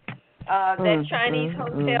Exactly. at? That Chinese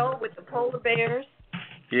hotel with the polar bears.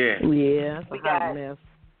 Yeah. Yeah, we got mess.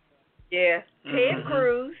 Yeah, Ted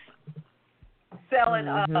Cruz selling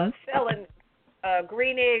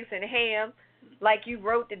green eggs and ham like you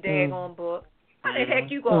wrote the daggone book. How the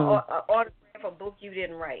heck you gonna autograph a book you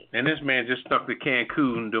didn't write? And this man just stuck to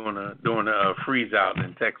Cancun doing a freeze out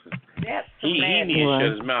in Texas. That's he needs to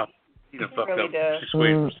shut his mouth. He done fucked really up does.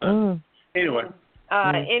 situation. Anyway.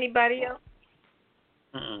 Anybody else?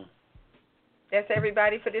 That's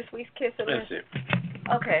everybody for this week's Kiss It List? That's it.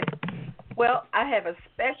 Okay. Well, I have a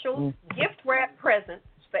special gift wrap present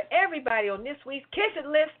for everybody on this week's Kiss It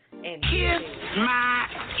List. And kiss my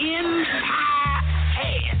entire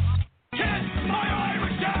ass. Kiss my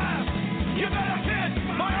Irish ass. You better kiss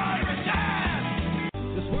my Irish ass.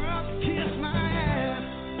 This world can kiss my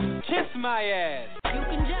ass. Kiss my ass. You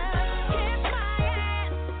can just kiss my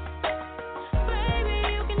ass. Baby,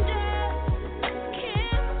 you can just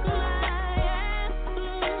kiss my ass.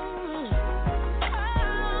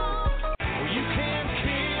 Oh, you can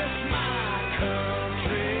kiss my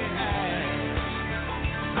country ass.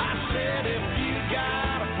 I said if you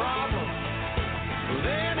got a problem with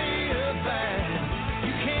any of that,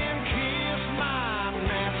 you can kiss my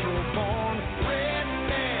natural born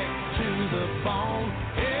redneck to the bone,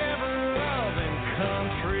 ever loving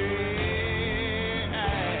country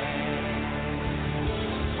ass.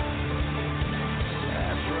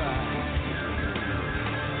 That's right.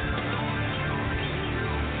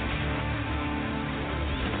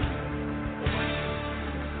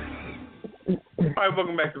 All right,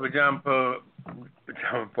 welcome back to Pajama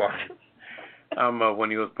Party. I'm one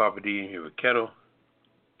of yours, Papa D, here with Kettle.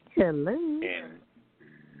 Hello. And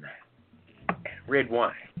red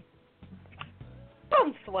wine.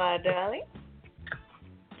 bonsoir, darling.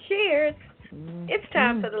 Cheers. It's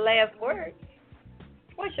time for the last word.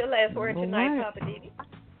 What's your last word tonight, Papa Didi?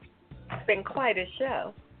 It's been quite a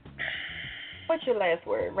show. What's your last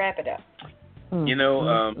word? Wrap it up. I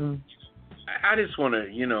just want to,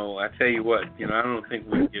 I tell you what, I don't think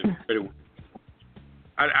we give credit.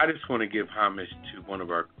 I just want to give homage to one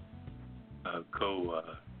of our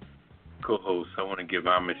co-hosts. I want to give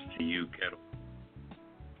homage to you, Kettle.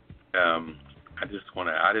 I just want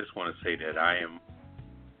to say that I am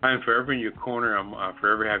forever in your corner. I'm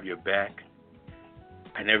forever have your back.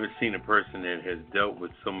 I never seen a person that has dealt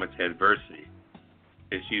with so much adversity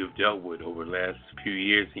as you have dealt with over the last few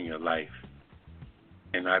years in your life.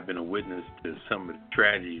 And I've been a witness to some of the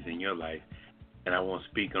tragedies in your life. And I won't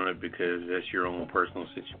speak on it because that's your own personal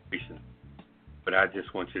situation. But I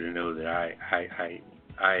just want you to know that I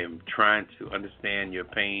am trying to understand your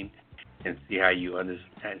pain and see how you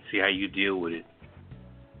deal with it.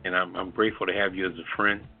 And I'm grateful to have you as a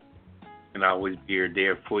friend. And I'll always be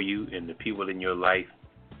there for you and the people in your life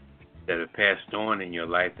that have passed on in your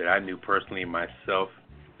life that I knew personally myself.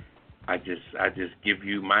 I just give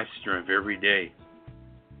you my strength every day.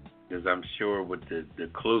 Because I'm sure with the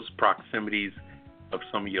close proximities of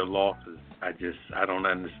some of your losses, I don't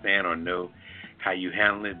understand or know how you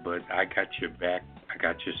handle it, but I got your back. I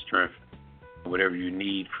got your strength. Whatever you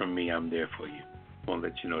need from me, I'm there for you. I want to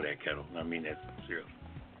let you know that, Kettle. I mean that sincerely.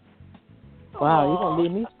 Wow, you're going to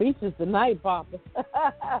leave me speechless tonight, Papa.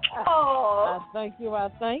 Oh. I thank you.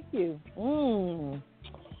 That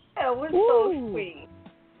was so sweet.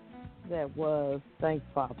 That was. Thanks,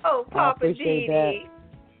 Papa. Oh, Papa Didi.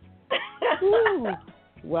 That.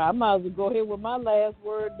 Well, I might as well go ahead with my last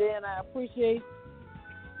word then. I appreciate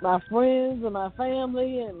my friends and my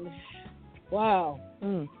family. And, wow.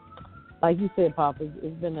 Like you said, Papa,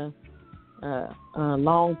 it's been a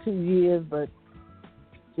long 2 years, but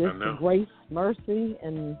just the grace, mercy,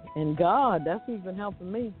 and God, that's who's been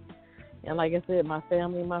helping me. And like I said, my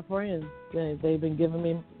family and my friends, they've been giving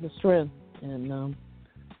me the strength. And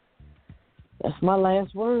that's my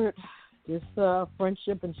last word. Just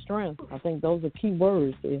friendship and strength. I think those are key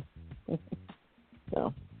words there.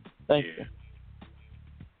 So, thank you.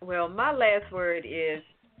 Well, my last word is,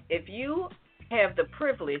 if you have the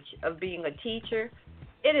privilege of being a teacher,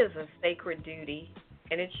 it is a sacred duty,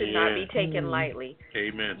 and it should not be taken lightly.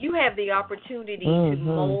 Amen. You have the opportunity to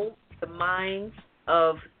mold the minds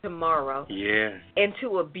of tomorrow. Yeah. And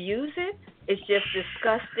to abuse it is just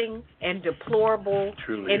disgusting and deplorable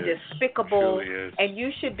and despicable, and you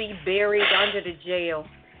should be buried under the jail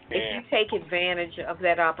if you take advantage of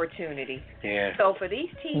that opportunity. Yeah. So for these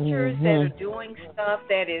teachers that are doing stuff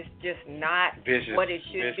that is just not what it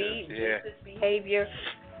should be, vicious behavior,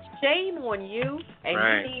 shame on you,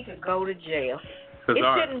 and you need to go to jail. It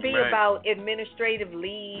shouldn't be about administrative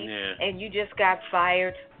leave and you just got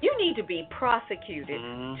fired. You need to be prosecuted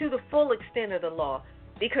to the full extent of the law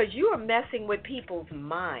because you are messing with people's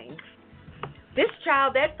minds. This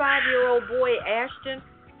child, that 5-year-old boy, Ashton,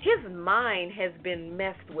 his mind has been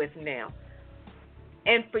messed with now.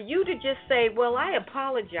 And for you to just say, well, I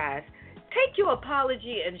apologize, take your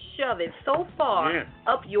apology and shove it so far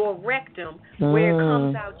up your rectum where it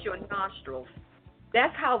comes out your nostrils.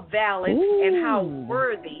 That's how valid and how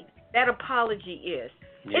worthy that apology is.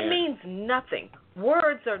 It means nothing.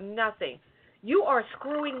 Words are nothing. You are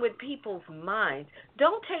screwing with people's minds.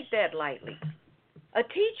 Don't take that lightly. A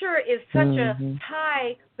teacher is such a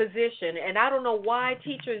high position, and I don't know why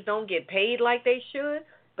teachers don't get paid like they should,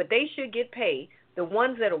 but they should get paid. The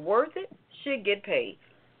ones that are worth it should get paid.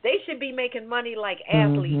 They should be making money like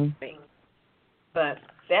athletes make. But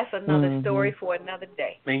that's another story for another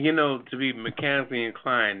day. And, to be mechanically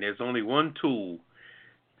inclined, there's only one tool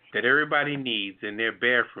that everybody needs in their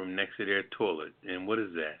bathroom next to their toilet. And what is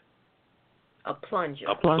that? A plunger.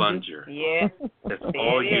 A plunger. Yeah. That's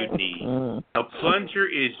all you need. A plunger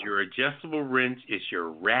is your adjustable wrench. It's your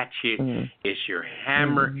ratchet. It's your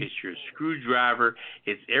hammer. It's your screwdriver.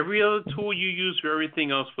 It's every other tool you use for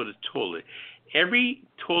everything else for the toilet. Every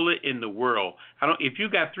toilet in the world. If you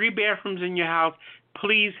got 3 bathrooms in your house,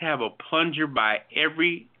 please have a plunger by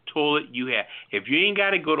every toilet you have. If you ain't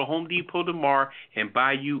got to go to Home Depot tomorrow and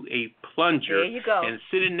buy you a plunger and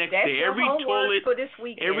sit it next to every toilet,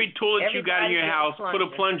 every toilet you got in your house, put a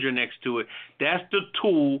plunger next to it. That's the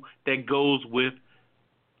tool that goes with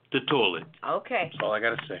the toilet. Okay. That's all I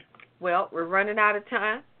got to say. Well, we're running out of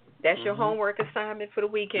time. That's your homework assignment for the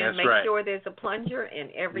weekend. That's Make sure there's a plunger in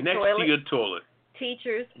every toilet. Next to your toilet.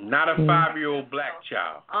 Teachers. Not a 5-year-old black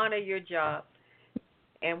child. Honor your job.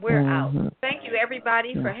 And we're out. Thank you,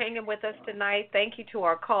 everybody, for hanging with us tonight. Thank you to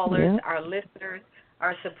our callers, our listeners,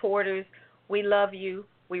 our supporters. We love you.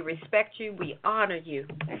 We respect you. We honor you.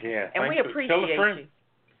 Yeah. And we appreciate you.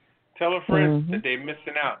 Tell a friend that they're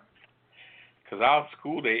missing out. Because our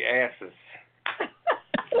school, they asses.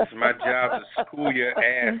 It's my job to school your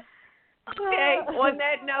ass. Okay, on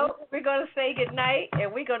that note, we're going to say goodnight,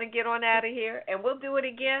 and we're going to get on out of here. And we'll do it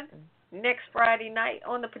again next Friday night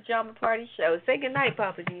on the Pajama Party Show. Say goodnight,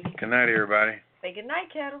 Papa Didi. Good night, everybody. Say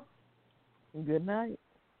goodnight, Kettle. Good night.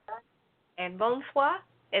 And bonsoir.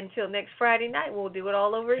 Until next Friday night, we'll do it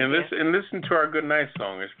all over again. And listen to our good night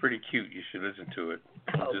song. It's pretty cute. You should listen to it.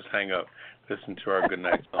 Don't just hang up. Listen to our good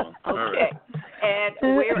night song. Okay. All right. And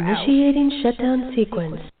we're Initiating shutdown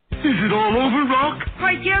sequence. Is it all over, Rock?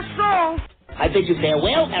 I guess so. I bid you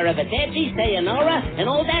farewell, arrivederci, sayonara, and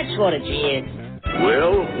all that sort of jazz.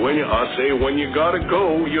 Well, when you gotta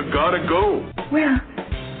go, you gotta go. Well,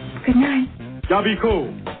 good night.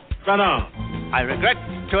 Yabiko. Sana. I regret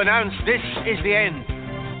to announce this is the end.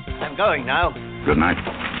 I'm going now. Good night,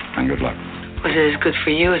 and good luck. Was it as good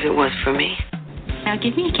for you as it was for me? Now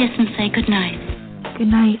give me a kiss and say good night. Good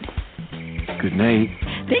night. Good night.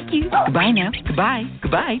 Thank you. Goodbye now. Goodbye.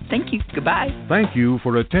 Goodbye. Thank you. Goodbye. Thank you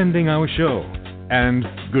for attending our show, and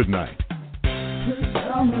good night.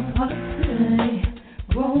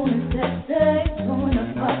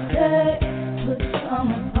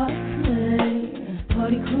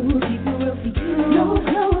 Party crew, keep it real for you.